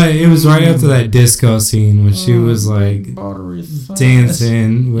 No, but it was right after that disco scene when she was like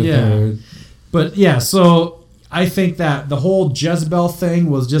dancing with her. But yeah, so I think that the whole Jezebel thing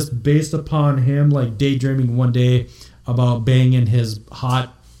was just based upon him like daydreaming one day about banging his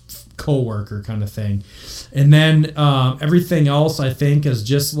hot co-worker kind of thing. And then everything else I think is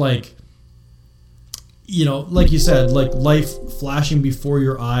just like, like you said, like life flashing before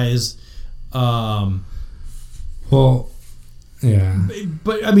your eyes. Well, yeah.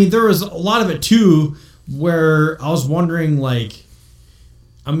 But I mean, there was a lot of it too where I was wondering,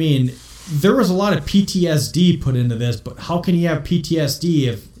 there was a lot of PTSD put into this, but how can you have PTSD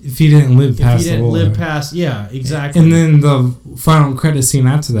if he didn't live past the war? Yeah, exactly. And then the final credit scene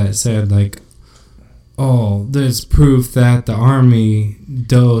after that said there's proof that the army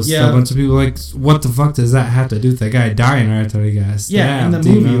dosed a bunch of people. Like, what the fuck does that have to do with that guy dying right after he got stabbed? Yeah, in the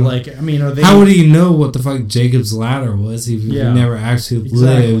movie, are they? How would he know what the fuck Jacob's Ladder was if he never actually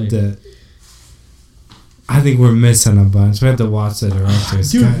lived? I think we're missing a bunch. We have to watch the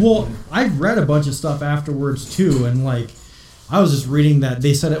director's cut. Well, I read a bunch of stuff afterwards too, and I was just reading that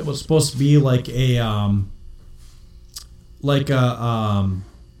they said it was supposed to be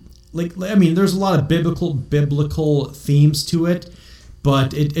there's a lot of biblical themes to it,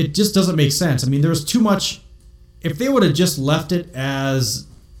 but it just doesn't make sense. I mean, there's too much. If they would have just left it as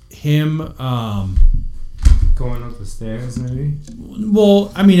him, going up the stairs, maybe.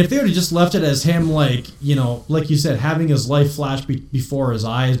 Well, I mean, if they would have just left it as him, like, you know, like you said, having his life flash before his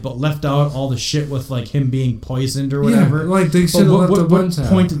eyes, but left out all the shit with like him being poisoned or whatever. Yeah, like they should have left a bunch out.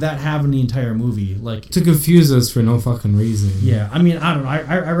 What point did that have in the entire movie? Like to confuse us for no fucking reason. Yeah, I mean, I don't know.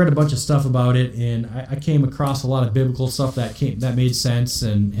 I read a bunch of stuff about it, and I came across a lot of biblical stuff that made sense,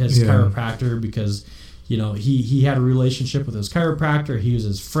 and his chiropractor, because, you know, he had a relationship with his chiropractor. He was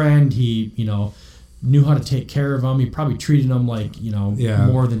his friend. He, you know, knew how to take care of him. He probably treated him like, you know,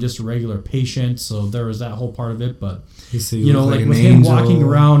 more than just a regular patient. So there was that whole part of it. But, you know, like with him walking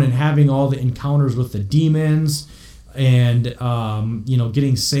around and having all the encounters with the demons and, you know,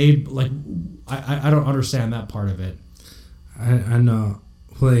 getting saved, like, I don't understand that part of it. I know.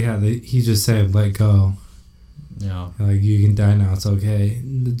 Well, yeah, he just said, let go. Yeah. Like, you can die now. It's okay.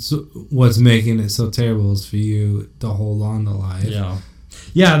 What's making it so terrible is for you to hold on to life. Yeah.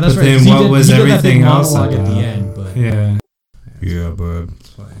 Yeah, that's but right. Then what was everything else at the end? But yeah. Yeah, but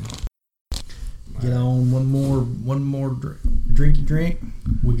get on one more drink.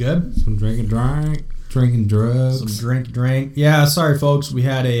 We good? Some drinking drugs. Some drink. Yeah, sorry folks, we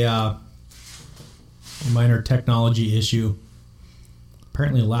had a minor technology issue.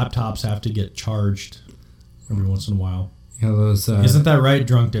 Apparently laptops have to get charged every once in a while. Yeah, those isn't that right,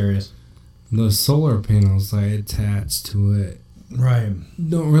 Drunk Darius? Those solar panels like attached to it. Right.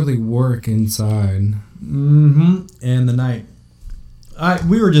 Don't really work inside. Mm-hmm. And the night.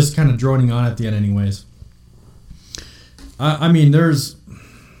 We were just kind of droning on at the end anyways. I mean, there's...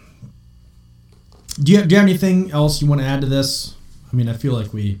 Do you have anything else you want to add to this? I mean, I feel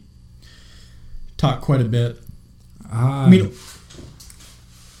like we talked quite a bit. I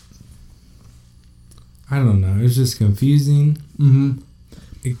don't know. It was just confusing. Mm-hmm.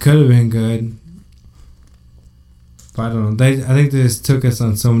 It could have been good. But I don't know. I think they just took us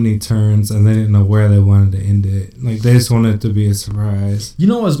on so many turns and they didn't know where they wanted to end it. Like, they just wanted it to be a surprise. You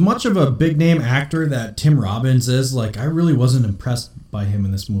know, as much of a big name actor that Tim Robbins is, like, I really wasn't impressed by him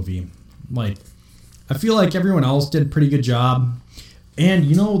in this movie. Like, I feel like everyone else did a pretty good job. And,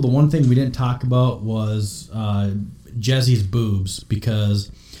 you know, the one thing we didn't talk about was Jessie's boobs. Because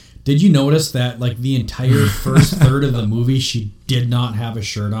did you notice that, like, the entire first third of the movie, she did not have a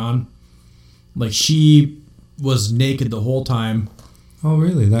shirt on? Like, she was naked the whole time. Oh,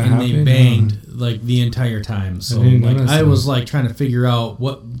 really? That happened? And they banged like the entire time. So like I was like trying to figure out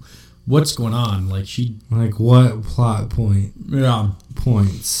what's going on. Like what plot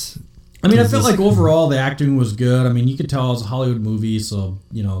points. I mean, I felt like overall the acting was good. I mean, you could tell it was a Hollywood movie, so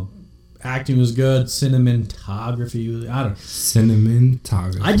you know, acting was good. Cinematography, I don't know.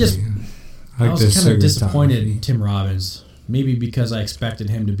 Cinematography. I was kind of disappointed in Tim Robbins. Maybe because I expected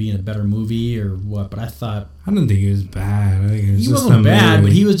him to be in a better movie or what, but I don't think he was bad. I think he wasn't bad,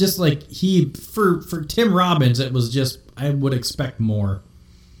 but he was just like for Tim Robbins. It was just I would expect more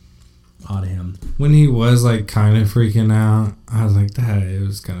out of him. When he was like kind of freaking out, I was like, that it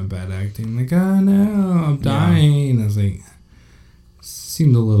was kind of bad acting. Like, oh no, I'm dying. I was like,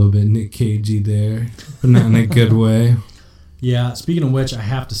 seemed a little bit Nick Cagey there, but not in a good way. Yeah. Speaking of which, I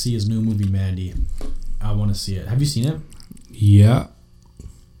have to see his new movie, Mandy. I want to see it. Have you seen it? Yeah.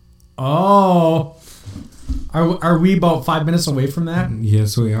 Oh. Are we about 5 minutes away from that?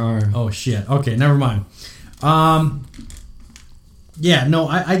 Yes, we are. Oh, shit. Okay, never mind. Yeah, no,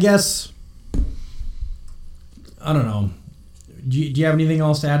 I guess... I don't know. Do you have anything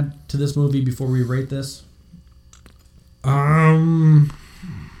else to add to this movie before we rate this? No.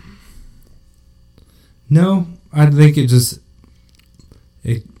 I think it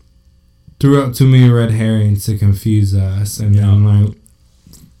threw up too many red herrings to confuse us, and then like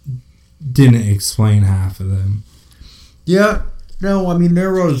didn't explain half of them. Yeah, no, I mean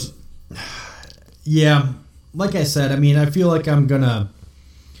there was, like I said, I mean I feel like I'm gonna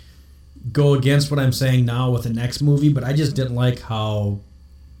go against what I'm saying now with the next movie, but I just didn't like how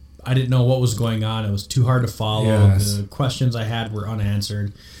I didn't know what was going on. It was too hard to follow. Yes. The questions I had were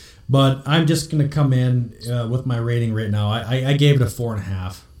unanswered. But I'm just gonna come in with my rating right now. I gave it a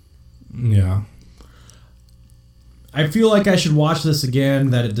 4.5. Yeah. I feel like I should watch this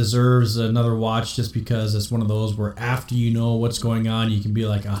again, that it deserves another watch just because it's one of those where after you know what's going on, you can be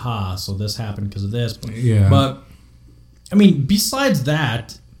like, aha, so this happened because of this. Yeah. But, I mean, besides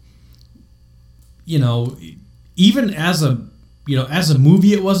that, you know, even as a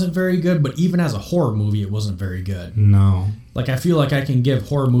movie it wasn't very good, but even as a horror movie it wasn't very good. No. Like, I feel like I can give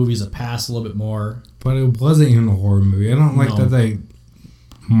horror movies a pass a little bit more. But it wasn't even a horror movie. I don't like that they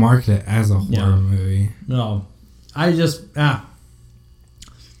marked it as a horror movie. No. I just,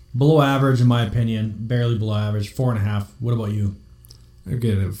 below average in my opinion. Barely below average. 4.5. What about you? I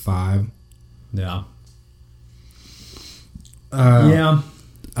get it 5. Yeah. Yeah.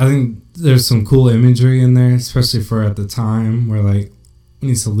 I think there's some cool imagery in there, especially for at the time where like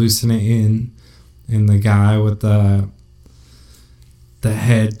he's hallucinating and the guy with the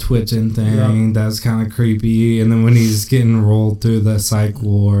head twitching thing, that's kind of creepy. And then when he's getting rolled through the psych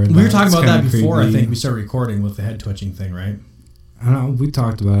ward, we were talking about that before. Creepy. I think we started recording with the head twitching thing, right? I don't know. We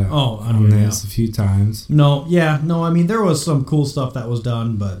talked about it on this a few times. No. I mean, there was some cool stuff that was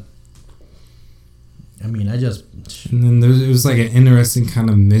done, but I mean, and then it was like an interesting kind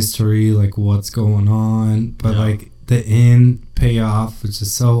of mystery, like what's going on, but like the end payoff was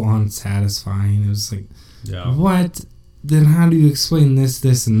just so unsatisfying. It was like, what? Then how do you explain this,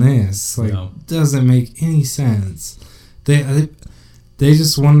 and this? Like, doesn't make any sense. They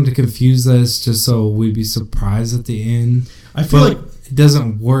just wanted to confuse us just so we'd be surprised at the end. I feel like it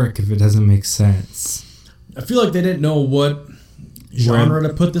doesn't work if it doesn't make sense. I feel like they didn't know what genre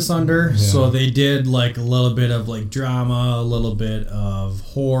to put this under, so they did like a little bit of like drama, a little bit of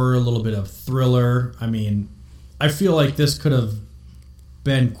horror, a little bit of thriller. I mean, I feel like this could have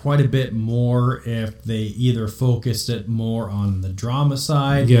been quite a bit more if they either focused it more on the drama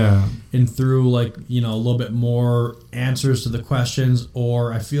side and through like, you know, a little bit more answers to the questions,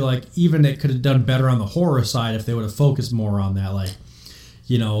 or I feel like even it could have done better on the horror side if they would have focused more on that, like,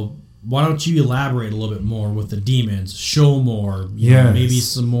 you know, why don't you elaborate a little bit more with the demons, show more, you know, maybe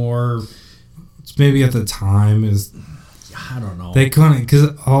some more. Maybe at the time is, I don't know, they couldn't,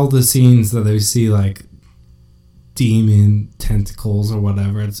 because all the scenes that they see like demon tentacles or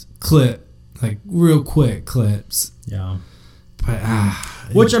whatever, it's like real quick clips, but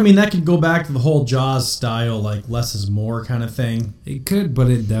which I mean, that could go back to the whole Jaws style, like less is more kind of thing. It could, but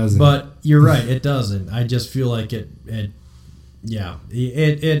it doesn't. But you're right, it doesn't. I just feel like it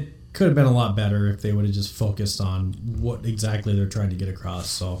could have been a lot better if they would have just focused on what exactly they're trying to get across.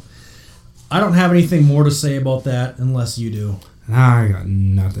 So I don't have anything more to say about that unless you do. I got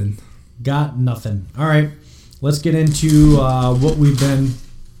nothing. All right. Let's get into what we've been...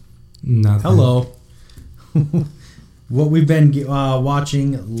 Nothing. Hello. What we've been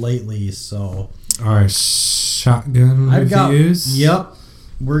watching lately, so... Our shotgun reviews. Yep.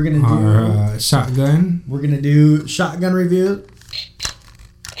 We're going to do... Our shotgun. We're going to do shotgun review.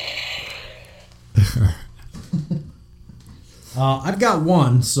 I've got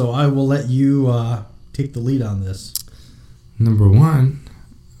one, so I will let you take the lead on this. Number 1,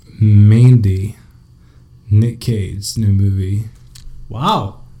 Mandy. Nick Cage's new movie.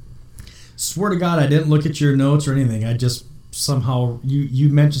 Wow. Swear to God, I didn't look at your notes or anything. I just somehow... You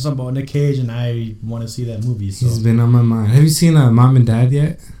mentioned something about Nick Cage, and I want to see that movie. So. He's been on my mind. Have you seen Mom and Dad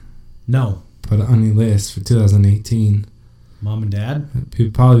yet? No. Put it on your list for 2018. Mom and Dad?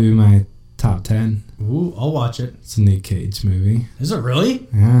 It'd probably be my top 10. Ooh, I'll watch it. It's a Nick Cage movie. Is it really?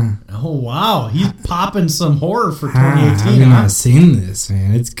 Yeah. Oh, wow. He's popping some horror for 2018. Have you not seen this,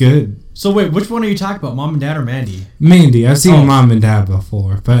 man? It's good. So wait, which one are you talking about, Mom and Dad or Mandy? Mandy. I've seen Mom and Dad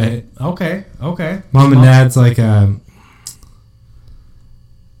before, but... Okay. Mom and Dad's like a...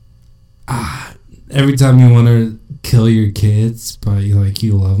 every time you want to kill your kids, but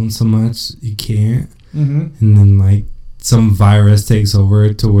you love them so much, you can't. Mm-hmm. And then, like, some virus takes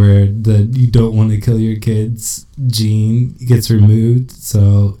over to where the you don't want to kill your kids gene gets removed,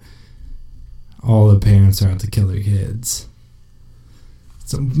 so all the parents are out to kill their kids.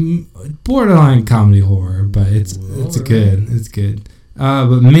 It's a borderline comedy horror, but it's good. It's good.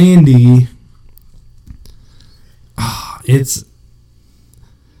 But Mandy, it's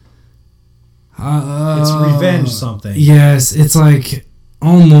revenge something. Yes, it's like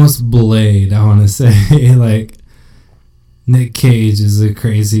almost Blade, I want to say. Like, Nick Cage is a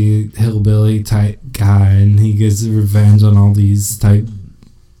crazy hillbilly type guy, and he gets revenge on all these type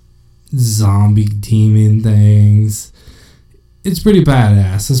zombie demon things. It's pretty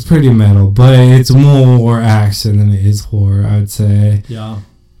badass. It's pretty metal, but it's more action than it is horror, I would say. Yeah.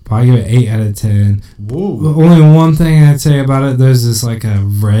 I give it 8 out of 10. Whoa. Only one thing I'd say about it, there's this like a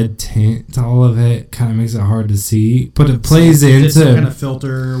red tint to all of it. Kind of makes it hard to see, but it plays into some kind of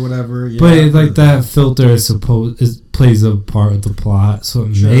filter or whatever. Yeah. But that filter plays a part of the plot, so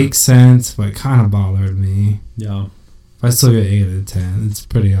it makes sense. But it kind of bothered me. Yeah. I still get 8 out of 10. It's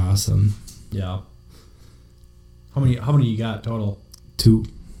pretty awesome. Yeah. How many you got total? 2.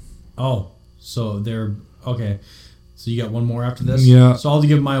 Oh, so they're okay. So you got one more after this? Yeah. So I'll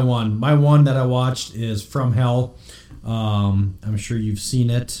give my one. My one that I watched is From Hell. I'm sure you've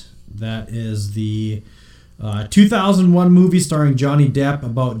seen it. That is the 2001 movie starring Johnny Depp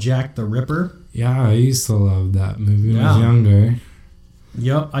about Jack the Ripper. Yeah, I used to love that movie when I was younger.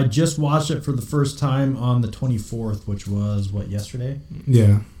 Yep, I just watched it for the first time on the 24th, which was, yesterday?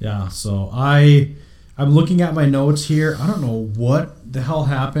 Yeah. Yeah, so I I'm looking at my notes here. I don't know what the hell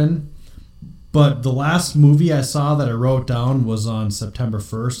happened, but the last movie I saw that I wrote down was on September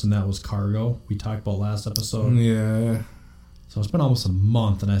 1st, and that was Cargo. We talked about last episode. Yeah. So it's been almost a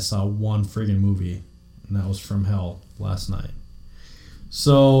month, and I saw one friggin' movie, and that was From Hell last night.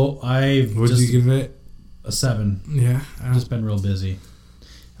 So What'd you give it? A 7. Yeah. I've just been real busy.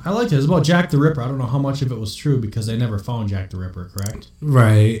 I liked it. It was about Jack the Ripper. I don't know how much of it was true because they never found Jack the Ripper, correct?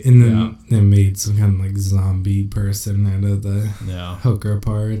 Right. And then they made some kind of like zombie person out of the hooker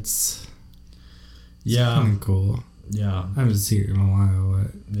parts. It's kind of cool. Yeah. I haven't seen it in a while,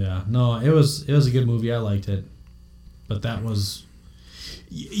 but yeah. No, it was a good movie. I liked it. But that was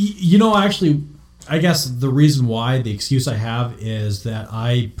actually, I guess the reason why, the excuse I have is that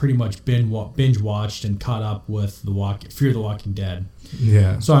I pretty much binge watched and caught up with Fear the Walking Dead.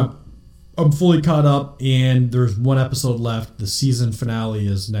 Yeah. So I'm fully caught up, and there's one episode left. The season finale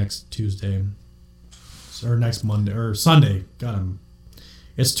is next Tuesday, or next Monday or Sunday. God,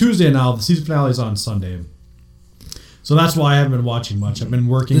 it's Tuesday now. The season finale is on Sunday. So that's why I haven't been watching much. I've been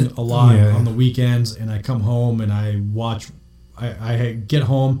working a lot on the weekends, and I come home and I watch. I get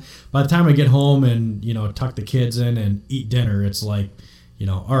home. By the time I get home and tuck the kids in and eat dinner, it's like,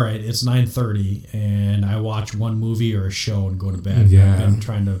 all right, it's 9:30, and I watch one movie or a show and go to bed. Yeah. I've been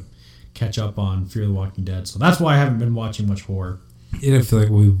trying to catch up on Fear the Walking Dead, so that's why I haven't been watching much horror. I feel like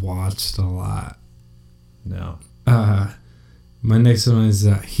we watched a lot. No. My next one is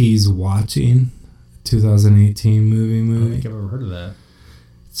He's Watching, 2018 movie. I don't think I've ever heard of that.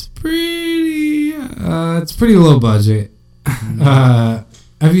 It's pretty low budget.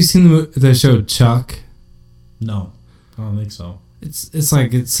 Have you seen the show Chuck? No, I don't think so. It's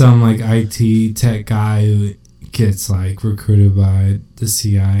like some like IT tech guy who gets like recruited by the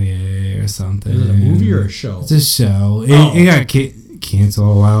CIA or something. Is it a movie or a show? It's a show. It got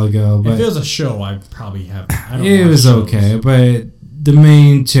canceled a while ago. But if it was a show, I probably have. It was okay, but the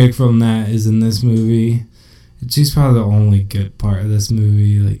main chick from that is in this movie. She's probably the only good part of this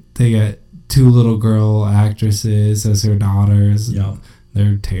movie. Like they got 2 little girl actresses as her daughters. Yeah,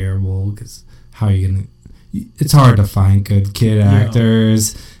 they're terrible because how are you gonna? It's hard to find good kid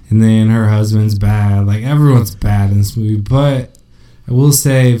actors, and then her husband's bad. Like everyone's bad in this movie, but I will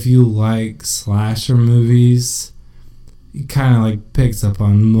say if you like slasher movies, it kind of like picks up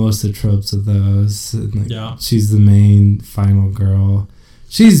on most of the tropes of those. And, like, she's the main final girl.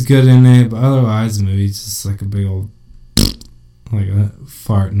 She's good in it, but otherwise the movie's just like a big old like a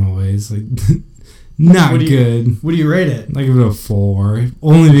fart noise. Like not good. What do you rate it? I give it a 4.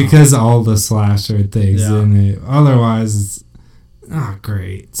 Only because of all the slasher things in it. Otherwise it's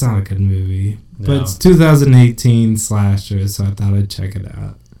great. It's not a good movie. But it's 2018 slasher, so I thought I'd check it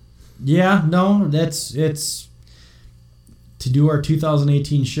out. Yeah, no, it's to do our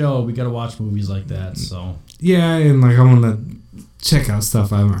 2018 show, we gotta watch movies like that. So yeah, and like I wanna check out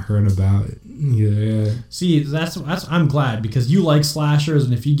stuff I haven't heard about either. Yeah. See, that's I'm glad because you like slashers,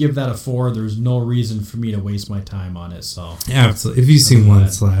 and if you give that a 4, there's no reason for me to waste my time on it. So yeah, absolutely. If you've seen one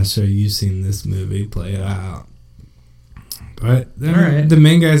slasher, you've seen this movie play it out. But the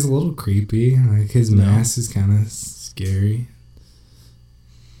main guy's a little creepy. Like his mask is kind of scary.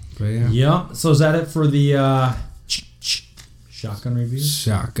 But yeah. Yeah. So is that it for the shotgun reviews?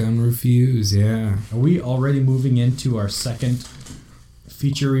 Shotgun reviews. Yeah. Are we already moving into our second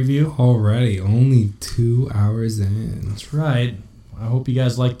feature review? Already, only 2 hours in. That's right. I hope you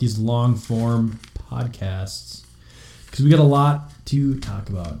guys like these long form podcasts because we got a lot to talk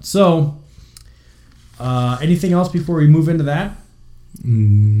about. So, anything else before we move into that?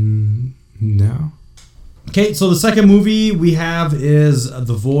 No. Okay, so the second movie we have is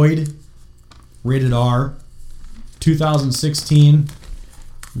The Void, rated R, 2016.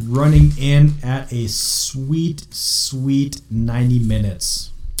 Running in at a sweet 90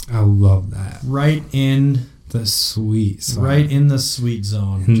 minutes. I love that. Right in the sweet zone. Right in the sweet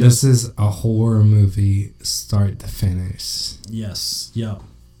zone. And this is a horror movie start to finish. Yes. Yep.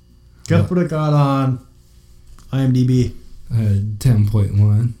 Guess what it got on IMDb?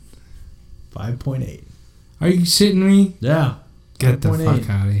 10.1. 5.8. Are you shitting me? Yeah. Get the fuck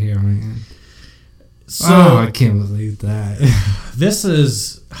out of here, man. So, I can't believe that.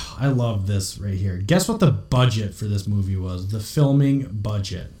 I love this right here. Guess what the budget for this movie was? The filming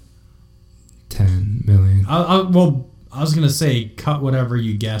budget. 10 million. I was going to say cut whatever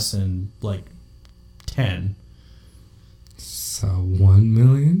you guess and like 10. So 1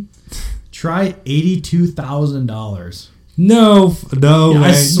 million? Try $82,000. No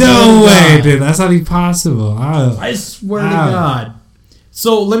way. No way, dude. That's not even possible. I swear to God.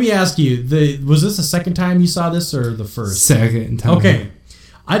 So let me ask you, was this the second time you saw this or the first? Second time. Okay.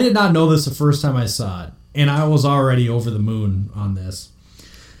 I did not know this the first time I saw it, and I was already over the moon on this.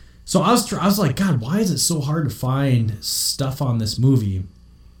 So I was like, God, why is it so hard to find stuff on this movie?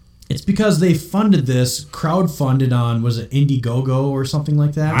 It's because they funded this, crowdfunded on, was it Indiegogo or something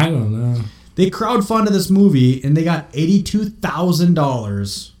like that? I don't know. They crowdfunded this movie, and they got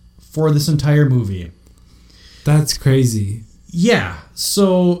 $82,000 for this entire movie. That's crazy. Yeah,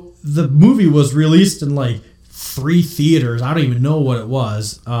 so the movie was released in like 3 theaters. I don't even know what it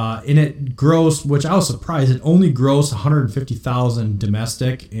was. And it grossed, which I was surprised, it only grossed $150,000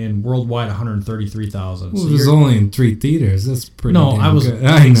 domestic and worldwide $133,000. Well, it was only in 3 theaters. That's pretty. No, I was good.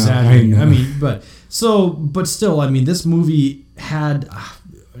 exaggerating. I mean, but still, I mean, this movie had,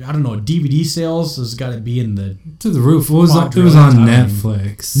 I don't know, DVD sales has got to be in the to the roof. It was on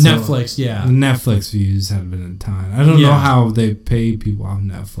Netflix. So Netflix, yeah. The Netflix views have been a ton. I don't know how they pay people off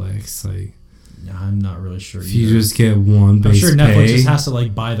Netflix. Like, I'm not really sure. If you just get one base I'm sure Netflix pay, just has to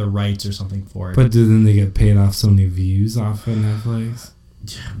like buy the rights or something for it. But then they get paid off so many views off of Netflix?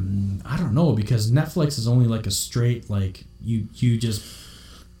 I don't know, because Netflix is only like a straight like you just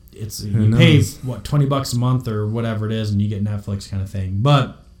you pay what $20 a month or whatever it is and you get Netflix kind of thing.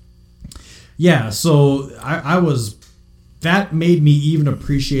 But yeah, so I was. That made me even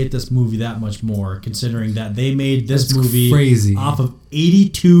appreciate this movie that much more, considering that they made this movie crazy. Off of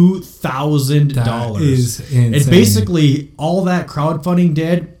 $82,000. That is insane. And basically, all that crowdfunding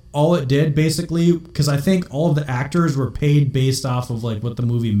did, all it did basically, because I think all of the actors were paid based off of like what the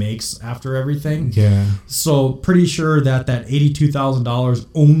movie makes after everything. Yeah. So pretty sure that $82,000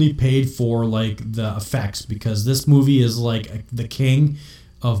 only paid for like the effects, because this movie is like the king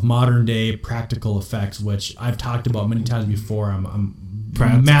of modern day practical effects, which I've talked about many times before. I'm a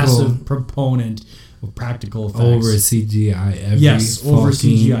massive proponent of practical effects. Over CGI over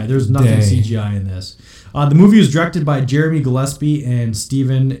CGI. There's nothing CGI in this. The movie was directed by Jeremy Gillespie and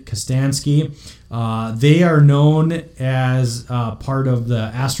Steven Kostanski. They are known as part of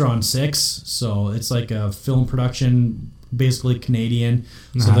the Astron 6, so it's like a film production, basically Canadian.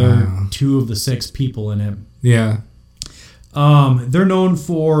 So they're 2 of the 6 people in it. Yeah. They're known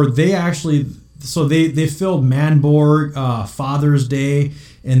for, they filled Manborg, Father's Day,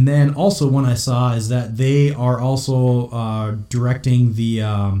 and then also one I saw is that they are also directing the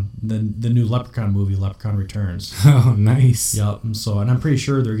new Leprechaun movie, Leprechaun Returns. Oh, nice. Yep. So, and I'm pretty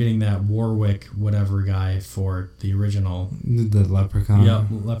sure they're getting that Warwick whatever guy for the original. The Leprechaun. Yep,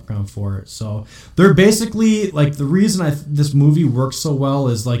 Leprechaun for it. So they're basically like, the reason this movie works so well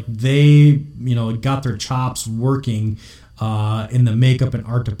is like they got their chops working in the makeup and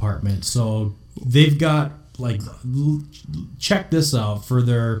art department. So they've got like, check this out for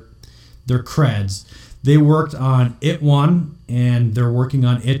their creds. They worked on It 1 and they're working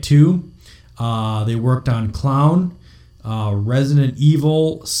on It 2. They worked on Clown, Resident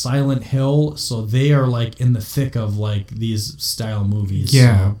Evil, Silent Hill. So they are like in the thick of like these style movies.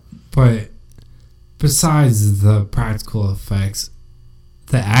 Yeah, but besides the practical effects,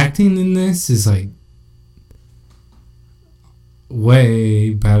 the acting in this is like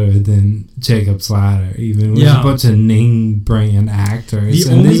way better than Jacob's Ladder, even with a bunch of name brand actors.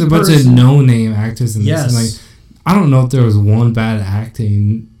 And there's a bunch of no name actors in this. And like, I don't know if there was one bad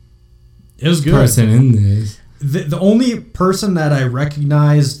acting person in this. The only person that I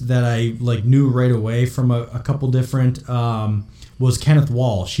recognized that I like knew right away from a couple different was Kenneth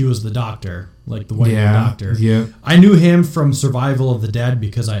Wall. She was the doctor, like the white doctor. Yeah. I knew him from Survival of the Dead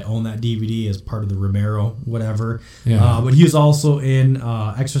because I own that DVD as part of the Romero whatever. Yeah. But he was also in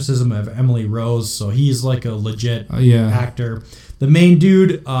Exorcism of Emily Rose, so he's like a legit actor. The main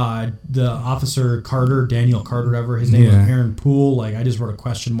dude, the officer Carter, Daniel Carter, whatever his name was, Aaron Poole. Like, I just wrote a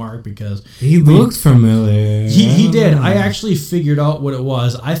question mark because he looked familiar. He did. I actually figured out what it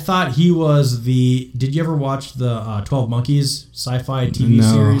was. I thought he was the. Did you ever watch the 12 Monkeys sci-fi TV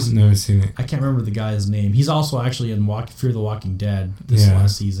series? No, never seen it. I can't remember the guy's name. He's also actually in Fear the Walking Dead this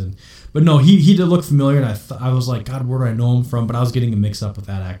last season. But no, he did look familiar, and I was like, God, where do I know him from? But I was getting a mix up with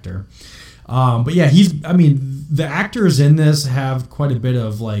that actor. But yeah, the actors in this have quite a bit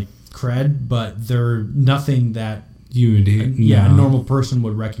of like cred, but they're nothing that a normal person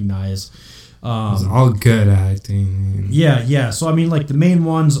would recognize. It's all good acting. Yeah. So like the main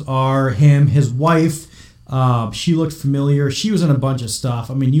ones are him, his wife. She looked familiar. She was in a bunch of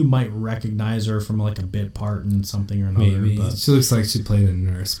stuff. You might recognize her from like a bit part in something or another. Maybe. But she looks like she played a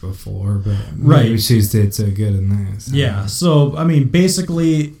nurse before, but maybe she did so good in this. Yeah. So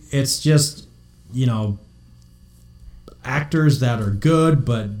basically, it's just actors that are good,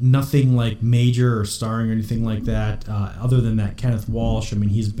 but nothing like major or starring or anything like that. Other than that, Kenneth Walsh.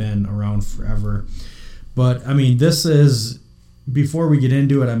 He's been around forever. But this is before we get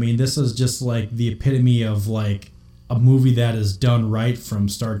into it, I mean, this is just like the epitome of like a movie that is done right from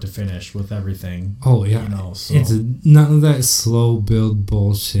start to finish with everything. Oh yeah, you know, so. It's none of that slow build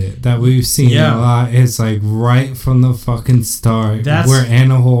bullshit that we've seen a lot. It's like right from the fucking start. We're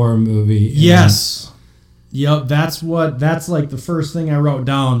in a horror movie. Yes. Yep. That's like the first thing I wrote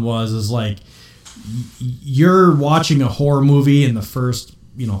down is like you're watching a horror movie in the first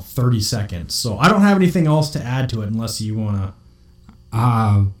 30 seconds. So I don't have anything else to add to it unless you want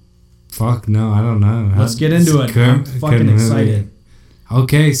to. Fuck no, I don't know. Let's get into it. I'm fucking excited.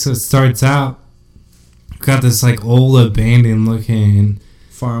 Okay, so it starts out. Got this like old abandoned looking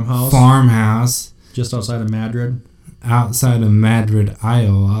farmhouse just outside of Madrid. Outside of Madrid,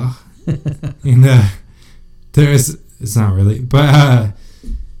 Iowa. And it's not really, but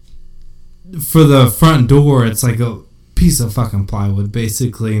for the front door, it's like a piece of fucking plywood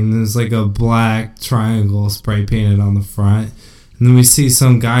basically, and there's like a black triangle spray painted on the front. And then we see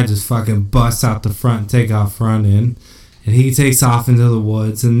some guy just fucking bust out the front, take off running. And he takes off into the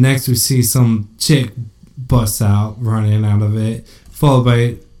woods. And next we see some chick bust out, running out of it. Followed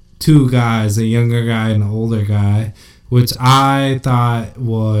by two guys, a younger guy and an older guy. Which I thought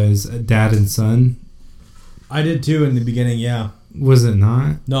was dad and son. I did too in the beginning, yeah. Was it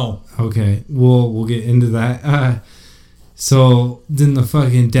not? No. Okay, we'll get into that. So then the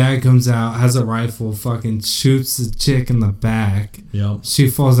fucking dad comes out, has a rifle, fucking shoots the chick in the back. Yep. She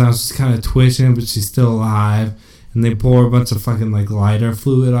falls down, she's kind of twitching, but she's still alive. And they pour a bunch of fucking like lighter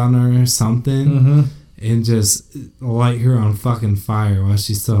fluid on her or something. Mm-hmm. And just light her on fucking fire while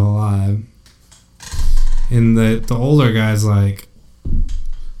she's still alive. And the older guy's like,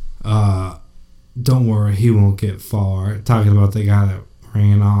 don't worry, he won't get far. Talking about the guy that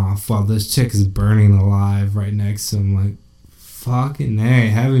ran off while this chick is burning alive right next to him. Like, fucking A,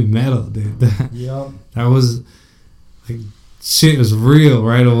 heavy metal, dude. That was like shit was real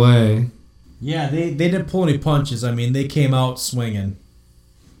right away. Yeah, they didn't pull any punches. I mean, they came out swinging.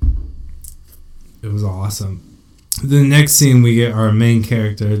 It was awesome. The next scene we get our main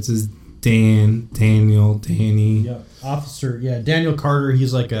character. It's his Danny. Yeah, officer. Yeah, Daniel Carter.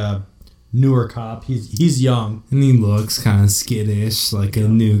 He's like a newer cop. He's young and he looks kind of skittish, like a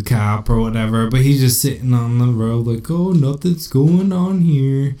new cop or whatever. But he's just sitting on the road, like, oh, nothing's going on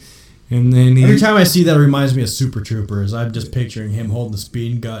here. And then every time I see that, it reminds me of Super Troopers. I'm just picturing him holding the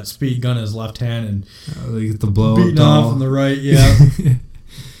speed gun in his left hand and like the blow beating off on the right. Yeah.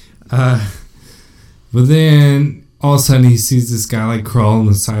 But then all of a sudden he sees this guy like crawl on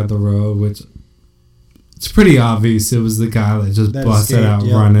the side of the road, which it's pretty obvious it was the guy that just busted out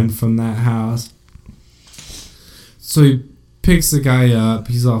running from that house. So he picks the guy up.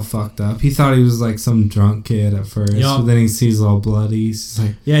 He's all fucked up. He thought he was like some drunk kid at first, but then he sees all bloody. He's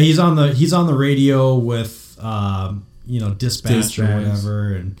like, yeah, he's on the radio with dispatch or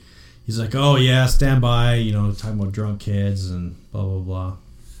whatever, and he's like, oh yeah, stand by, talking about drunk kids and blah blah blah.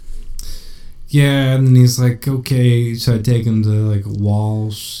 Yeah, and then he's like, okay, should I take him to like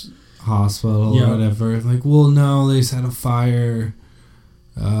Walsh Hospital or whatever? Like, well, no, they just had a fire.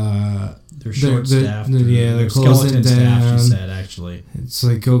 They're short-staffed. They're closing down. She said, actually. It's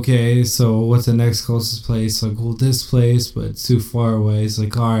like, okay, so what's the next closest place? Like, well, this place, but it's too far away. It's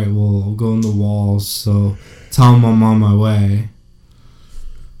like, all right, well, I'll go in the Walls, so tell him I'm on my way.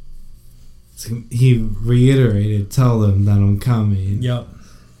 So he reiterated, tell them that I'm coming. Yep.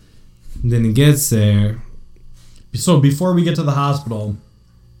 And then he gets there. So before we get to the hospital,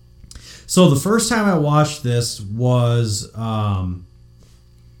 so the first time I watched this was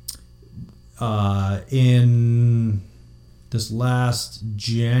in this last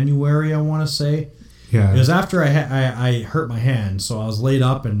January, I want to say. Yeah. It was after I hurt my hand, so I was laid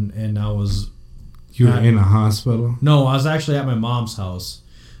up and I was... You were in a hospital? No, I was actually at my mom's house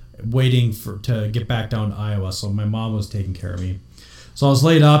waiting to get back down to Iowa, so my mom was taking care of me. So I was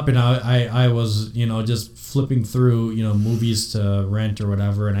laid up and I was, just flipping through, movies to rent or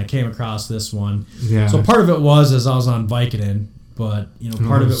whatever, and I came across this one. Yeah. So part of it was as I was on Vicodin, but,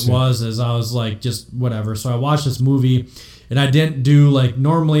 part of it was as I was like, just whatever. So I watched this movie, and I didn't do, like,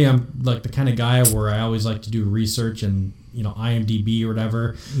 normally I'm like the kind of guy where I always like to do research and, IMDb or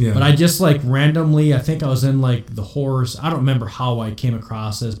whatever. Yeah. But I just, like, randomly, I think I was in, like, the horrors. I don't remember how I came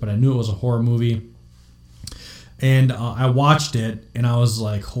across this, but I knew it was a horror movie. And I watched it, and I was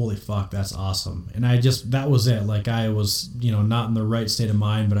like, holy fuck, that's awesome. And that was it. Like, I was, not in the right state of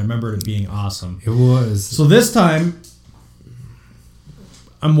mind, but I remember it being awesome. It was. So this time,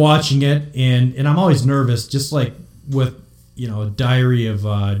 I'm watching it, and I'm always nervous, just like with, Diary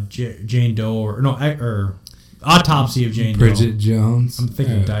of Jane Doe, or Autopsy of Jane Doe. Bridget Jones. I'm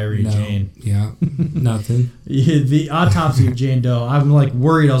thinking Diary of no. Jane. Yeah, nothing. Yeah, the Autopsy of Jane Doe. I'm like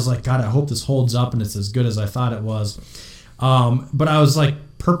worried. I was like, God, I hope this holds up and it's as good as I thought it was. But I was like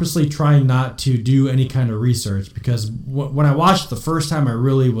purposely trying not to do any kind of research because when I watched it the first time, I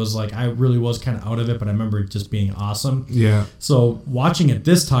really was kind of out of it, but I remember it just being awesome. Yeah. So watching it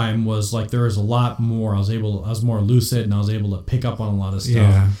this time was like there was a lot more. I was more lucid and I was able to pick up on a lot of stuff.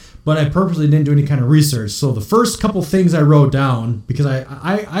 Yeah. But I purposely didn't do any kind of research. So the first couple things I wrote down, because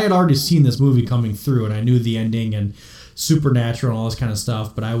I had already seen this movie coming through and I knew the ending and supernatural and all this kind of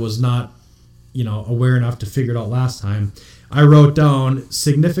stuff, but I was not, aware enough to figure it out last time. I wrote down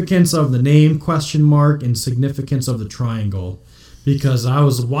significance of the name ? And significance of the triangle. Because I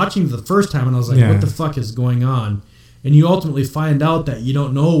was watching the first time and I was like, what the fuck is going on? And you ultimately find out that you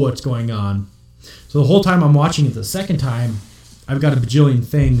don't know what's going on. So the whole time I'm watching it the second time, I've got a bajillion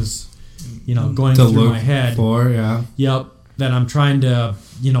things, going through my head. Yep, that I'm trying to,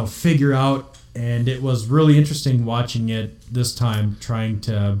 figure out. And it was really interesting watching it this time, trying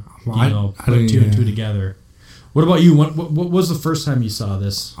to, put two and two together. What about you? What was the first time you saw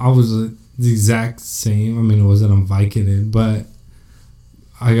this? I was the exact same. I mean, it wasn't on Vicodin, but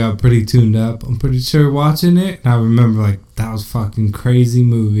I got pretty tuned up. I'm pretty sure watching it. And I remember, that was a fucking crazy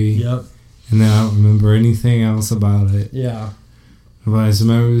movie. Yep. And then I don't remember anything else about it. Yeah. But I just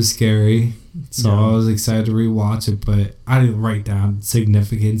remember it was scary. So I was excited to rewatch it, but I didn't write down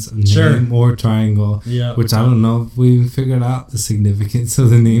significance of name or triangle. Yeah. Which I don't know if we even figured out the significance of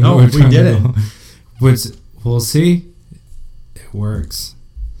the name or triangle. No, we didn't. Which, we'll see. It works.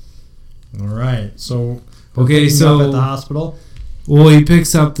 All right. So, okay, so up at the hospital. Well, he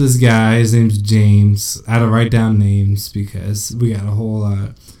picks up this guy. His name's James. I had to write down names because we got a whole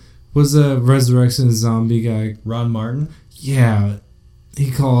was a Resurrection Zombie guy Ron Martin? Yeah. He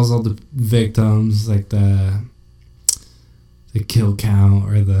calls all the victims the kill count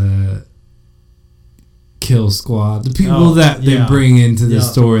or the kill squad. The people that they bring into the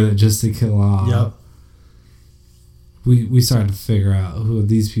store that just to kill off. Yep. We started to figure out who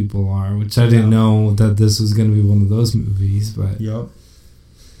these people are, which I didn't know that this was going to be one of those movies. But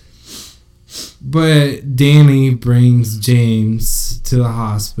But Danny brings James to the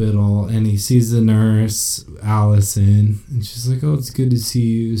hospital, and he sees the nurse, Allison, and she's like, "Oh, it's good to see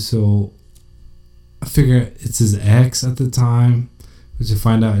you." So I figure it's his ex at the time, which I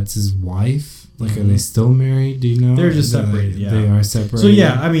find out it's his wife. Are they still married? Do you know? They're just separated. They are separated. So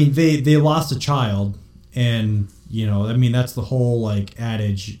I mean, they lost a child, and that's the whole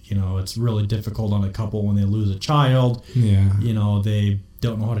adage. It's really difficult on a couple when they lose a child. Yeah. They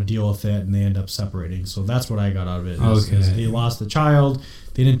don't know how to deal with it and they end up separating. So that's what I got out of it. Okay. They lost the child.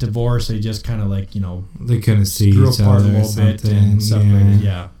 They didn't divorce. They just kind of they couldn't see each other a little bit and separated.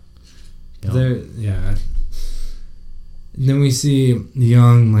 Yeah. Yeah. Then we see a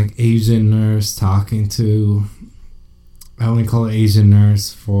young Asian nurse talking to, I only call it Asian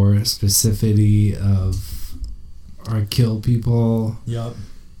nurse for specificity of or kill people. Yep.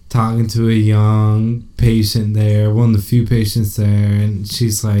 Talking to a young patient there, one of the few patients there, and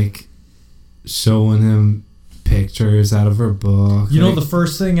she's showing him pictures out of her book. The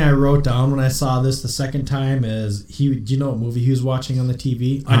first thing I wrote down when I saw this the second time is do you know what movie he was watching on the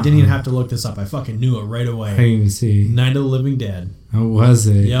TV? I didn't even have to look this up. I fucking knew it right away. I didn't even see. Night of the Living Dead. Oh, was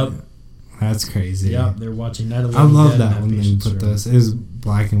it? Yep. That's crazy. Yep, they're watching Night of the Living Dead. I love Dead that one they put this. It was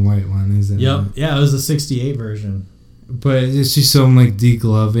black and white one, isn't it? Yep. Yeah, it was the 68 version. But she's showing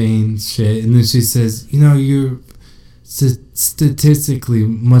degloving shit, and then she says, you're statistically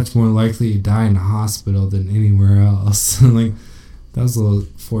much more likely to die in a hospital than anywhere else. That was a little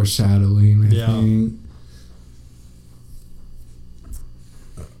foreshadowing, I think.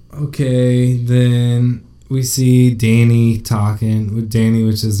 Okay, then we see Danny talking with Danny,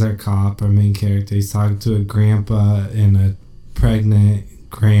 which is our cop, our main character. He's talking to a grandpa and a pregnant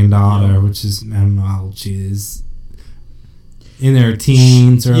granddaughter, which is, I don't know how old she is. In their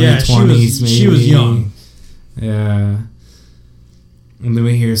teens, early 20s, maybe. She was young. Yeah. And then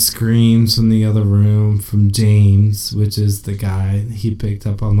we hear screams from the other room from James, which is the guy he picked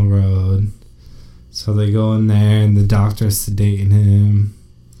up on the road. So they go in there, and the doctor's sedating him.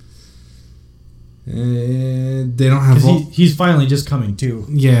 They don't have... he's finally just coming to.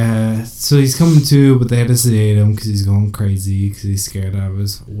 Yeah. So he's coming to, but they had to sedate him because he's going crazy, because he's scared out of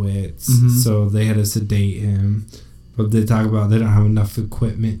his wits. Mm-hmm. So they had to sedate him. But they talk about they don't have enough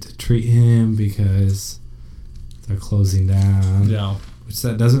equipment to treat him because they're closing down. Yeah. Which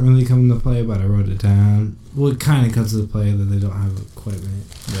that doesn't really come into play, but I wrote it down. Well, it kind of comes into play that they don't have equipment.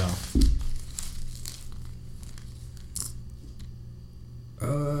 Yeah.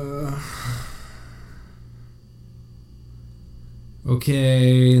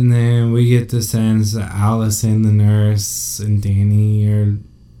 Okay, and then we get the sense that Allison, the nurse, and Danny are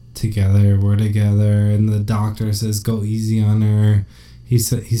together. We're together, and the doctor says, "Go easy on her." He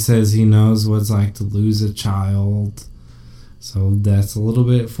says he knows what it's like to lose a child, so that's a little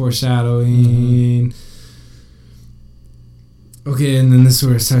bit foreshadowing. Okay, and then this is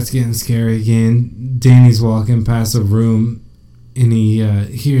where it starts getting scary again. Danny's walking past a room, and he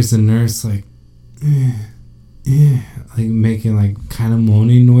hears the nurse like making like kind of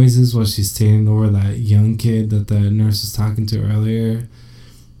moaning noises while she's standing over that young kid that the nurse was talking to earlier,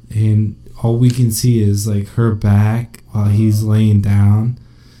 and all we can see is like her back while he's laying down,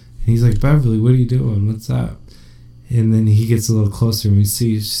 and he's like, "Beverly, what are you doing? What's up?" And then he gets a little closer, and we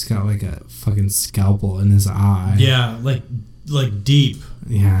see she's got like a fucking scalpel in his eye. Yeah, like deep.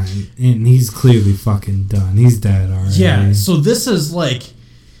 Yeah, and he's clearly fucking done. He's dead already. Yeah, so this is like...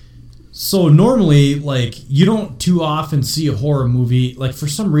 So normally, like, you don't too often see a horror movie. Like, for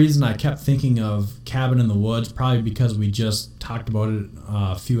some reason, I kept thinking of Cabin in the Woods, probably because we just talked about it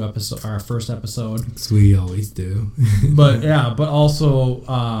a few episodes, our first episode. So we always do. But also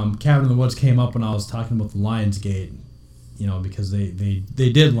Cabin in the Woods came up when I was talking about the Lionsgate, you know, because they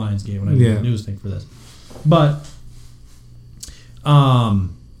did Lionsgate when I did the news thing for this. But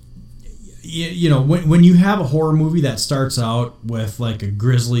you know, when you have a horror movie that starts out with like a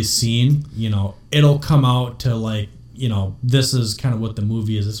grisly scene, you know, it'll come out to like, you know, this is kind of what the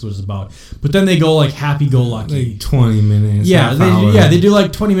movie is. This is what it's about. But then they go like happy-go-lucky, like 20 minutes. Yeah, they do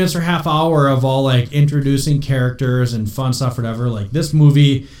like 20 minutes or half hour of all like introducing characters and fun stuff, or whatever. Like this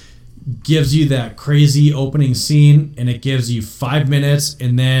movie gives you that crazy opening scene, and it gives you 5 minutes,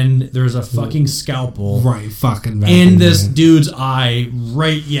 and then there's a fucking scalpel fucking in this dude's eye.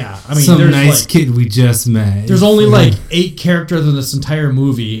 Right? Yeah, I mean, some there's nice like, kid we just met. There's only like 8 characters in this entire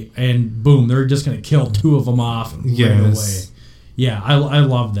movie, and boom, they're just gonna kill 2 of them off right away. Yeah, I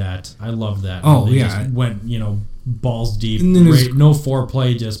love that. I love that. Oh, they yeah. just went, you know, balls deep. Right, no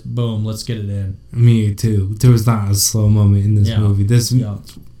foreplay, just boom, let's get it in. Me too. There was not a slow moment in this movie. This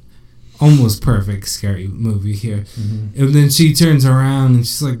almost perfect scary movie here. Mm-hmm. And then she turns around and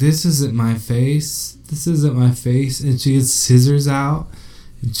she's like, "This isn't my face. This isn't my face." And she gets scissors out,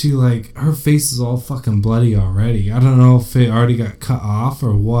 and she like, her face is all fucking bloody already. I don't know if it already got cut off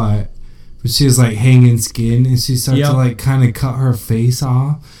or what, but she was like hanging skin, and she starts to like kind of cut her face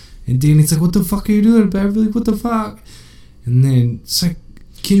off. And Danny's like, "What the fuck are you doing, Beverly? What the fuck?" And then it's like,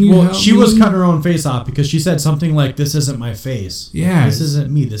 "Can you help she me?" was cutting her own face off because she said something like, "This isn't my face." Yeah. This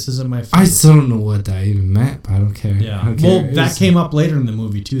isn't me. This isn't my face. I still don't know what that even meant, but I don't care. Yeah. Don't care. Well, that came up later in the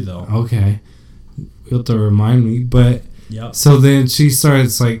movie too, though. Okay. You'll have to remind me. But so then she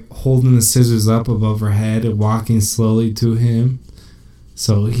starts like holding the scissors up above her head and walking slowly to him.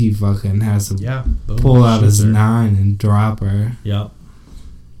 So he fucking has to pull out his 9 and drop her. Yep.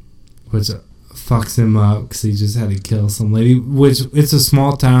 Which fucks him up because he just had to kill some lady. Which, it's a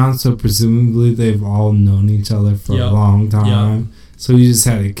small town, so presumably they've all known each other for a long time. Yep. So he just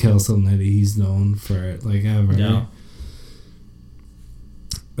had to kill some lady he's known for like ever. Yeah.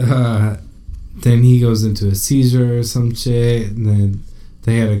 Then he goes into a seizure or some shit, and then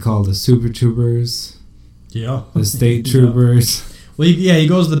they had to call the Super Troopers. Yeah. The state troopers. Well, he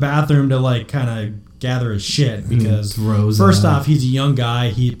goes to the bathroom to like kind of gather his shit because first off, he's a young guy.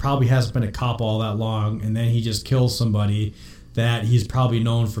 He probably hasn't been a cop all that long, and then he just kills somebody that he's probably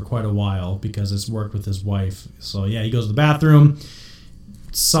known for quite a while because it's worked with his wife. So yeah, he goes to the bathroom.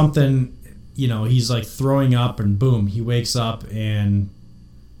 Something, you know, he's like throwing up, and boom, he wakes up, and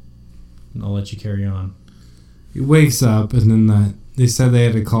I'll let you carry on. He wakes up, and then they said they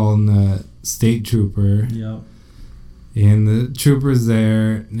had to call in the state trooper. Yep. And the trooper's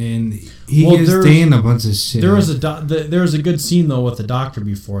there, and he gets saying a bunch of shit. There was a good scene though with the doctor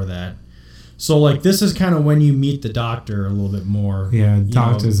before that. So like this is kind of when you meet the doctor a little bit more. Yeah,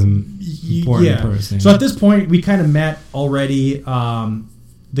 doctor's an important person. So at this point, we kind of met already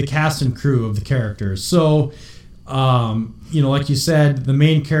the cast and crew of the characters. So you know, like you said, the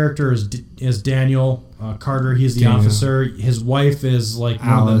main character is Daniel Carter. He's the officer. His wife is like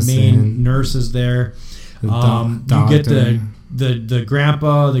one of the main nurses there. You get the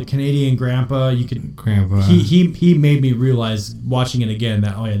grandpa, the Canadian grandpa. He made me realize watching it again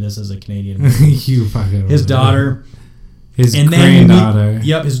that this is a Canadian movie. His daughter, his granddaughter.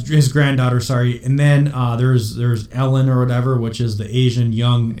 His granddaughter. Sorry, and then there's Ellen or whatever, which is the Asian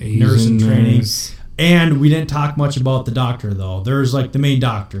nurse in training. And we didn't talk much about the doctor though. There's like the main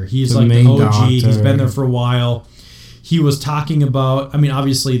doctor. He's like the OG. Doctor. He's been there for a while. He was talking about, I mean,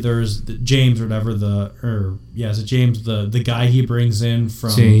 obviously there's James or whatever, is it James, the guy he brings in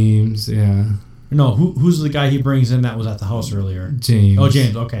from... James, yeah. No, who's the guy he brings in that was at the house earlier? James. Oh,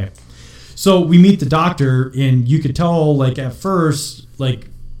 James. Okay. So we meet the doctor, and you could tell, like, at first, like,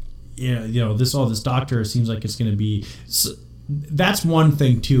 this doctor seems like it's going to be. That's one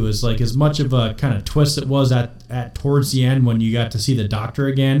thing too. Is like as much of a kind of twist it was at towards the end when you got to see the doctor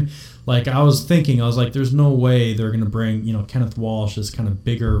again. Like I was like, there's no way they're going to bring Kenneth Walsh, this kind of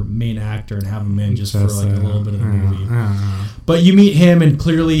bigger main actor, and have him in just for like a little bit of the movie. But you meet him, and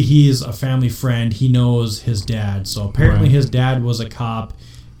clearly he's a family friend. He knows his dad, so apparently his dad was a cop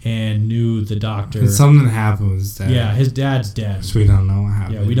and knew the doctor. And something happened with his dad. Yeah, his dad's dead. So we don't know what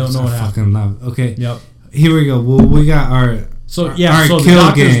happened. Yeah, we don't know what happened. Fucking love. Okay. Yep. Here we go. Well, we got our so kill the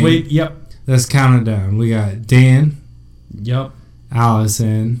doctor's game. wait. Yep. Let's count it down. We got Dan. Yep.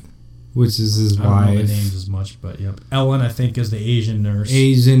 Allison, which is his wife. I don't know the names as much, but yep. Ellen, I think, is the Asian nurse.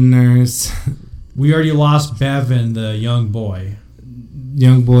 Asian nurse. We already lost Bev and the young boy.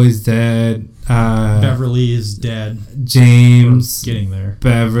 Young boy's dead. Beverly is dead. James. We're getting there.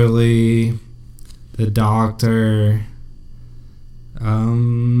 Beverly. The doctor. Who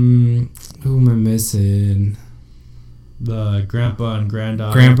am I missing? The grandpa and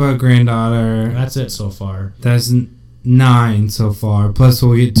granddaughter. Granddaughter. That's it so far. That's 9 so far. Plus,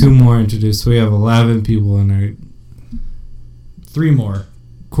 we'll get 2 more introduced. So we have 11 people in our 3 more.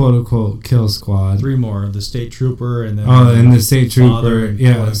 Quote unquote kill squad. 3 more. The state trooper and then. And the state trooper.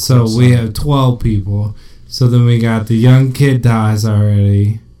 Yeah. So we have 12 people. So then we got the young kid dies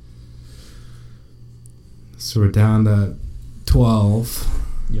already. So we're down to 12.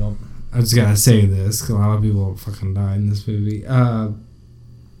 Yep. I just gotta say this because a lot of people fucking died in this movie.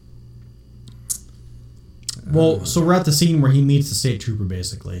 Well, so we're at the scene where he meets the state trooper,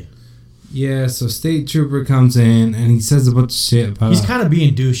 basically. Yeah, so state trooper comes in and he says a bunch of shit about. He's kind of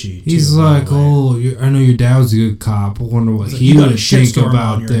being douchey. He's like, "Oh, I know your dad was a good cop. I wonder what he would think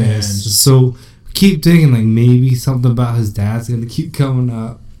about this." So keep thinking like maybe something about his dad's gonna keep coming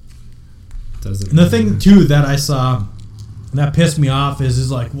up. Doesn't. And the thing too that I saw. And that pissed me off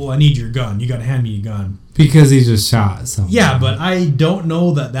is like, well, I need your gun. You got to hand me your gun. Because he just shot someone. Yeah, but I don't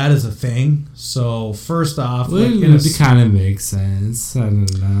know that is a thing. So, first off... Well, it kind of makes sense. I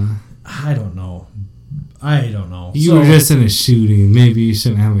don't know. I don't know. You were just in a shooting. Maybe you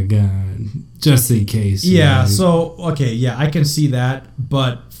shouldn't have a gun. Just in case. Yeah, so, okay, yeah, I can see that.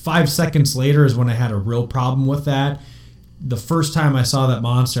 But 5 seconds later is when I had a real problem with that. The first time I saw that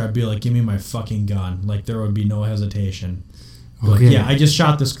monster, I'd be like, give me my fucking gun. Like, there would be no hesitation. Okay. Like, yeah, I just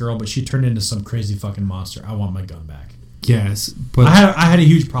shot this girl, but she turned into some crazy fucking monster. I want my gun back. Yes, but... I had a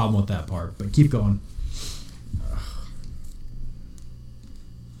huge problem with that part, but keep going.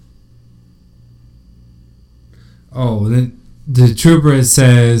 Oh, then the trooper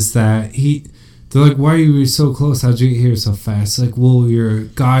says that they're like, why are you so close? How'd you get here so fast? Like, well, your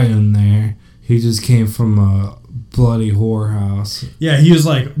guy in there, he just came from a bloody whorehouse. Yeah, he was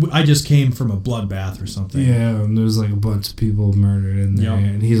like, I just came from a bloodbath or something. Yeah, and there's like a bunch of people murdered in there,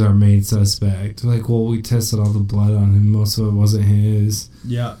 and he's our main suspect. They're like, well, we tested all the blood on him. Most of it wasn't his.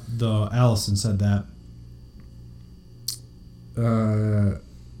 Yeah, Allison said that.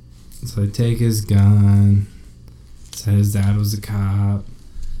 So they take his gun. Said his dad was a cop.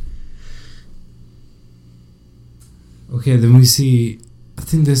 Okay, then we see... I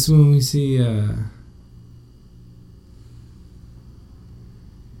think this one we see...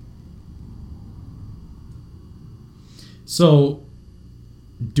 So,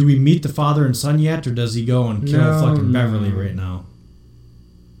 do we meet the father and son yet, or does he go and kill fucking Beverly right now?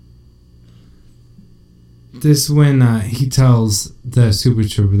 This when he tells the super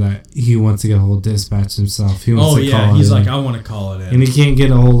trooper that he wants to get a hold of dispatch himself. He wants to call he's like, I want to call it in. And he can't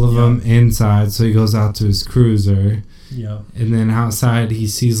get a hold of him inside, so he goes out to his cruiser. Yeah. And then outside, he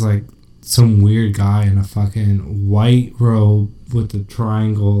sees like some weird guy in a fucking white robe with a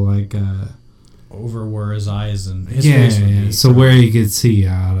triangle, like over where his eyes and his face would be. So where he could see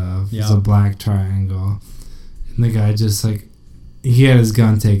out of is a black triangle. And the guy just like, he had his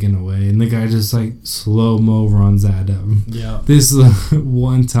gun taken away, and the guy just like slow-mo runs at him. Yeah. This is the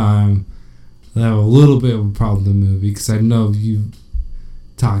one time that I have a little bit of a problem with the movie, because I know you've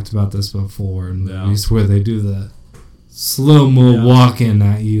talked about this before in movies where they do the slow-mo walking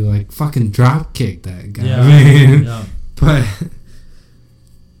at you, like fucking drop kick that guy. Yeah. Man. Yeah. But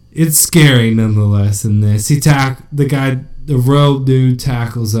it's scary nonetheless in this. The robe dude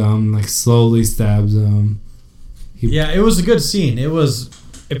tackles him, like slowly stabs him. It was a good scene. It was,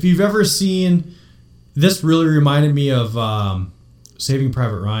 if you've ever seen, this really reminded me of Saving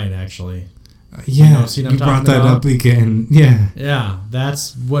Private Ryan, actually. You brought that up again. Yeah. Yeah,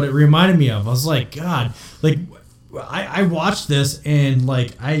 that's what it reminded me of. I was like, God, like, I watched this and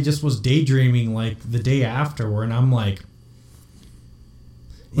like I just was daydreaming like the day after, and I'm like,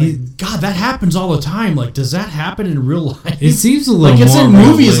 God, that happens all the time. Like, does that happen in real life? It seems a little like it's more in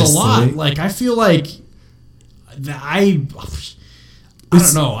movies realistic. a lot. Like I feel like I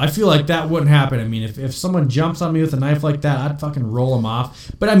don't know. I feel like that wouldn't happen. I mean, if someone jumps on me with a knife like that, I'd fucking roll them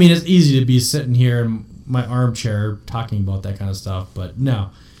off. But I mean, it's easy to be sitting here in my armchair talking about that kind of stuff. But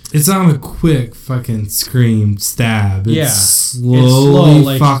no. It's not a quick fucking scream stab. It's slowly it's slow,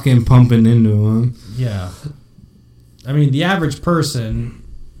 like, fucking pumping into him. Yeah. I mean, the average person,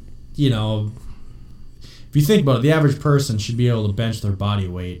 you know, if you think about it, the average person should be able to bench their body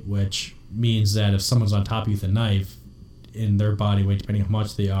weight, which means that if someone's on top of you with a knife, in their body weight, depending on how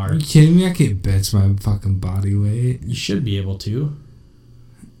much they are. Are you kidding me? I can't bench my fucking body weight. You should be able to.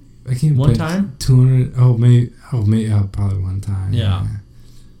 I can't one bench time? 200. Probably one time. Yeah.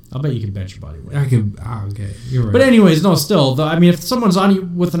 I'll bet you can bench your body weight. I could. Okay, you're right. But anyways, no, still, I mean, if someone's on you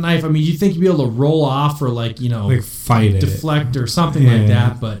with a knife, I mean, you think you'd be able to roll off or like, you know, like fight deflect or something like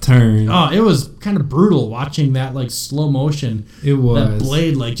that. But turn. Oh, it was kind of brutal watching that like slow motion. It was. That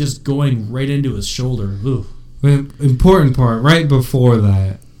blade like just going right into his shoulder. Ooh. Important part, right before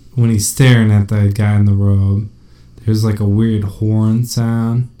that, when he's staring at the guy in the robe, there's like a weird horn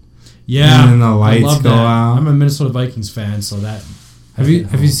sound. Yeah, and then the lights go out. I'm a Minnesota Vikings fan, so that. Have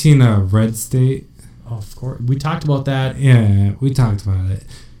you seen Red State? Oh, of course. We talked about that. Yeah, we talked about it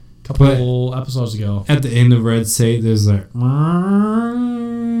a couple episodes ago. At the end of Red State, there's a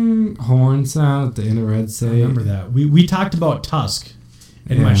horn sound at the end of Red State. I remember that. We talked about Tusk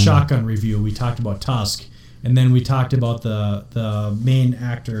in my shotgun review. We talked about Tusk. And then we talked about the main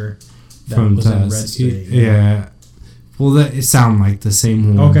actor that from was Tusk. in Red State. Yeah. Well, it sounded like the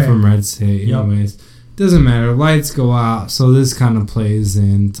same one from Red State. Yep. Anyways, doesn't matter. Lights go out, so this kind of plays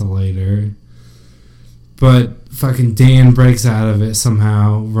into later. But fucking Dan breaks out of it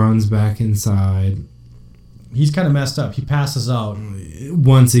somehow, runs back inside. He's kind of messed up. He passes out.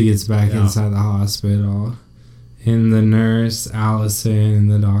 Once he gets back inside the hospital. And the nurse, Allison,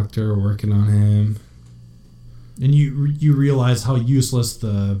 and the doctor are working on him. And you realize how useless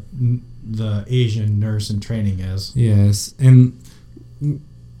the Asian nurse in training is. Yes, and a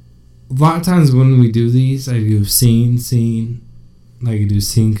lot of times when we do these, I do scene, like I do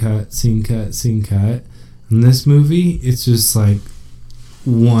scene cut. In this movie, it's just like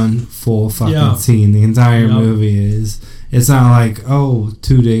one full fucking scene. The entire movie is. It's not like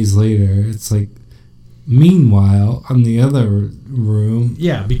 2 days later. It's like. Meanwhile, on the other room,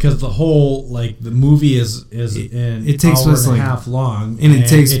 because the whole the movie is in it takes hour place and a half long, and it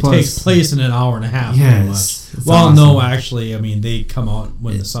takes place in an hour and a half. Yes, well, awesome. No, actually, I mean they come out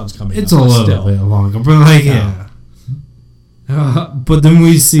when the sun's coming. It's a little bit longer, but but then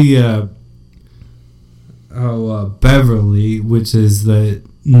we see Beverly, which is the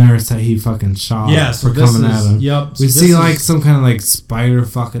nurse that he fucking shot for coming at him. Yep. We see some kind of spider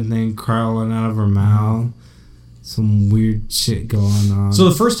fucking thing crawling out of her mouth. Some weird shit going on. So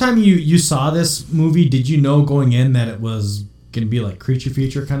the first time you saw this movie, did you know going in that it was gonna be like creature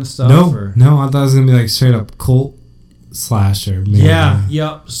feature kind of stuff? No, I thought it was gonna be straight up cult slasher. Maybe. Yeah,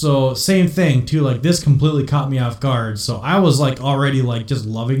 yep. So same thing too. This completely caught me off guard. So I was already just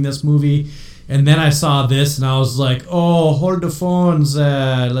loving this movie. And then I saw this, and I was like, "Oh, hold the phones.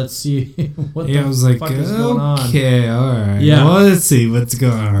 Let's see what the fuck is going on." Okay, all right. Yeah, well, let's see what's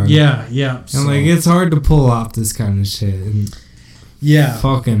going on. Yeah. And it's hard to pull off this kind of shit. And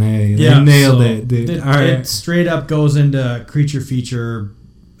fucking A. Yeah, they nailed it, dude. It straight up goes into creature feature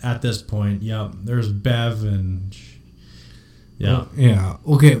at this point. Yep. There's Bev and yeah.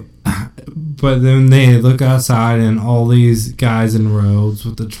 Okay. But then they look outside and all these guys in robes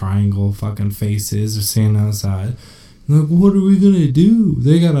with the triangle fucking faces are standing outside. Like, what are we gonna do?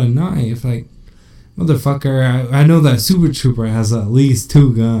 They got a knife. Motherfucker, I know that Super Trooper has at least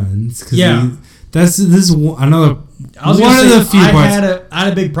 2 guns. This is another. One of the few parts. I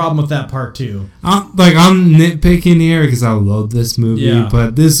had a big problem with that part too. I'm nitpicking here because I love this movie,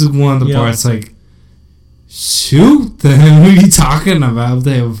 but this is one of the parts shoot them. What are you talking about?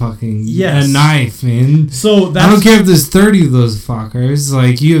 They have a knife, man. So I don't care if there's 30 of those fuckers.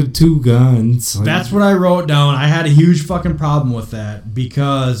 You have 2 guns. That's what I wrote down. I had a huge fucking problem with that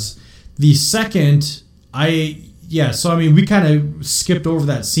because the second so I mean we kind of skipped over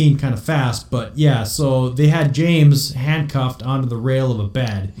that scene kind of fast, but so they had James handcuffed onto the rail of a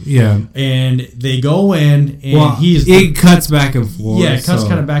bed. Yeah. And they go in and it cuts back and forth. Yeah, it cuts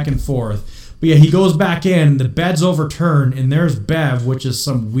kind of back and forth. But he goes back in, the bed's overturned, and there's Bev, which is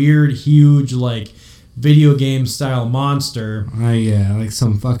some weird, huge, video game style monster. Yeah, like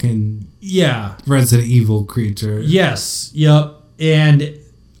some fucking Yeah. Resident Evil creature. Yes. Yep. And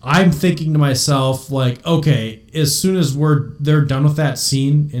I'm thinking to myself, like, okay, as soon as they're done with that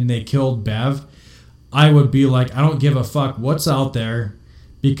scene and they killed Bev, I would be like, I don't give a fuck what's out there,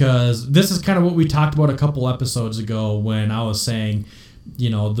 because this is kind of what we talked about a couple episodes ago when I was saying, you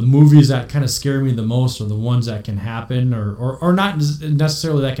know, the movies that kind of scare me the most are the ones that can happen, or not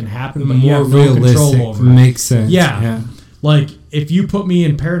necessarily that can happen, but you have no control over it. Makes sense. Yeah. Like, if you put me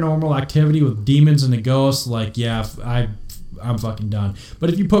in Paranormal Activity with demons and a ghost, like, yeah, I'm fucking done.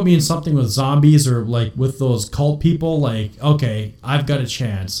 But if you put me in something with zombies or like with those cult people, like, okay, I've got a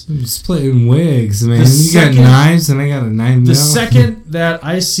chance. I'm splitting wigs, man. You got knives and I got a knife. The second that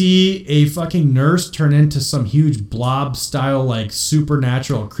I see a fucking nurse turn into some huge blob style, like,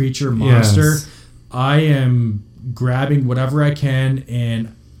 supernatural creature monster, I am grabbing whatever I can,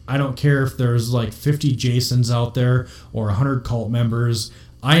 and I don't care if there's like 50 Jasons out there or 100 cult members.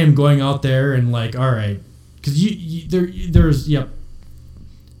 I am going out there and, like, all right. Because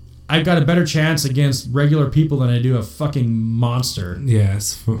I've got a better chance against regular people than I do a fucking monster.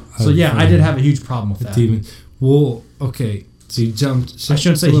 Yes. I did have a huge problem with that. Demon. Well, okay. So you jumped. I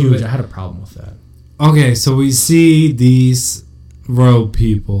shouldn't say huge. I had a problem with that. Okay, so we see these rogue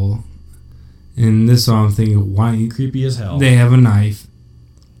people, and this is what I'm thinking. Why? Creepy as hell. They have a knife.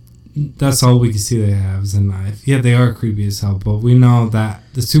 That's all we can see they have is a knife. Yeah, they are creepy as hell, but we know that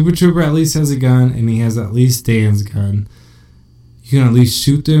the Super Trooper at least has a gun, and he has at least Dan's gun. You can at least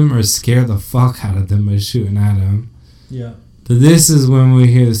shoot them or scare the fuck out of them by shooting at them. Yeah. So this is when we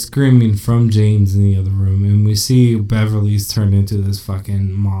hear screaming from James in the other room, and we see Beverly's turned into this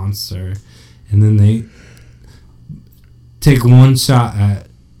fucking monster. And then they take one shot at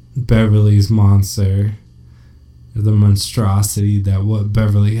Beverly's monster. The monstrosity that what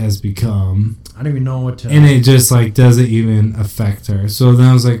Beverly has become. I don't even know what to... And it just, like, doesn't even affect her. So then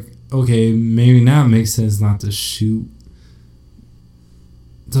I was like, okay, maybe now it makes sense not to shoot.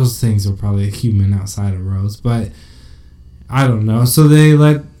 Those things are probably a human outside of Rose. But I don't know. So they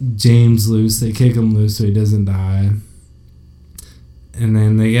let James loose. They kick him loose so he doesn't die. And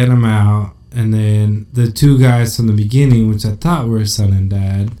then they get him out. And then the two guys from the beginning, which I thought were son and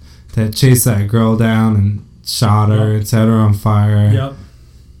dad, that chased that girl down and shot her and set her on fire. Yep.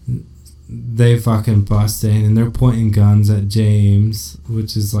 They fucking bust in and they're pointing guns at James,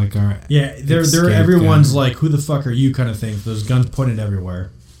 which is like our they're everyone's like, who the fuck are you kind of thing. Those guns pointed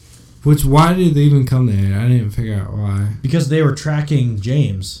everywhere. Which, why did they even come there? I didn't figure out why. Because they were tracking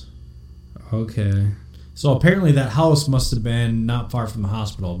James. Okay. So apparently that house must have been not far from the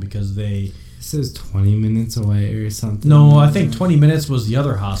hospital, because they... It says 20 minutes away or something. No, I think 20 minutes was the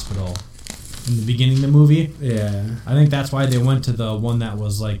other hospital. In the beginning of the movie. Yeah. I think that's why they went to the one that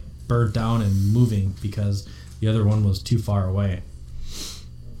was, like, burnt down and moving, because the other one was too far away.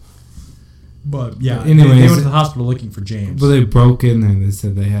 But, yeah, anyways, they went to the hospital looking for James. But they broke in there. They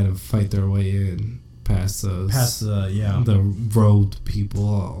said they had to fight their way in past those. Past the road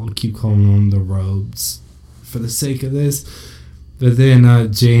people. I'll keep calling them the roads for the sake of this. But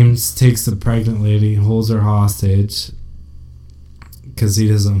then James takes the pregnant lady, holds her hostage, because he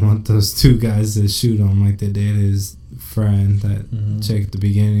doesn't want those two guys to shoot him like they did his friend, that chick at the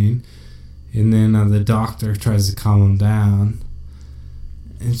beginning. And then the doctor tries to calm him down.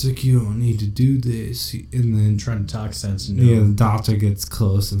 And it's like, you don't need to do this. And then trying to talk sense into him. The doctor gets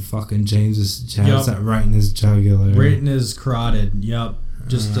close and fucking James just jabs that right in his jugular. Right in his carotid. Yep.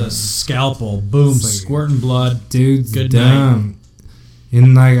 Just a scalpel. Boom. Like, squirting blood. Dude's good dumb. Night.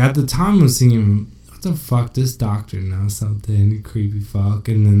 And like at the time I was thinking, what the fuck, this doctor knows something, creepy fuck.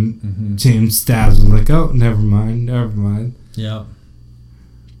 And then James stabs him, like, oh, never mind. Yep.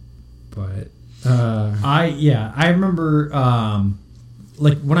 But I remember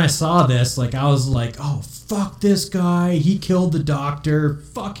like when I saw this, like I was like, oh, fuck this guy, he killed the doctor,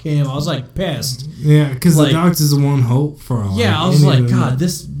 fuck him. I was like pissed. Yeah, because like, the doctor's the one hope for all. Yeah, I was like, God,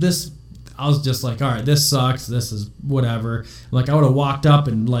 this I was just like, all right, this sucks, this is whatever. Like I would have walked up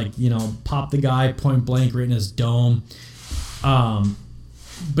and, like, you know, popped the guy point blank right in his dome.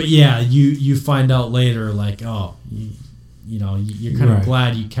 But yeah, you find out later, like, oh, you know, you're kind of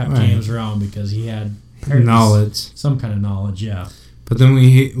glad you kept James around, because he had knowledge, some kind of knowledge, yeah. But then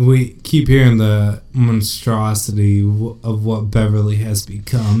we keep hearing the monstrosity of what Beverly has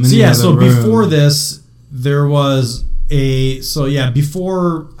become. So before this, there was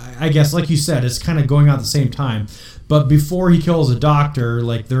before, I guess, like you said, it's kind of going on at the same time. But before he kills a doctor,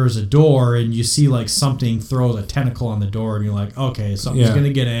 like, there's a door, and you see, like, something throws a tentacle on the door, and you're like, okay, something's going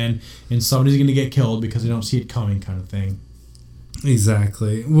to get in, and somebody's going to get killed because they don't see it coming, kind of thing.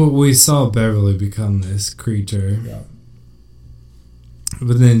 Exactly. Well, we saw Beverly become this creature. Yeah.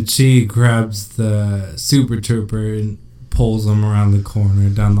 But then she grabs the Super Trooper and pulls him around the corner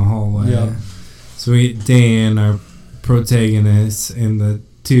down the hallway. Yeah. So we get Dan, our protagonist, and the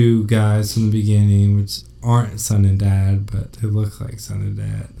two guys from the beginning, which aren't son and dad, but they look like son and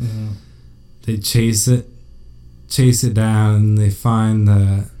dad. Mm-hmm. They chase it down, and they find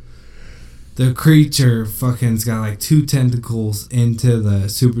the creature fucking's got like 2 tentacles into the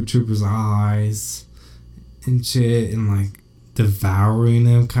Super Trooper's eyes and shit, and like devouring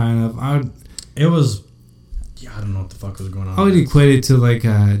him, kind of. I don't know what the fuck was going on. I would equate it to like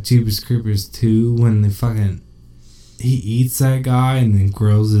Jeepers Creepers 2 when he eats that guy and then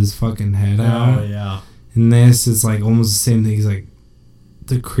grows his fucking head out. Oh yeah. And this is like almost the same thing. He's like,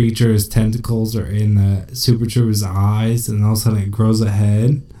 the creature's tentacles are in the Super Trooper's eyes, and all of a sudden it grows a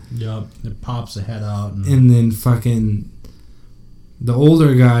head. Yep. It pops the head out, and then fucking the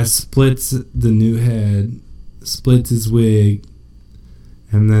older guy splits the new head, splits his wig,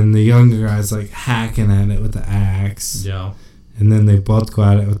 and then the younger guy's like hacking at it with the axe. Yeah. And then they both go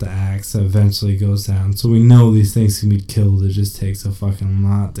at it with the axe, so eventually goes down. So we know these things can be killed. It just takes a fucking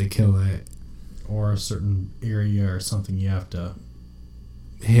lot to kill it. Or a certain area or something you have to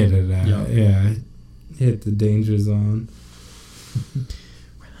hit it at. Yep. Yeah. Hit the danger zone.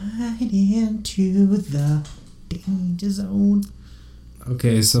 Right into the danger zone.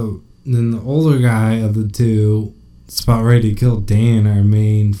 Okay, so then the older guy of the two is about ready to kill Dan, our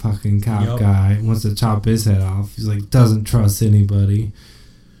main fucking cop guy. Wants to chop his head off. He's like, doesn't trust anybody.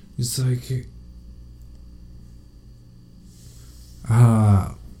 He's like,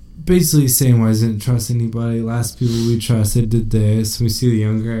 basically saying why he didn't trust anybody. Last people we trusted did this. We see the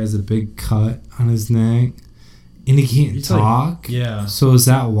younger guy has a big cut on his neck. And he can't talk? Like, yeah. So is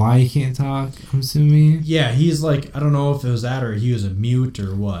that why he can't talk, I'm assuming? Yeah, he's like, I don't know if it was that or he was a mute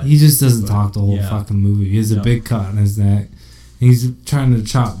or what. He just doesn't talk the whole fucking movie. He has a big cut on his neck. And he's trying to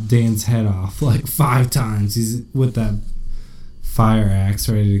chop Dan's head off like 5 times. He's with that fire axe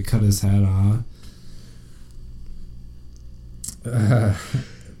ready to cut his head off.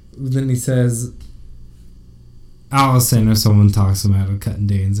 Then he says, Allison or someone talks him out of cutting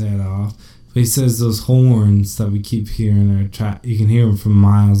Dan's head off. But he says those horns that we keep hearing are you can hear them from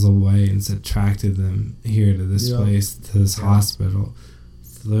miles away, and it's attracted them here to this place, to this hospital.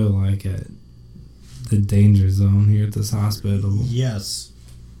 So they're like at the danger zone here at this hospital. Yes.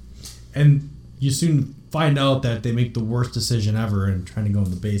 And you soon find out that they make the worst decision ever in trying to go in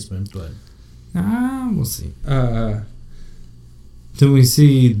the basement, but... we'll see. Then we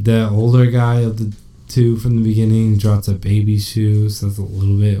see the older guy of the two from the beginning drops a baby shoe, so that's a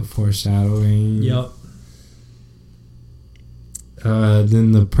little bit of foreshadowing. Yep.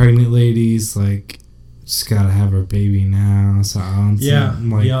 Then the pregnant lady's like, just gotta have her baby now. So we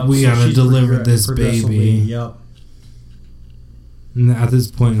gotta deliver this baby. Yep. And at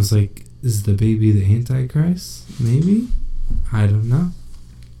this point, it's like, is the baby the Antichrist? Maybe? I don't know.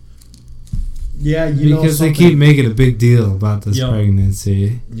 Yeah, because they keep making a big deal about this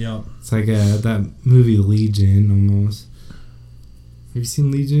pregnancy. Yep. It's like that movie Legion almost. Have you seen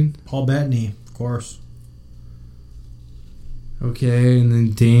Legion? Paul Bettany, of course. Okay, and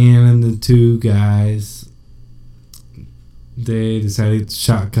then Dan and the two guys, they decided to get the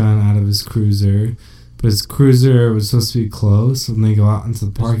shotgun out of his cruiser. But his cruiser was supposed to be closed. When they go out into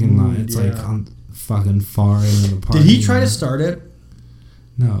the parking lot, it's like on fucking far end of the parking lot. Did he try to start it?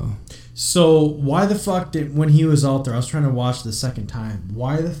 No. So why the fuck did, when he was out there, I was trying to watch the second time,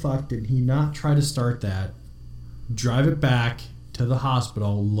 why the fuck did he not try to start that, drive it back to the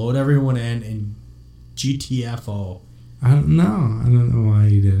hospital, load everyone in, and GTFO? I don't know why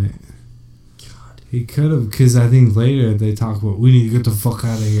he didn't. God. He could have, because I think later they talk about, we need to get the fuck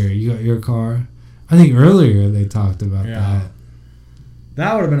out of here. You got your car? I think earlier they talked about that.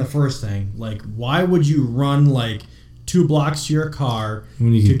 That would have been the first thing. Like, why would you run like 2 blocks to your car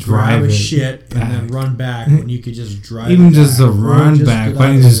when you could grab a shit back and then run back when you could just drive even it just back. a run back, why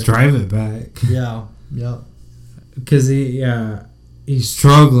don't you just drive it back? Yeah. Because he's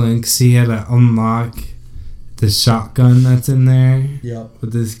struggling because he had to unlock the shotgun that's in there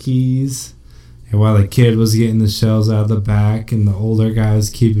with his keys. And while the kid was getting the shells out of the back, and the older guy was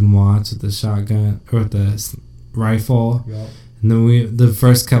keeping watch with the shotgun or with the rifle. And then the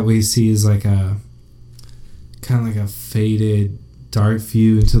first cut we see is like a kind of like a faded dark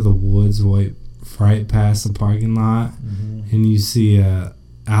view into the woods, right past the parking lot, and you see a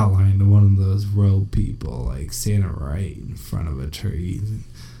outline of one of those road people like standing right in front of a tree.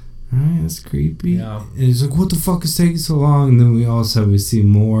 Alright, that's creepy. And he's like, what the fuck is taking so long? And then we see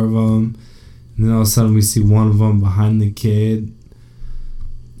more of them, and then all of a sudden we see one of them behind the kid,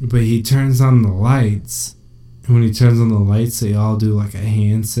 but he turns on the lights. And when he turns on the lights, they all do like a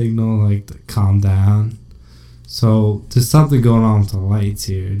hand signal, like to calm down. So there's something going on with the lights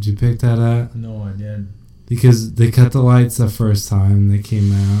here. Did you pick that up? No, I didn't. Because they cut the lights the first time they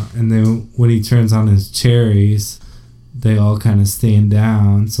came out, and then when he turns on his cherries, they all kind of stand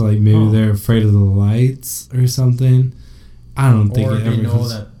down. So like maybe they're afraid of the lights or something. I don't think. Or it they ever know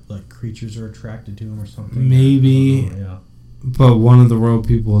comes, that like creatures are attracted to him or something. Maybe. Yeah. But one of the road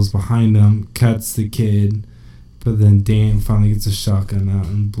people is behind him, cuts the kid, but then Dan finally gets a shotgun out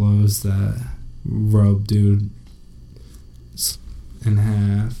and blows that robe dude in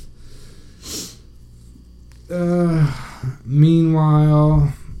half.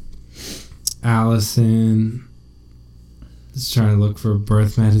 Meanwhile, Allison is trying to look for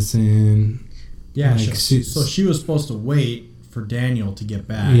birth medicine. Yeah, so she was supposed to wait for Daniel to get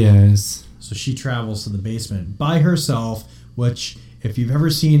back. Yes. So she travels to the basement by herself, which, if you've ever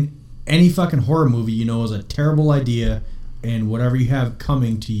seen any fucking horror movie, you know is a terrible idea, and whatever you have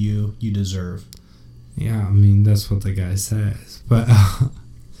coming to you, you deserve. Yeah, I mean, that's what the guy says. But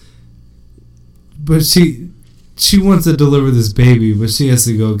she wants to deliver this baby, but she has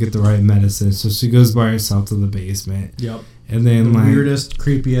to go get the right medicine. So she goes by herself to the basement. Yep. And then the weirdest,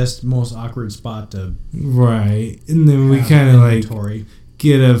 creepiest, most awkward spot to... Right. And then we kind of like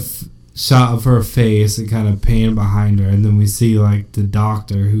get a shot of her face and kind of pan behind her. And then we see like the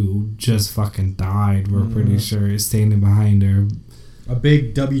doctor who just fucking died. We're pretty sure is standing behind her. A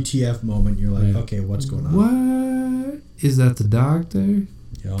big WTF moment. You're like, okay, what's going on? What? Is that the doctor?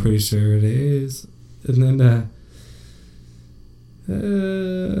 Yep. Pretty sure it is. And then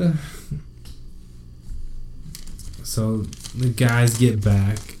so the guys get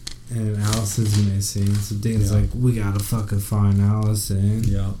back and Allison's missing. So Dan's like, we gotta fucking find Allison.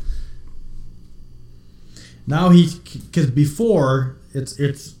 Yeah. Now because before,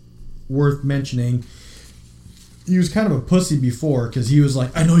 it's worth mentioning, he was kind of a pussy before because he was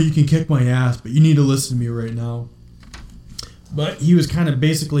like, I know you can kick my ass, but you need to listen to me right now. But he was kind of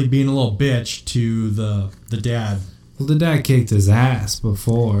basically being a little bitch to the dad. Well, the dad kicked his ass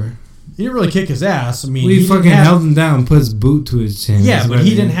before. He didn't really kick his ass. I mean, he fucking held him down and put his boot to his chin. Yeah, but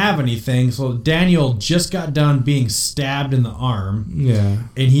he didn't have anything. So Daniel just got done being stabbed in the arm. Yeah.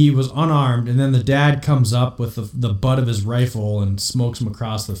 And he was unarmed. And then the dad comes up with the butt of his rifle and smokes him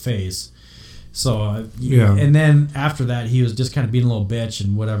across the face. So, yeah. And then after that, he was just kind of being a little bitch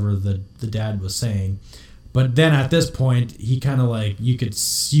and whatever the dad was saying. But then at this point, he kind of like, you could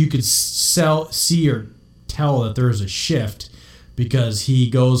see or tell that there's a shift, because he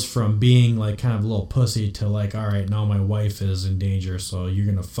goes from being like kind of a little pussy to like, all right, now my wife is in danger, so you're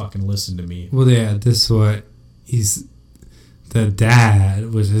going to fucking listen to me. Well, yeah, this is what he's, the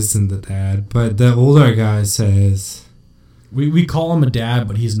dad, which isn't the dad, but the older guy says... We call him a dad,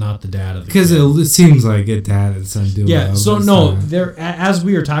 but he's not the dad of the kid. Because it seems like a dad and son duo. Yeah, so no, there, as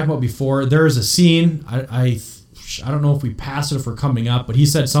we were talking about before, there is a scene, I don't know if we passed it if we're coming up, but he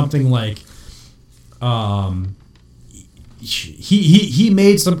said something like, he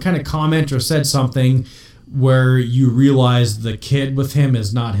made some kind of comment or said something where you realize the kid with him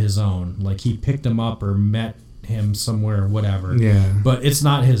is not his own. Like he picked him up or met him somewhere or whatever. Yeah. But it's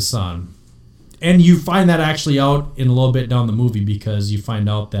not his son. And you find that actually out in a little bit down the movie, because you find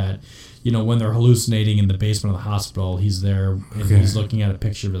out that, you know, when they're hallucinating in the basement of the hospital, he's there and he's looking at a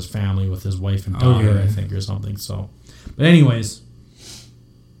picture of his family with his wife and daughter, I think, or something. So, but anyways.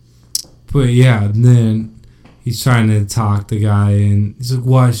 But yeah, then he's trying to talk the guy, and he's like,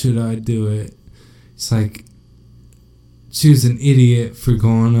 why should I do it? It's like, she was an idiot for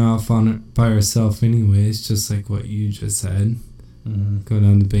going off on it by herself anyways, just like what you just said. Mm-hmm. Go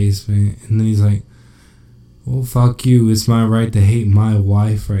down the basement, and then he's like, well, fuck you, it's my right to hate my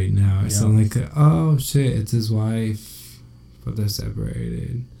wife right now, or something like that. Oh shit, it's his wife, but they're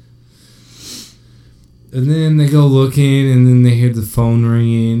separated. And then they go looking, and then they hear the phone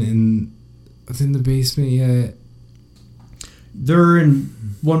ringing, and I think the basement they're in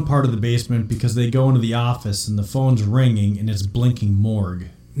one part of the basement because they go into the office and the phone's ringing and it's blinking morgue.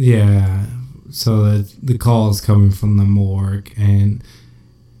 Yeah. So the call is coming from the morgue, and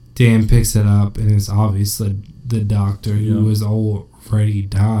Dan picks it up, and it's obviously the doctor who was already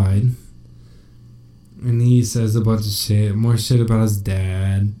died. And he says a bunch of more shit about his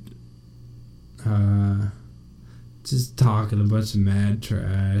dad. Just talking a bunch of mad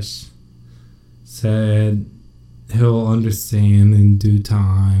trash. Said he'll understand in due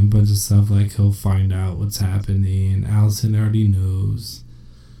time, bunch of stuff like he'll find out what's happening, and Allison already knows.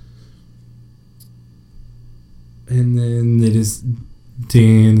 And then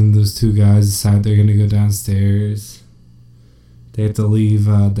Dan and those two guys decide they're going to go downstairs they have to leave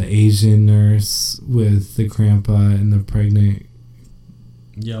the Asian nurse with the grandpa and the pregnant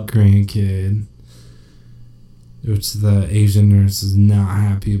grandkid, which the Asian nurse is not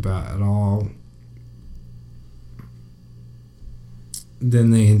happy about at all.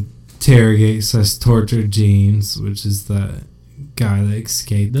 Then they interrogate / torture James, which is the guy that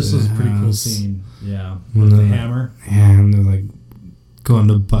escaped. This was a pretty cool scene. Yeah, with the hammer. And they're like going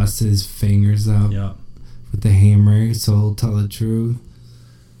to bust his fingers up with the hammer, so he'll tell the truth.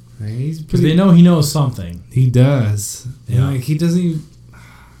 Because they know he knows something. He does. Yeah. Like, he doesn't even...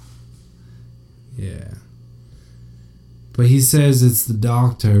 Yeah. But he says it's the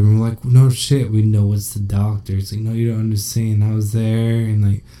doctor. And we're like, no shit, we know it's the doctor. It's like, no, you don't understand. I was there, and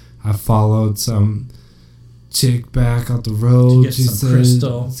like, I followed some chick back out the road. To get some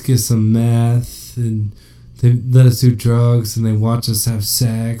crystal. Let's get some meth. And they let us do drugs, and they watch us have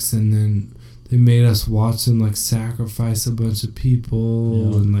sex, and then they made us watch them like sacrifice a bunch of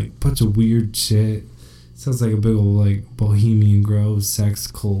people and like a bunch of weird shit. Sounds like a big old like Bohemian Grove sex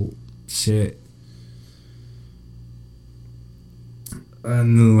cult shit.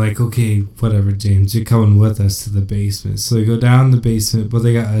 And they're like, okay, whatever, James, you're coming with us to the basement. So they go down the basement, but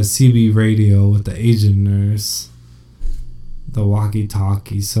they got a CB radio with the Asian nurse, the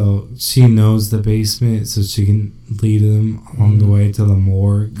walkie-talkie, so she knows the basement, so she can lead them along the way to the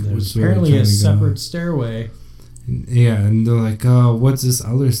morgue. There's apparently a separate stairway. Yeah, and they're like, oh, what's this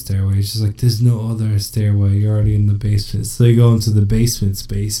other stairway? She's like, there's no other stairway. You're already in the basement. So they go into the basement's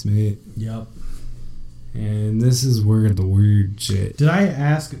basement. Yep. And this is where the weird shit. Did I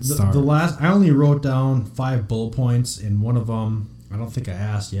ask the last? I only wrote down 5 bullet points, and one of them I don't think I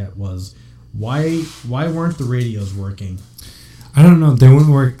asked yet was why weren't the radios working? I don't know. They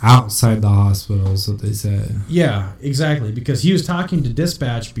wouldn't work outside the hospital, is what they said. Yeah, exactly. Because he was talking to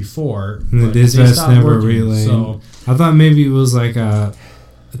dispatch before, and the dispatch never relayed. So I thought maybe it was like a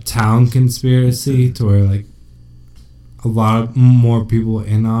town conspiracy to where like a lot more people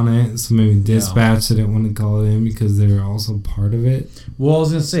in on it. So maybe dispatch didn't want to call it in because they were also part of it. Well, I was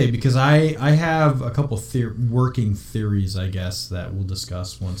gonna say because I have a couple working theories, I guess, that we'll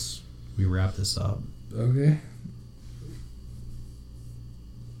discuss once we wrap this up. Okay.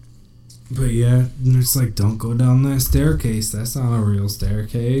 But yeah, it's like, don't go down that staircase. That's not a real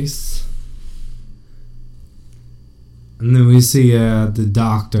staircase. And then we see the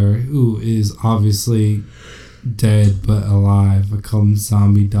doctor, who is obviously dead but alive, become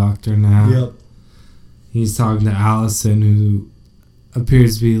zombie doctor now. Yep. He's talking to Allison, who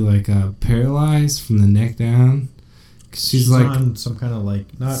appears to be like paralyzed from the neck down. Cause she's like on some kind of like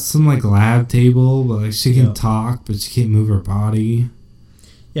some like lab table, but like she can talk, but she can't move her body.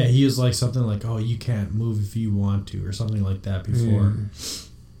 Yeah, he was like something like, "Oh, you can't move if you want to," or something like that before.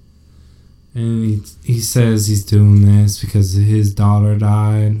 Yeah. And he says he's doing this because his daughter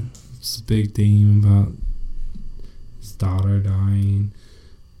died. It's a big theme about his daughter dying.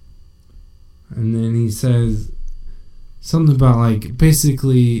 And then he says something about like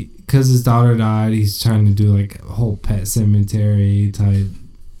basically because his daughter died, he's trying to do like a whole pet cemetery type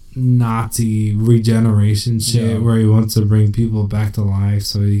Nazi regeneration shit where he wants to bring people back to life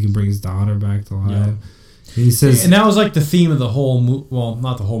so he can bring his daughter back to life. And he says, and that was like the theme of the whole well,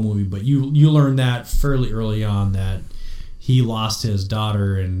 not the whole movie, but you learned that fairly early on that he lost his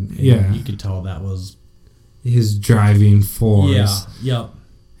daughter, and you could tell that was his driving force. Yeah.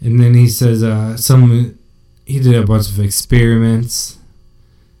 And then he says he did a bunch of experiments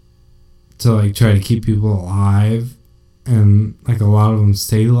to like try to keep people alive. And like a lot of them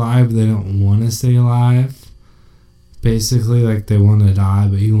stay alive, but they don't want to stay alive. Basically, like they want to die,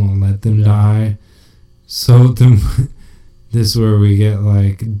 but he won't let them die. So then, this is where we get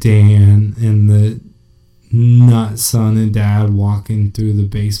like Dan and the nut son and dad walking through the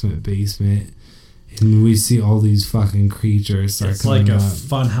basement, and we see all these fucking creatures start it's coming like a up.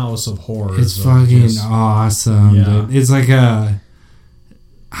 fun house of horrors. It's fucking awesome, dude. It's like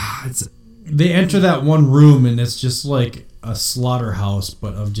they enter that one room and it's just like a slaughterhouse,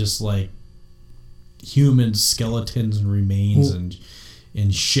 but of just like human skeletons and remains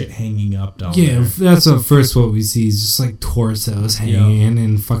and shit hanging up down there. Yeah, that's what we see is just like torsos hanging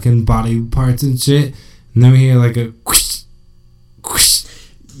and fucking body parts and shit. And then we hear like a whoosh, whoosh,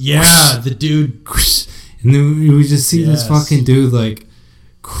 yeah, whoosh, the dude. Whoosh. And then we just see this fucking dude like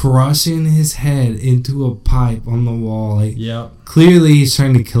crushing his head into a pipe on the wall. Like, clearly he's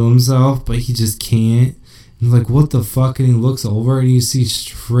trying to kill himself, but he just can't. And like, what the fuck? And he looks over and you see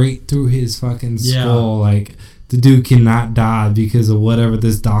straight through his fucking skull. Like, the dude cannot die because of whatever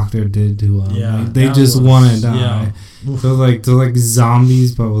this doctor did to him. Like, they just want to die. They're like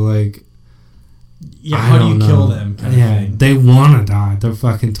zombies, but with like Yeah, how do you kill them? Kind of thing. They want to die. They're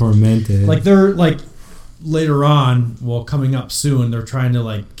fucking tormented. Like they're like later on, coming up soon, they're trying to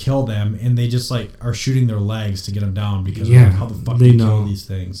like kill them, and they just like are shooting their legs to get them down because of, like, how the fuck they kill these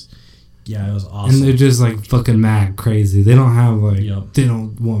things. Yeah, it was awesome. And they're just like fucking mad crazy. They don't have like they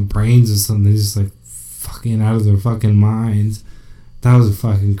don't want brains or something. They're just like fucking out of their fucking minds. That was a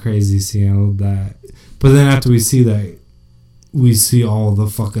fucking crazy scene. I love that. But then after we see that, we see all the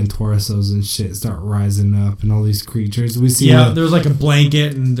fucking torsos and shit start rising up and all these creatures. We see there's like a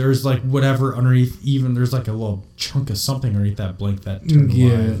blanket and there's like whatever underneath. Even there's like a little chunk of something underneath that blanket that turned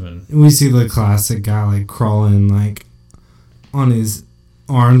alive. And we see the classic guy like crawling like on his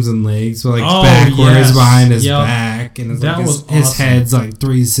arms and legs, but like backwards behind his back, and it's that like was his head's like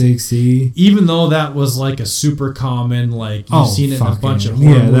 360. Even though that was like a super common, like you've seen it in a bunch of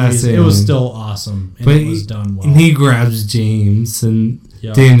horror movies, it was still awesome, and it was done well. And he grabs James, and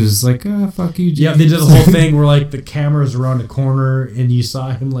James is like, fuck you, James. Yeah, they did the whole thing where like the camera's around a corner, and you saw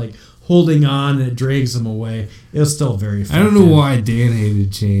him like holding on, and it drags him away. It was still very fun. I don't know why Dan hated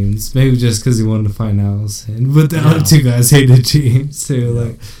James. Maybe just because he wanted to find Allison. But the other two guys hated James too.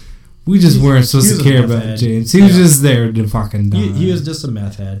 Like, we just weren't supposed to care about James. He was just there to fucking die. He was just a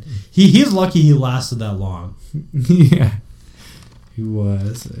meth head. He's lucky he lasted that long. Yeah, he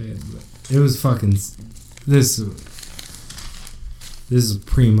was. It was fucking. This is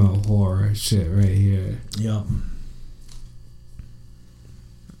primo horror shit right here. Yeah.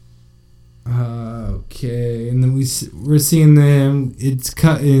 Okay, and then we're seeing them. It's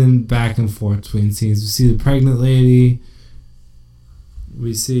cutting back and forth between scenes. We see the pregnant lady.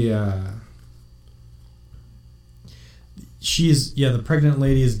 We see the pregnant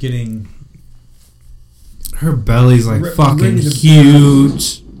lady is getting, her belly's like fucking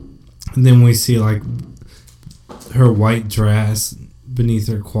huge, and then we see like her white dress beneath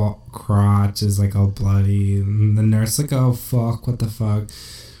her crotch is like all bloody, and the nurse like, oh fuck, what the fuck.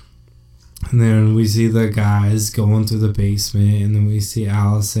 And then we see the guys going through the basement, and then we see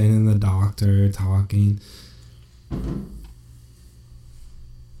Allison and the doctor talking.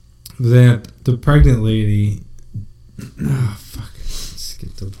 Then the pregnant lady. Oh fuck!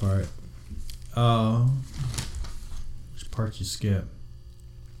 Skip the part. Which part you skip?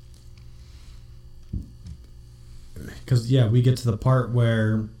 Because we get to the part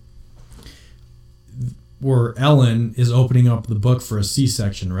where Ellen is opening up the book for a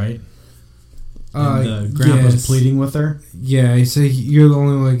C-section, right? And the grandpa's pleading with her. Yeah, he said you're the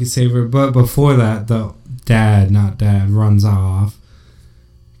only one who can save her. But before that, the dad runs off,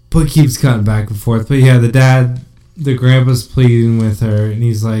 but keeps cutting back and forth. But yeah, the grandpa's pleading with her, and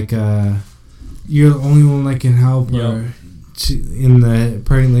he's like, "You're the only one that can help her." In the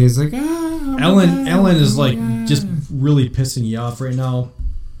pregnant lady's like, Ellen is like just really pissing you off right now.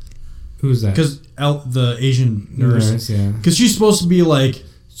 Who's that? Because the Asian nurse, yeah. Because she's supposed to be like.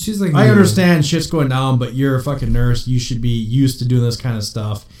 She's like, I understand shit's going down, but you're a fucking nurse. You should be used to doing this kind of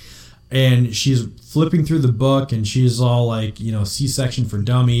stuff. And she's flipping through the book, and she's all like, C-section for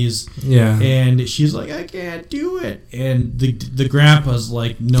dummies. Yeah. And she's like, I can't do it. And the grandpa's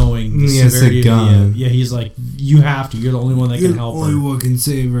like, knowing the severity of the... he's like, you have to. You're the only one that can help her. You're the only one can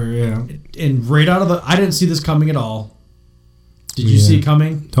save her, yeah. And right out of the... I didn't see this coming at all. Did you see it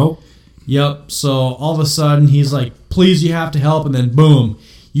coming? Nope. Yep. So all of a sudden, he's like, please, you have to help. And then boom.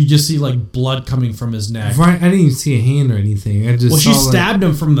 You just see like blood coming from his neck. Right, I didn't even see a hand or anything. I just she stabbed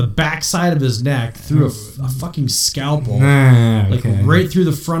him from the back side of his neck through a fucking scalpel, right through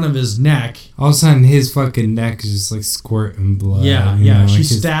the front of his neck. All of a sudden, his fucking neck is just like squirting blood. Yeah. She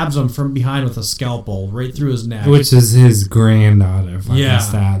stabs him from behind with a scalpel right through his neck, which is his granddaughter. Fucking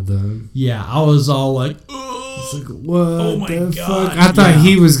stabbed him. Yeah, I was all like, it's like, what the fuck? I thought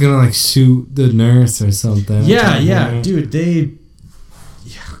he was gonna like shoot the nurse or something. Yeah, dude, they.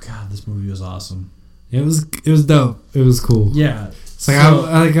 This movie was awesome. It was dope. It was cool. Yeah. It's like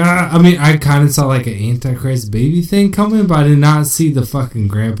I kind of saw like an Antichrist baby thing coming, but I did not see the fucking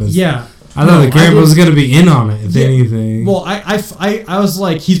grandpa. Yeah. I thought the grandpa was gonna be in on it, if anything. Well, I was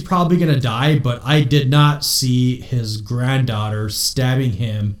like, he's probably gonna die, but I did not see his granddaughter stabbing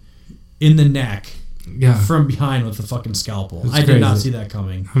him in the neck. Yeah. From behind with the fucking scalpel. I did not see that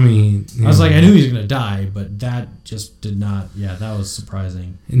coming. I mean... I was like, I knew he was going to die, but that just did not... Yeah, that was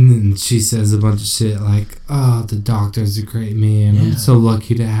surprising. And then she says a bunch of shit like, oh, the doctor's a great man. I'm so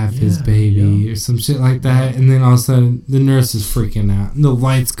lucky to have his baby. Or some shit like that. And then all of a sudden, the nurse is freaking out. And the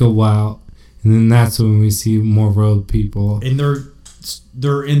lights go out. And then that's when we see more road people. And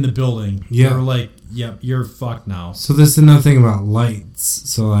they're in the building. Yeah. They're like, yep, you're fucked now. So there's another thing about lights.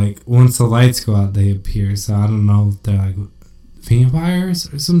 So like once the lights go out, they appear. So I don't know if they're like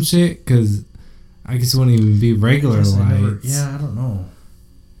vampires or some shit. Because I guess it wouldn't even be regular lights. I don't know.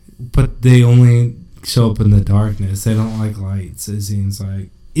 But they only show up in the darkness. They don't like lights, it seems like.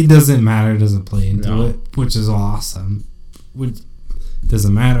 It doesn't matter, it doesn't play into it, which is awesome. Which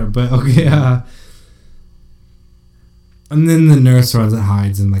doesn't matter, but okay, and then the nurse runs and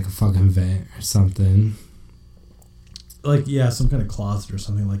hides in like a fucking vent or something. Like, yeah, some kind of closet or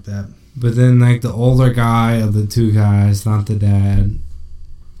something like that. But then, like, the older guy of the two guys, not the dad,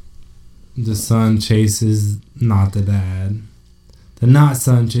 the son chases not the dad. The not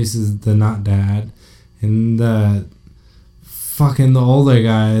son chases the not dad. And the older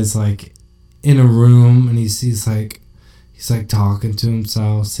guy is, like, in a room and he sees, like, he's, like, talking to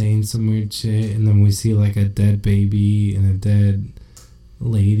himself, saying some weird shit. And then we see, like, a dead baby and a dead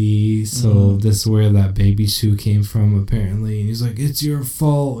lady. So this is where that baby shoe came from, apparently. And he's like, it's your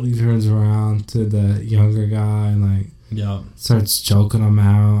fault. And he turns around to the younger guy and, like, starts choking him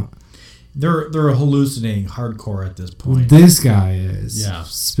out. They're hallucinating hardcore at this point. This guy is. Yeah.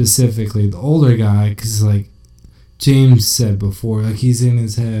 Specifically the older guy, because, like, James said before, like, he's in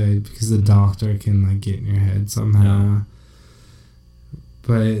his head because the doctor can, like, get in your head somehow. Yeah.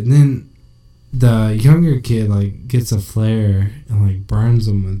 But then the younger kid, like, gets a flare and, like, burns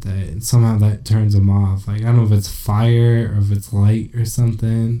him with it. And somehow that turns him off. Like, I don't know if it's fire or if it's light or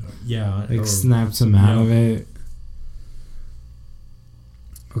something. Yeah. Like, snaps him out of it.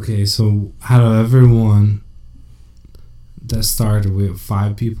 Okay, so out of everyone that started, we have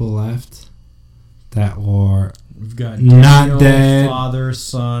 5 people left that are We've got Daniel, not dead. Father,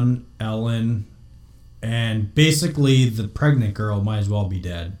 son, Ellen, and basically the pregnant girl might as well be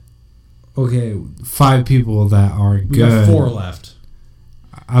dead. Okay, 5 people that are good. We got 4 left.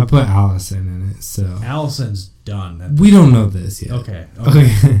 I put Allison in it, so Allison's done. We don't know this yet. Okay.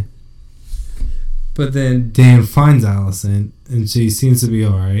 But then Dan finds Allison, and she seems to be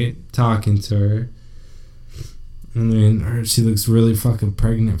alright, talking to her. And then she looks really fucking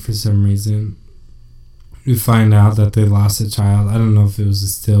pregnant for some reason. We find out that they lost a child. I don't know if it was a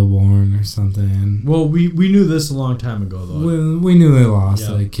stillborn or something. Well, we knew this a long time ago, though. We knew they lost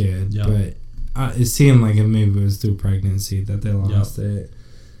a kid, but it seemed like maybe it was through pregnancy that they lost it.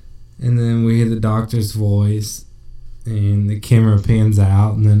 And then we hear the doctor's voice, and the camera pans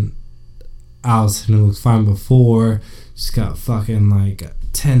out, and then Allison, who looked fine before, just got fucking, like,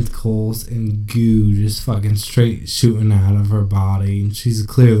 tentacles and goo just fucking straight shooting out of her body. And she's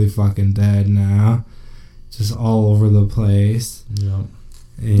clearly fucking dead now. Just all over the place. Yep.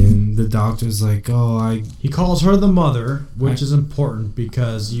 And the doctor's like, He calls her the mother, which is important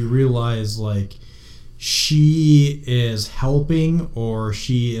because you realize, like, she is helping, or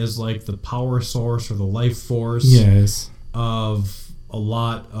she is, like, the power source or the life force of a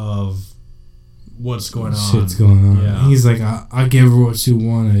lot of what's going on. Shit's going on. Yeah. He's like, I gave her what she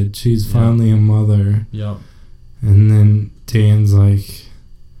wanted. She's finally a mother. Yep. And then Dan's like,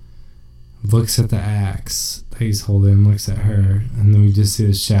 looks at the axe that he's holding, looks at her, and then we just see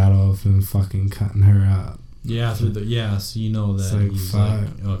the shadow of him fucking cutting her up. Yeah, so you know that like, he's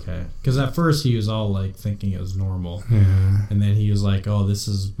like, okay. Because at first he was all like thinking it was normal. Yeah. And then he was like, oh, this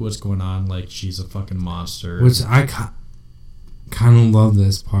is what's going on. Like, she's a fucking monster. Which I kind of love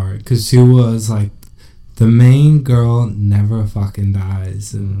this part, because she was like, the main girl never fucking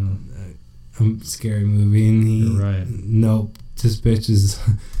dies in a scary movie. And You're right. Nope. This bitch is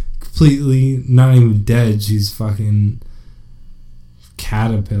completely not even dead. She's fucking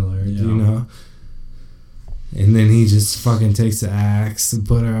caterpillar, you know? And then he just fucking takes the axe and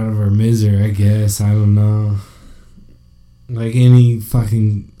put her out of her misery, I guess. I don't know. Like, any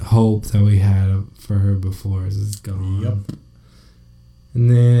fucking hope that we had for her before is gone. Yep. And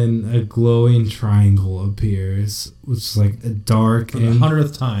then a glowing triangle appears, which is like a dark for the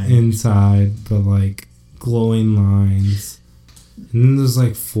 100th time inside, but like glowing lines. And then there's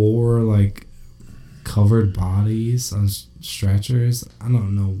like 4 like covered bodies on stretchers. I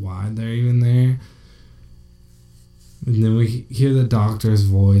don't know why they're even there. And then we hear the doctor's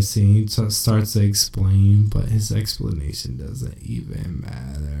voice, and he starts to explain, but his explanation doesn't even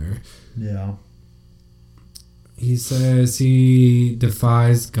matter. Yeah. He says he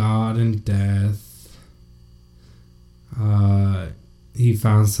defies God and death. He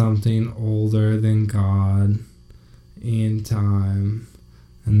found something older than God and time,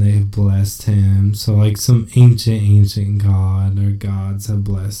 and they have blessed him. So, like, some ancient god or gods have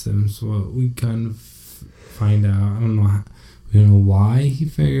blessed him. So we kind of find out. I don't know. We don't know why he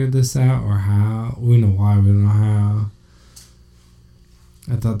figured this out or how. We know why. We don't know how.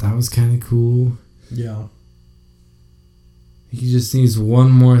 I thought that was kind of cool. Yeah. He just needs one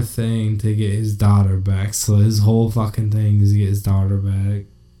more thing to get his daughter back. So his whole fucking thing is to get his daughter back.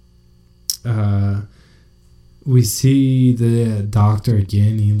 we see the doctor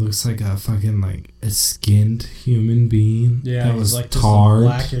again. He looks like a fucking like a skinned human being. Yeah, that he's was like tarred.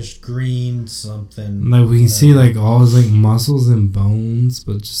 blackish green something. Like we can see like all his like muscles and bones,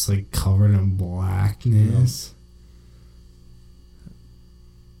 but just like covered in blackness.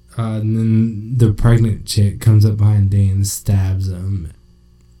 And then the pregnant chick comes up behind Dan and stabs him.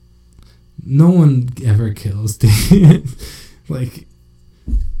 No one ever kills Dan. Like,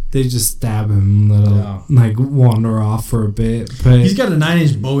 they just stab him, like wander off for a bit. But he's got a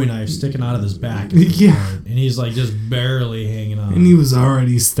 9-inch Bowie knife sticking out of his back. Yeah, and he's like just barely hanging on. And he was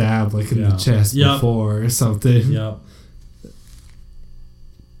already stabbed like in the chest before or something. Yep.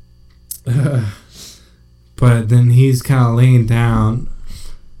 But then he's kind of laying down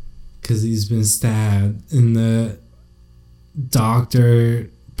because he's been stabbed, and the doctor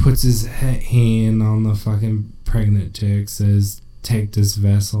puts his hand on the fucking pregnant chick, says, "Take this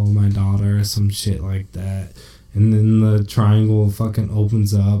vessel, my daughter," or some shit like that. And then the triangle fucking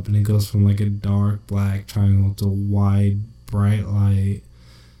opens up, and it goes from like a dark black triangle to wide bright light,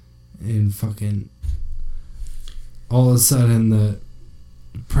 and fucking all of a sudden the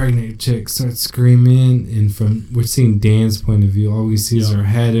pregnant chick starts screaming, and from we're seeing Dan's point of view, all we see is her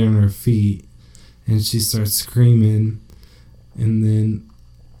head and her feet, and she starts screaming, and then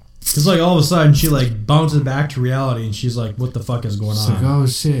it's like all of a sudden she like bounces back to reality, and she's like, "What the fuck is going on?" Like, oh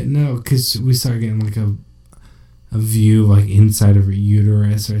shit, no, because we start getting like a view like inside of her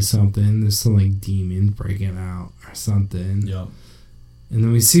uterus or something. There's some like demon breaking out or something. Yep. And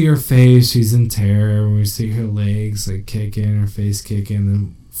then we see her face, she's in terror, and we see her legs like kicking, her face kicking,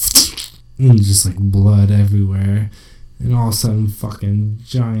 and just like blood everywhere. And all of a sudden, fucking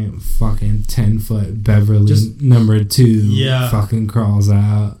giant fucking 10-foot Beverly just, number 2 fucking crawls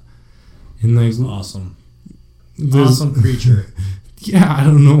out. And like, awesome. Awesome creature. Yeah, I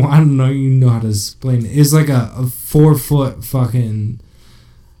don't know you know how to explain it. It's like a 4-foot fucking,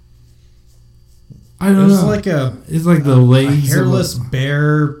 I don't know. It's like the legs a hairless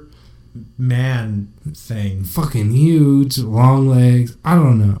bear man thing. Fucking huge, long legs. I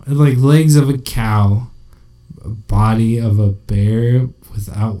don't know. It's like legs of a cow, a body of a bear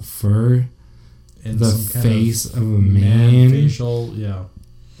without fur, and the face of a man. Facial, yeah.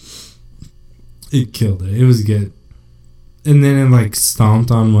 It killed it. It was good. And then it like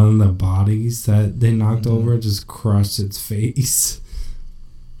stomped on one of the bodies that they knocked over, just crushed its face.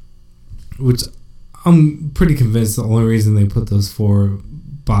 Which I'm pretty convinced the only reason they put those 4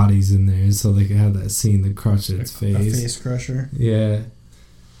 bodies in there is so they could have that scene to crush its face. A face crusher. Yeah.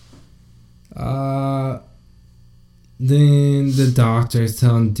 Then the doctor is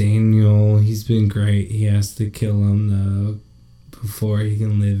telling Daniel he's been great. He has to kill him though before he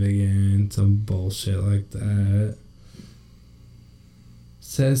can live again. Some bullshit like that.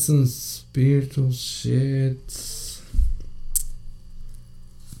 Says some spiritual shit.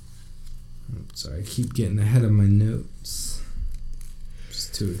 I'm sorry, I keep getting ahead of my notes.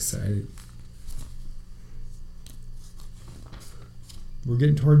 Just too excited. We're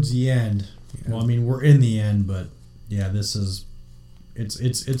getting towards the end. Yeah. Well, I mean, we're in the end, but yeah, this is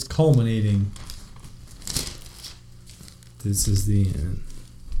it's culminating. This is the end.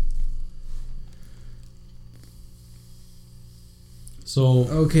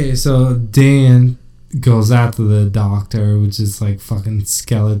 So so Dan goes after the doctor, which is like fucking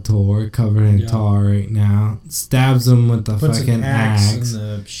Skeletor covered in tar right now. Stabs him with the fucking axe.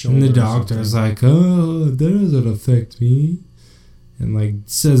 And the doctor's like, "Oh, that doesn't affect me." And like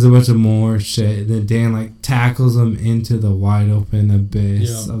says a bunch of more shit. And then Dan like tackles him into the wide open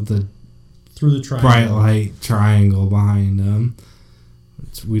abyss of the through the triangle. Bright light triangle behind him.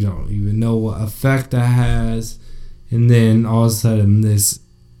 Which we don't even know what effect that has. And then all of a sudden this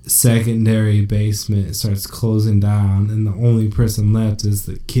secondary basement starts closing down, and the only person left is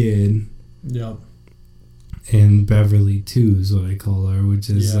the kid. Yep. And Beverly 2 is what I call her, which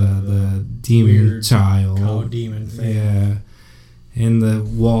is the demon child. Cow demon thing. Yeah. And the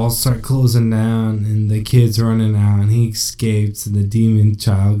walls start closing down, and the kid's running out, and he escapes, and the demon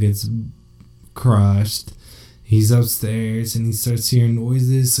child gets crushed. He's upstairs, and he starts hearing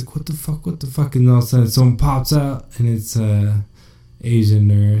noises, like, what the fuck, and all of a sudden someone pops out, and it's Asian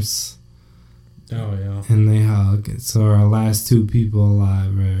nurse. Oh, yeah. And they hug. So our last 2 people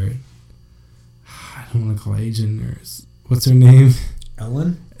alive are, I don't want to call Asian nurse. What's her name?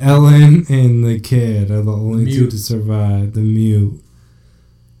 Ellen and the kid are the only 2 to survive. The mute.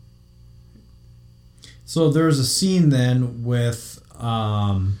 So there's a scene then with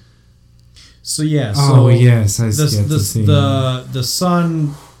yes, I skipped the scene. The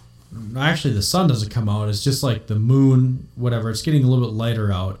sun, actually the sun doesn't come out. It's just like the moon, whatever. It's getting a little bit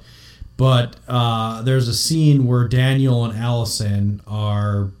lighter out, But there's a scene where Daniel and Allison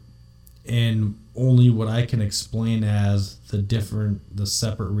are in only what I can explain as the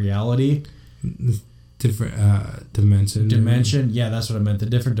separate reality. Different dimension. Dimension, yeah, that's what I meant. The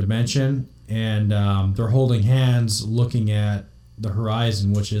different dimension. And they're holding hands looking at the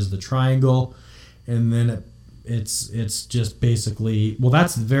horizon, which is the triangle. And then it's just basically, well,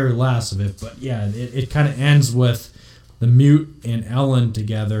 that's the very last of it. But yeah, it kind of ends with the Mute and Ellen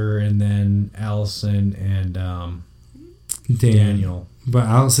together, and then Allison and Daniel. But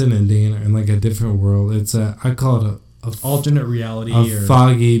Allison and Dan are in like a different world. It's I call it a alternate reality, a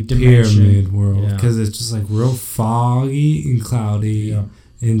foggy dimension. pyramid world, because it's just like real foggy and cloudy,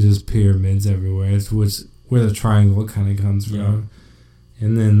 and just pyramids everywhere. It's where the triangle kind of comes from. Yeah.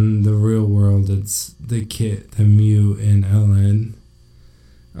 And then the real world, it's the Mute and Ellen.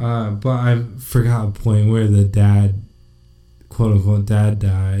 But I forgot a point where the dad, quote unquote dad,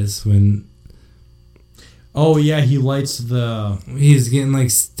 dies when. Oh yeah, he lights he's getting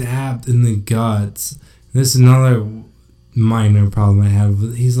like stabbed in the guts. This is another minor problem I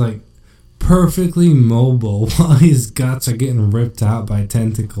have. He's like perfectly mobile while his guts are getting ripped out by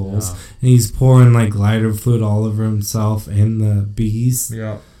tentacles, and he's pouring like lighter fluid all over himself and the beast.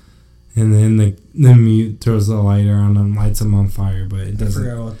 Yeah. And then the Mute throws the lighter on him, lights him on fire, but it doesn't. I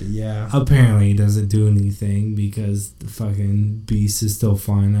forgot about the Apparently, it doesn't do anything because the fucking beast is still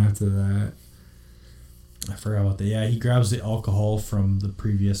fine after that. I forgot about that. Yeah, he grabs the alcohol from the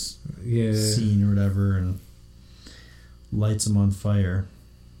previous scene or whatever and lights him on fire.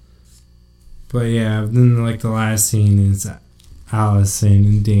 But yeah, then like the last scene is Allison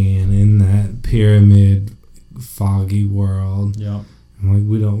and Dan in that pyramid foggy world. Yeah. I'm like,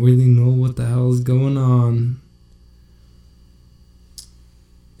 we don't really know what the hell is going on.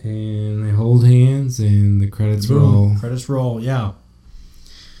 And they hold hands and the credits roll. Credits roll, yeah.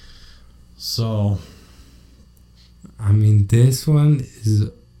 So, I mean, this one is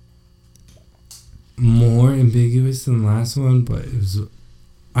more ambiguous than the last one, but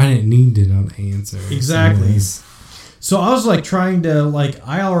I didn't need to know the answer. Exactly. So I was like trying to,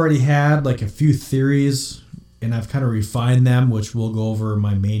 I already had like a few theories, and I've kind of refined them, which we'll go over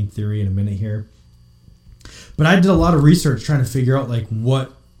my main theory in a minute here. But I did a lot of research trying to figure out like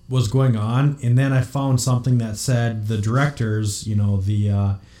what was going on, and then I found something that said the directors,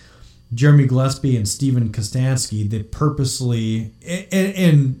 the Jeremy Gillespie and Steven Kostanski, they purposely,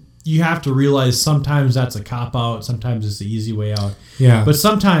 and you have to realize sometimes that's a cop out, sometimes it's the easy way out. Yeah. But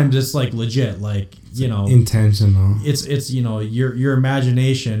sometimes it's like legit, intentional. It's your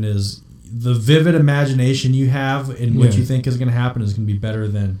imagination is the vivid imagination you have and what you think is going to happen is going to be better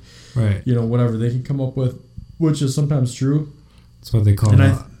than whatever they can come up with, which is sometimes true. That's what they call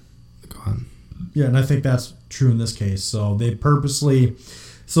it. Go on. Yeah, and I think that's true in this case. So they purposely.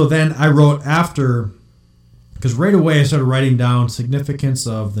 So then I wrote after, because right away I started writing down significance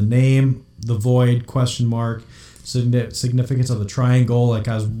of the name, the void, ? Significance of the triangle. Like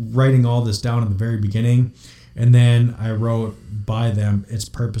I was writing all this down in the very beginning, and then I wrote by them. It's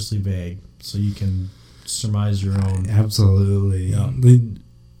purposely vague, so you can surmise your own. Absolutely. Yeah.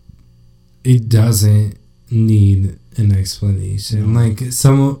 It doesn't need an explanation.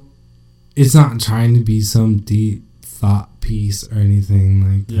 No. It's not trying to be some deep thought piece or anything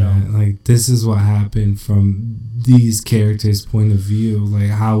like that. Like, this is what happened from these characters' point of view.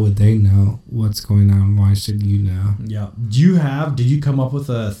 Like, how would they know what's going on? Why should you know? Yeah. Did you come up with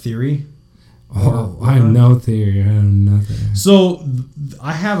a theory? I have no theory. I have nothing. So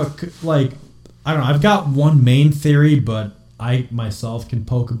I have I don't know. I've got one main theory, but I myself can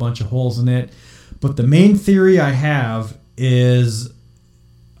poke a bunch of holes in it. But the main theory I have is,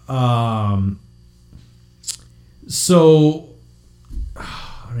 so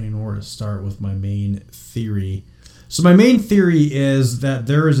I don't even know where to start with my main theory. So my main theory is that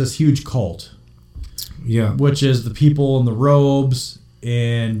there is this huge cult. Yeah. Which is the people in the robes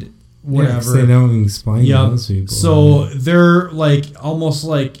and whatever. They don't explain those people. So they're almost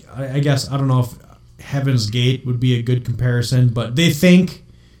like, I guess, I don't know if Heaven's Gate would be a good comparison, but they think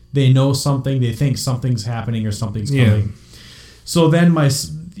they know something. They think something's happening or something's coming. So then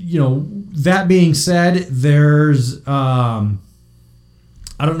that being said, there's, I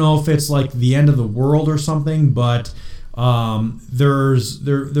don't know if it's like the end of the world or something, but there's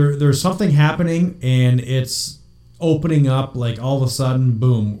something happening, and it's opening up. Like all of a sudden,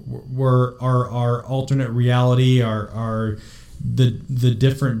 boom, our alternate reality, our the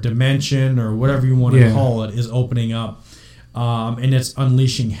different dimension or whatever you want to call it is opening up, and it's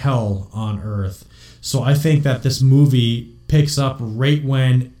unleashing hell on Earth. So I think that this movie picks up right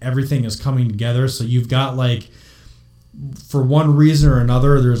when everything is coming together. So you've got for one reason or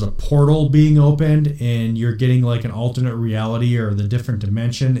another, there's a portal being opened and you're getting like an alternate reality, or the different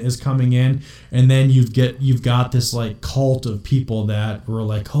dimension is coming in, and then you've got this like cult of people that were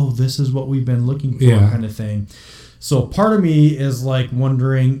like, oh, this is what we've been looking for, kind of thing. So part of me is like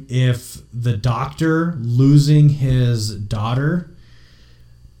wondering if the doctor losing his daughter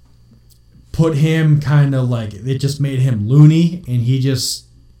put him kind of like, it just made him loony, and he just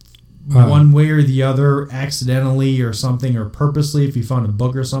one way or the other, accidentally or something, or purposely, if he found a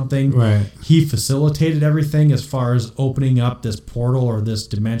book or something, he facilitated everything as far as opening up this portal or this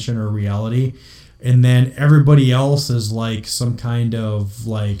dimension or reality, and then everybody else is like some kind of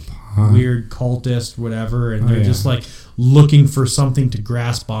like weird cultist, whatever, and they're just like looking for something to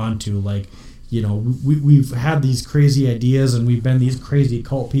grasp onto, like, you know, we've had these crazy ideas and we've been these crazy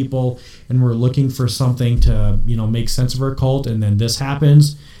cult people, and we're looking for something to, you know, make sense of our cult, and then this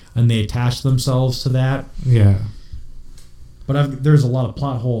happens and they attach themselves to that. Yeah. But there's a lot of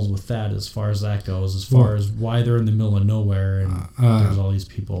plot holes with that as far as that goes, as far as why they're in the middle of nowhere and there's all these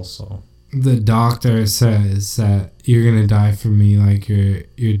people. So the doctor says that you're gonna die for me like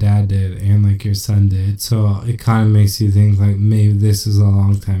your dad did and like your son did. So it kind of makes you think like maybe this is a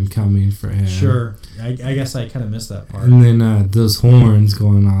long time coming for him. Sure. I guess I kind of missed that part. And then those horns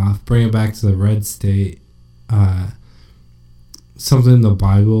going off, bring it back to the red state. Something in the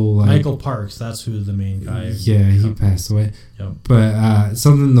Bible, like Michael Parks, that's who the main guy is. Yeah, he passed away. Yep. But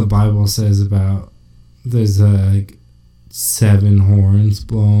something in the Bible says about there's like 7 horns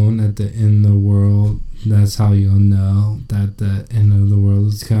blown at the end of the world. That's how you'll know that the end of the world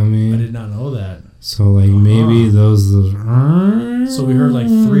is coming. I did not know that. So like maybe those. So we heard like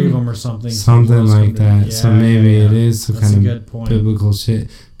 3 of them or something. Something like that. Yeah, so maybe it is some kind of biblical shit.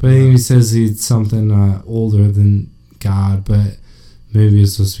 But he says he's something older than God, but maybe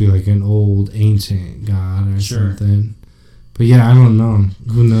it's supposed to be like an old ancient god or something. But yeah, I don't know.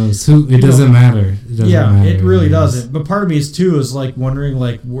 Who knows? It doesn't matter. It doesn't matter. It really doesn't. But part of me is like wondering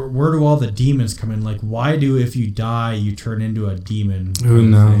like where do all the demons come in? Like why do, if you die, you turn into a demon? Who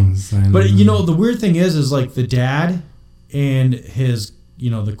knows? But you know, the weird thing is like the dad and his,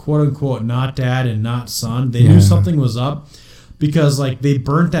 you know, the quote unquote not dad and not son, they knew something was up. Because like they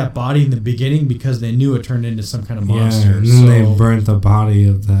burnt that body in the beginning because they knew it turned into some kind of monster. Yeah, and then they burnt the body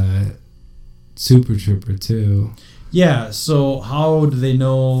of the Super Trooper too. Yeah, so how do they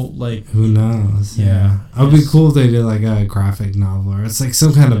know? Like, who knows? Yeah, it would be cool if they did like a graphic novel, or it's like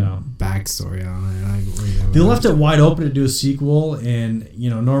some kind of backstory on it. Like, they left it wide open to do a sequel, and you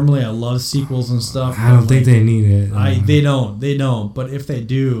know, normally I love sequels and stuff. I don't think they need it. They don't. But if they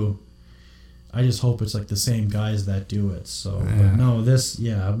do, I just hope it's like the same guys that do it. So but no, this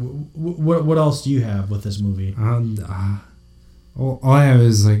What else do you have with this movie? All I have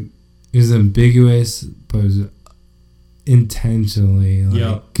is like it was ambiguous, but it was intentionally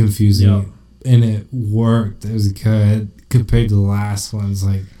like confusing, and it worked. It was good compared to the last ones.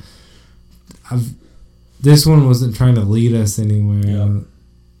 Like this one wasn't trying to lead us anywhere.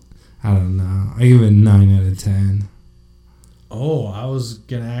 I don't know. I give it 9 out of 10. Oh, I was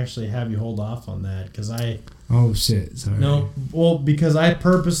gonna actually have you hold off on that because I. Oh shit! Sorry. No, well, because I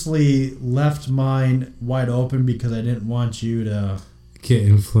purposely left mine wide open because I didn't want you to get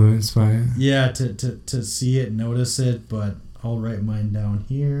influenced by it. Yeah, to see it, notice it, but I'll write mine down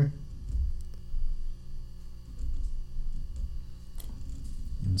here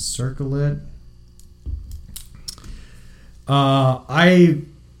and circle it. I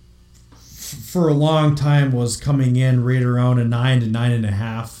for a long time was coming in right around a 9 to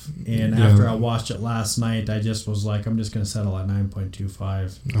 9.5, and after I watched it last night, I just was like, I'm just gonna settle at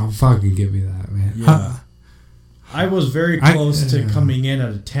 9.25. Oh, fucking give me that, man. Yeah, I was very close to coming in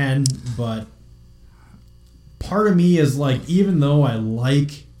at a 10, but part of me is like, even though I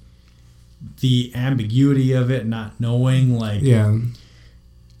like the ambiguity of it, not knowing, like,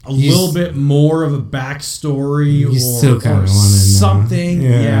 a little bit more of a backstory or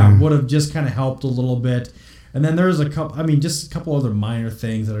something, would have just kind of helped a little bit. And then there's just a couple other minor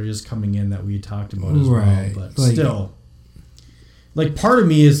things that are just coming in that we talked about as well. But like, still, like, part of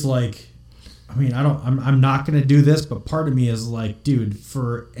me is like, I'm not going to do this, but part of me is like, dude,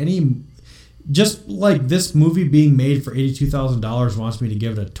 for any, just like this movie being made for $82,000 wants me to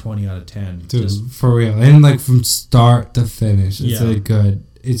give it a 20 out of 10. Dude, for real. And like from start to finish, it's a good,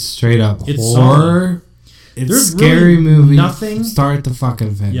 it's straight up horror. It's a scary movie. Nothing. Start to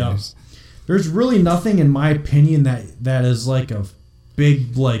fucking finish. Yeah. There's really nothing, in my opinion, that is like a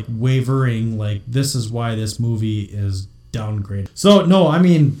big, like, wavering, like, this is why this movie is downgraded. So, no, I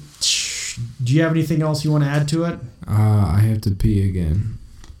mean, do you have anything else you want to add to it? I have to pee again.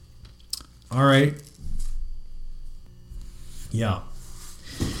 All right. Yeah.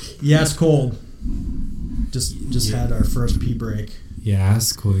 Yeah, it's cold. Just had our first pee break.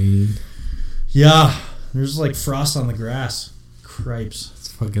 Yes, queen. Yeah, there's like frost on the grass. Cripes.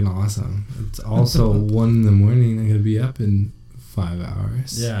 It's fucking awesome. It's also 1 in the morning. I'm gonna be up in 5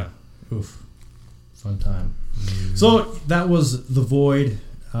 hours. Yeah. Oof. Fun time. So that was The Void.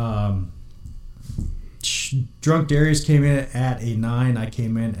 Drunk Darius came in at a 9. I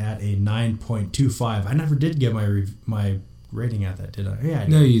came in at a 9.25. I never did get my rating at that, did I? Yeah, I did.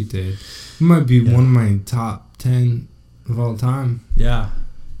 No, you did. It might be one of my top 10 of all time. Yeah,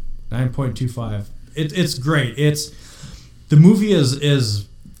 9.25. It's great. The movie is.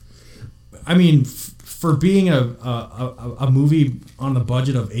 I mean, for being a movie on the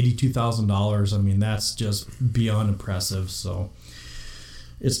budget of $82,000, I mean that's just beyond impressive. So.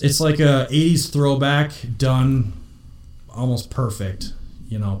 It's like a 80s throwback done almost perfect.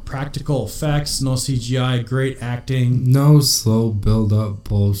 You know, practical effects, no CGI, great acting. No slow build up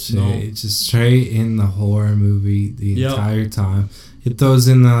bullshit. No. It's just straight in the horror movie the entire time. It throws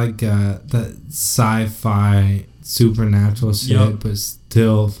in that sci-fi supernatural shit, but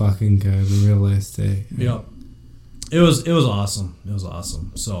still fucking good and realistic. Yep. It was awesome. It was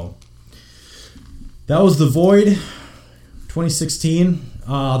awesome. So that was The Void 2016.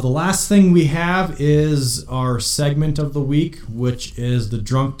 The last thing we have is our segment of the week, which is the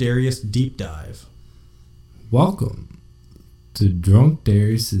Drunk Darius Deep Dive. Welcome to Drunk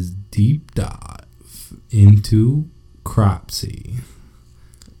Darius's Deep Dive into Cropsy.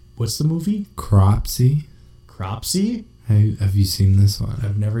 What's the movie? Cropsy. Cropsy? Hey, have you seen this one?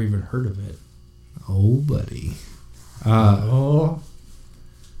 I've never even heard of it. Oh, buddy.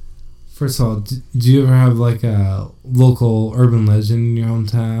 First of all, do you ever have like a local urban legend in your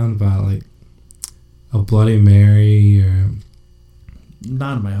hometown about like a Bloody Mary or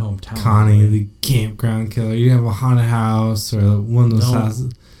not in my hometown? Connie, the campground killer? You have a haunted house or one of those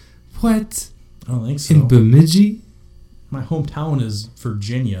houses? What? I don't think so. In Bemidji? My hometown is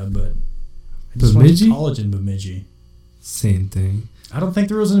Virginia, but I just went to college in Bemidji. Same thing. I don't think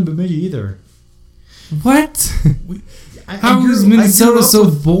there was in Bemidji either. What? How is Minnesota so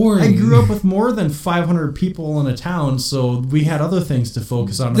boring? I grew up with more than 500 people in a town, so we had other things to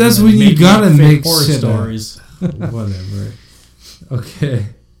focus on. That's when you gotta make horror shit stories. Whatever. Okay.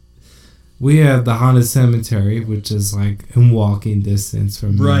 We have the Haunted Cemetery, which is like in walking distance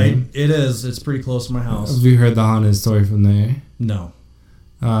from me. Right. It is. It's pretty close to my house. Have you heard the haunted story from there? No.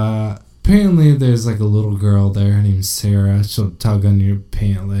 Apparently there's like a little girl there. Her name's Sarah. She'll tug on your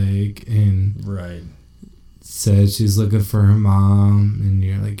pant leg and says she's looking for her mom, and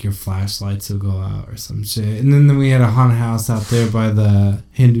your flashlights will go out or some shit. And then we had a haunted house out there by the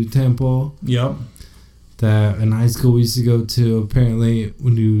Hindu temple. Yep. That in high school we used to go to. Apparently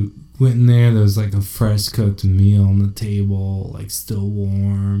when you went in there was like a fresh cooked meal on the table, like still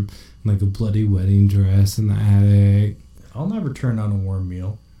warm, like a bloody wedding dress in the attic. I'll never turn on a warm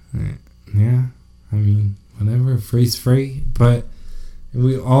meal. Yeah, I mean, whatever, free's free. But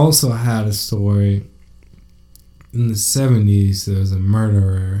we also had a story in the 70s. There was a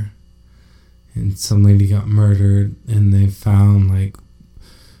murderer, and some lady got murdered, and they found like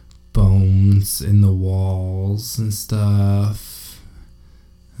bones in the walls and stuff.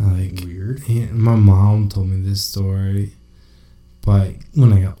 Like weird. My mom told me this story, but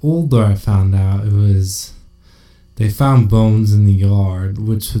when I got older, I found out it was. They found bones in the yard,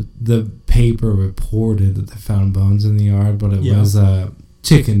 which the paper reported that they found bones in the yard, but it was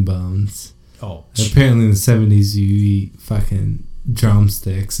chicken bones. Oh. Apparently in the 70s you eat fucking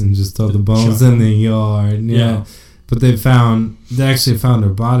drumsticks and just throw the bones in the yard. Yeah. But they actually found her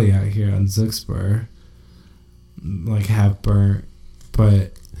body out here on Zooksburg, like half burnt.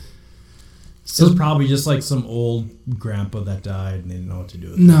 But so it's probably just like some old grandpa that died and they didn't know what to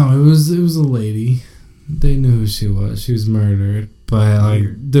do with it. No, it was a lady. They knew who she was. She was murdered. But like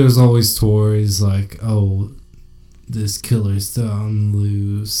there's always stories like, oh, this killer's still on the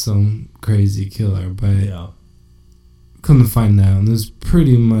loose, some crazy killer. But couldn't find out. And it was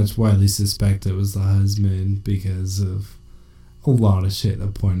pretty much widely suspected it was the husband because of a lot of shit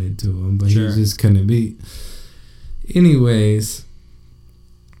that pointed to him. But he just couldn't be. Anyways,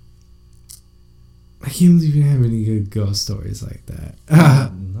 I can't believe you have any good ghost stories like that.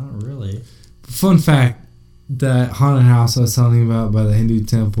 Not really. Fun fact, that haunted house I was telling you about by the Hindu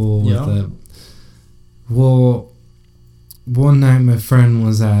temple one night my friend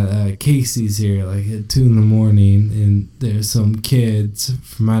was at Casey's here like at 2 a.m, and there's some kids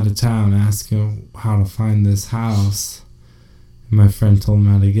from out of town asking how to find this house, and my friend told him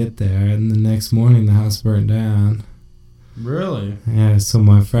how to get there, and the next morning the house burnt down. Really? Yeah, so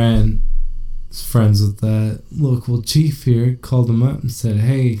my friend was friends with that local chief here, called him up and said,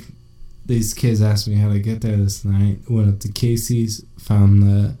 hey, these kids asked me how to get there this night. Went up to Casey's, found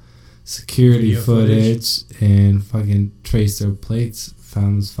the security footage and fucking traced their plates.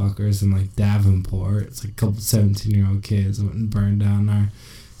 Found those fuckers in like Davenport. It's like a couple 17-year-old kids went and burned down our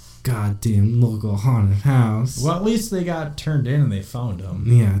goddamn local haunted house. Well, at least they got turned in and they found them.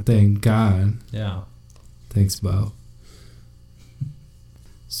 Yeah, thank God. Yeah. Thanks, Bo.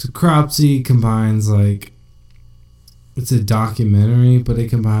 So Cropsy combines like, it's a documentary, but it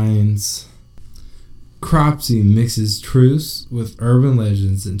combines, Cropsy mixes truths with urban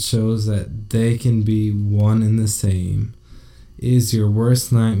legends and shows that they can be one and the same. Is your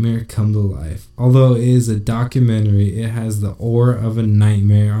worst nightmare come to life? Although it is a documentary, it has the aura of a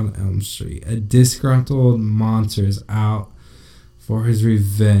nightmare on Elm Street. A disgruntled monster is out for his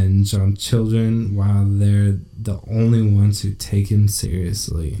revenge on children while they're the only ones who take him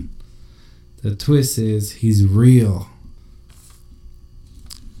seriously. The twist is he's real.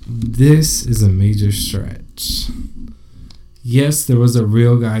 This is a major stretch. Yes, there was a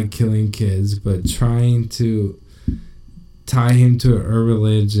real guy killing kids, but trying to tie him to an urban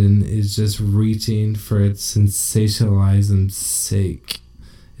legend is just reaching for its sensationalism's sake.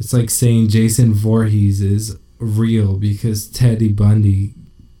 It's like saying Jason Voorhees is real because Teddy Bundy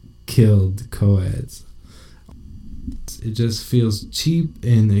killed co-eds. It just feels cheap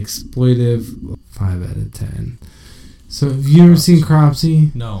and exploitive. 5 out of 10. So have you ever seen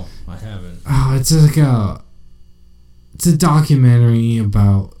Cropsy? No, I haven't. Oh, it's a documentary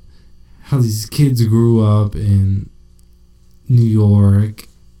about how these kids grew up in New York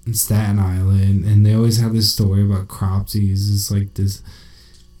and Staten Island, and they always have this story about Cropsy. He's just like this.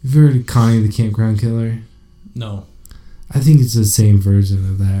 Have you heard of Connie the Campground Killer? No. I think it's the same version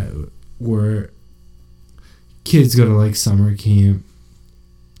of that, where kids go to like summer camp,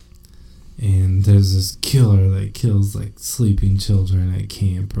 and there's this killer that kills like sleeping children at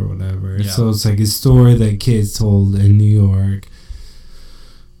camp or whatever. Yeah. So it's like a story that kids told in New York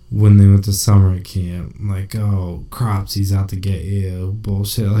when they went to summer camp, like, oh, Cropsy's out to get you,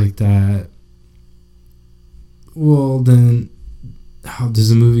 bullshit like that. Well, then,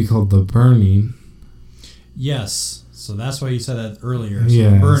 there's a movie called The Burning. Yes, so that's why you said that earlier. So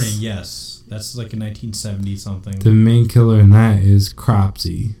yes. The Burning, yes. That's like a 1970 something. The main killer in that is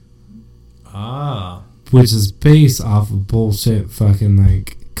Cropsy. Ah. Which is based off of bullshit fucking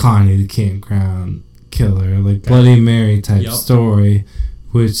like Connie the Campground Killer, like Bloody Mary type story.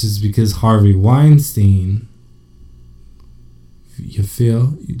 Which is because Harvey Weinstein, Harvey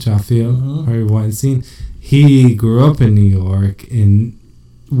Weinstein, he grew up in New York and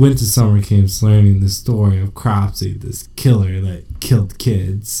went to summer camps learning the story of Cropsy, this killer that killed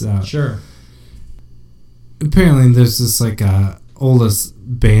kids. Sure. Apparently there's this like oldest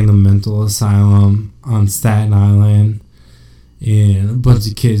abandoned mental asylum on Staten Island, and a bunch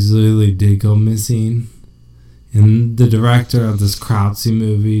of kids literally did go missing. And the director of this Cropsy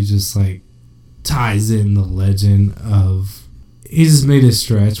movie just like ties in the legend of, he just made a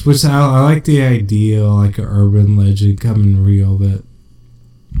stretch, which I like the idea, like an urban legend coming real, but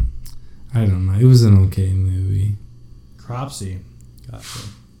I don't know. It was an okay movie. Cropsy. Gotcha.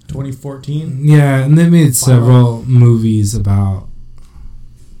 2014? Yeah, and they made several movies about,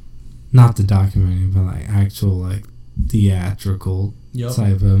 not the documentary, but like actual like theatrical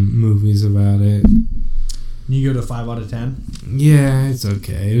type of movies about it. You go to 5 out of 10? Yeah, it's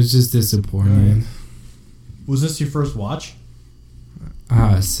okay. It was just disappointing. Right. Was this your first watch?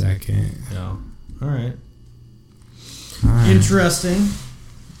 Second. Yeah. All right. Interesting.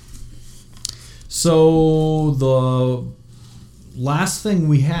 So the last thing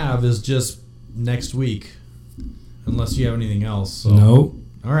we have is just next week, unless you have anything else. So. Nope.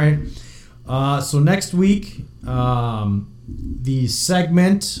 All right. So next week, the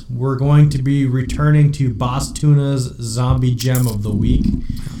segment, we're going to be returning to Boss Tuna's Zombie Gem of the Week.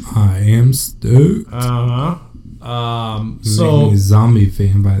 I am stoked. So a zombie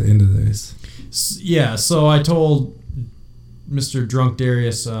fan by the end of this. Yeah, so I told Mr. Drunk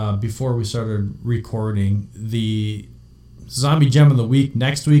Darius before we started recording, the Zombie Gem of the Week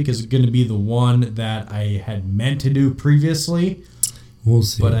next week is going to be the one that I had meant to do previously. We'll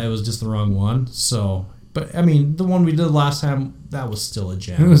see. But I was just the wrong one. So, but I mean, the one we did last time, that was still a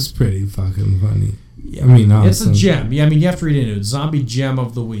gem. It was pretty fucking funny. Yeah, I mean, awesome. It's a gem. Yeah, I mean, you have to read into it. Zombie Gem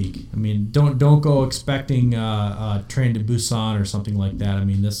of the Week. I mean, don't go expecting Train to Busan or something like that. I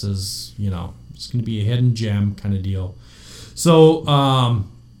mean, this is, it's going to be a hidden gem kind of deal. So,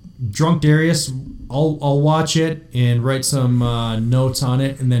 Drunk Darius, I'll watch it and write some notes on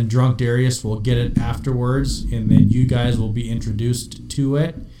it, and then Drunk Darius will get it afterwards, and then you guys will be introduced to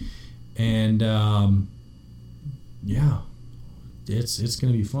it. And yeah, it's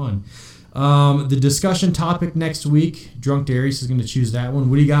gonna be fun. The discussion topic next week, Drunk Darius is gonna choose that one.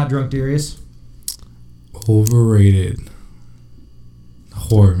 What do you got, Drunk Darius? Overrated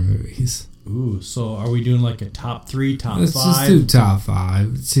horror movies. Ooh, so are we doing like a top 3, top 5? Let's just do top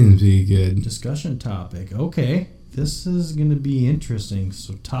 5. It seems to be good. Discussion topic. Okay. This is going to be interesting.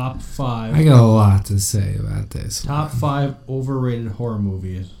 So top 5. I got a lot to say about this. Top 5 overrated horror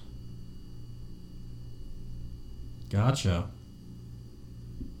movies. Gotcha.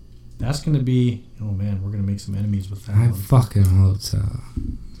 That's going to be... Oh, man. We're going to make some enemies with that I one. fucking hope so.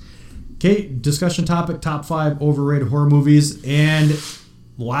 Okay. Discussion topic, top 5 overrated horror movies. And...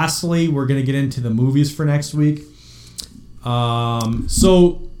 lastly, we're going to get into the movies for next week. Well,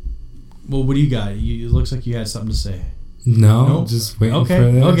 what do you got? It looks like you had something to say. No, Nope. Just waiting Okay.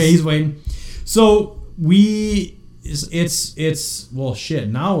 for this. Okay, he's waiting. So, well, shit,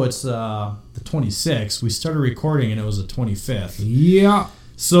 now it's the 26th. We started recording and it was the 25th. Yeah.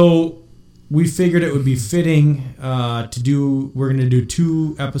 So, we figured it would be fitting we're going to do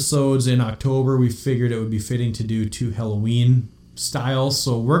 2 episodes in October. We figured it would be fitting to do 2 Halloween styles.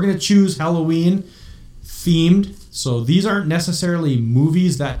 So we're going to choose Halloween themed. So these aren't necessarily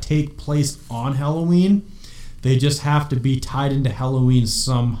movies that take place on Halloween. They just have to be tied into Halloween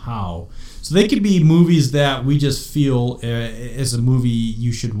somehow. So they could be movies that we just feel is a movie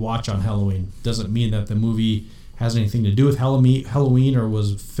you should watch on Halloween. Doesn't mean that the movie has anything to do with Halloween or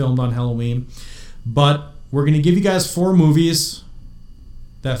was filmed on Halloween. But we're going to give you guys 4 movies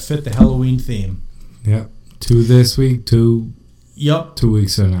that fit the Halloween theme. Yep. 2 this week, 2 Yep. 2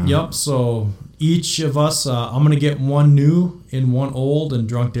 weeks from now. Yep. So each of us, I'm going to get 1 new and 1 old, and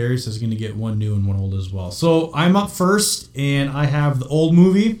Drunk Darius is going to get 1 new and 1 old as well. So I'm up first, and I have the old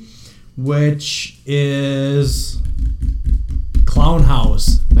movie, which is Clown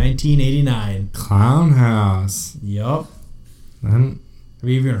House, 1989. Clown House. Yep. Have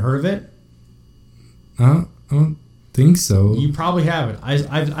you even heard of it? I don't think so. You probably haven't.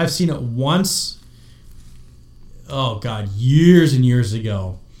 I've seen it once. Oh God, years and years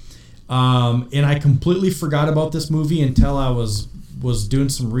ago, and I completely forgot about this movie until I was doing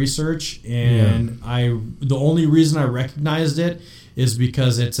some research, and the only reason I recognized it is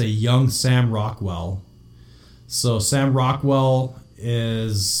because it's a young Sam Rockwell. So Sam Rockwell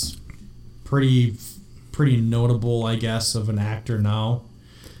is pretty notable, I guess, of an actor now.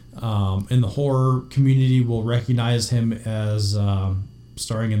 In the horror community, will recognize him as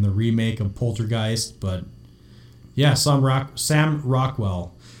starring in the remake of Poltergeist, but. Yeah, Sam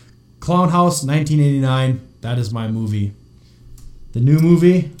Rockwell. Clown House, 1989. That is my movie. The new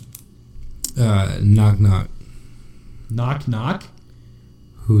movie? Knock Knock. Knock Knock?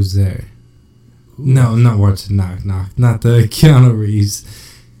 Who's there? Ooh. No, I'm not watching Knock Knock. Not the Keanu Reeves.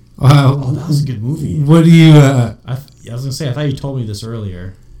 Oh, that was a good movie. What do you... I was going to say, I thought you told me this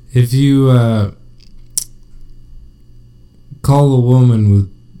earlier. If you call a woman with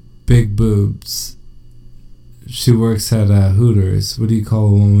big boobs... She works at Hooters. What do you call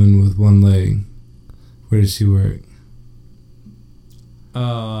a woman with 1 leg? Where does she work?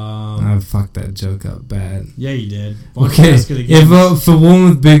 I fucked that joke up bad. Yeah, you did. Okay, if a woman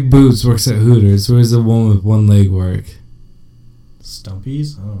with big boobs works at Hooters, where does a woman with 1 leg work?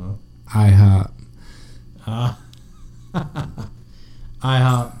 Stumpy's? I don't know. IHOP.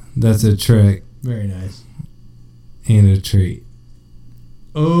 IHOP. That's a trick. Very nice. And a treat.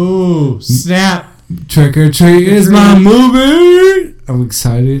 Oh, snap. Trick or Treat is my movie. I'm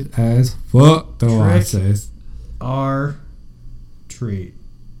excited as fuck to watch this. Our treat.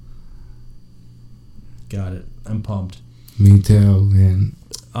 Got it. I'm pumped. Me too, man.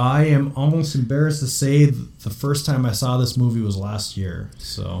 I am almost embarrassed to say the first time I saw this movie was last year.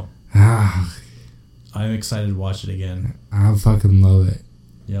 So I'm excited to watch it again. I fucking love it.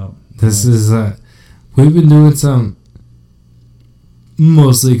 Yep. This is we've been doing some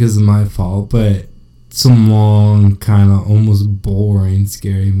mostly because of my fault, but some long, kind of almost boring,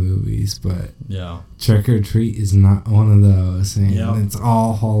 scary movies, but yeah, Trick or Treat is not one of those, and it's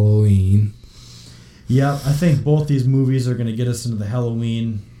all Halloween. Yeah, I think both these movies are going to get us into the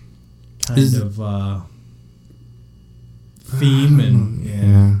Halloween kind of theme,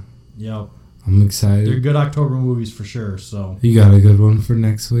 and yep, I'm excited. They're good October movies for sure. So you got a good one for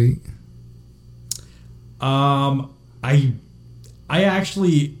next week? I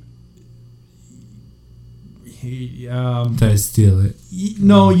actually. Did I steal it?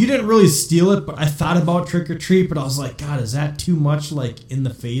 No, you didn't really steal it, but I thought about Trick or Treat, but I was like, God, is that too much, like, in the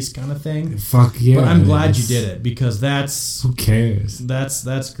face kind of thing? Fuck yeah. But I'm glad you did it, because that's... Who cares?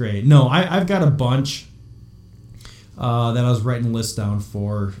 That's great. No, I've got a bunch. that I was writing lists down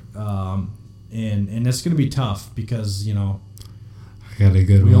for, and it's gonna be tough because I got a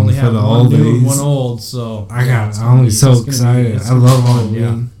good we one only for have the one new and oldies. one old, so I'm so excited. I love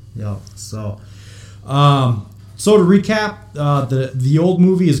Halloween. Yeah. So to recap, the old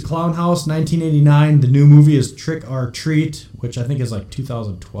movie is Clown House, 1989. The new movie is Trick or Treat, which I think is like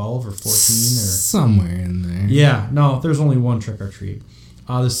 2012 or 14 or somewhere in there. Yeah, no, there's only one Trick or Treat.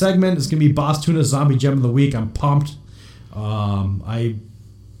 The segment is gonna be Boss Tuna's Zombie Gem of the Week. I'm pumped. I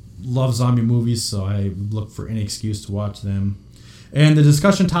love zombie movies, so I look for any excuse to watch them. And the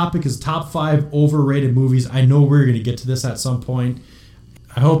discussion topic is top 5 overrated movies. I know we're gonna get to this at some point.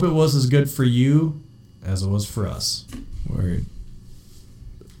 I hope it was as good for you as it was for us. Word.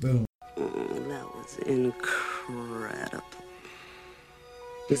 Boom. That was incredible.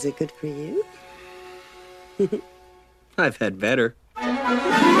 Is it good for you? I've had better.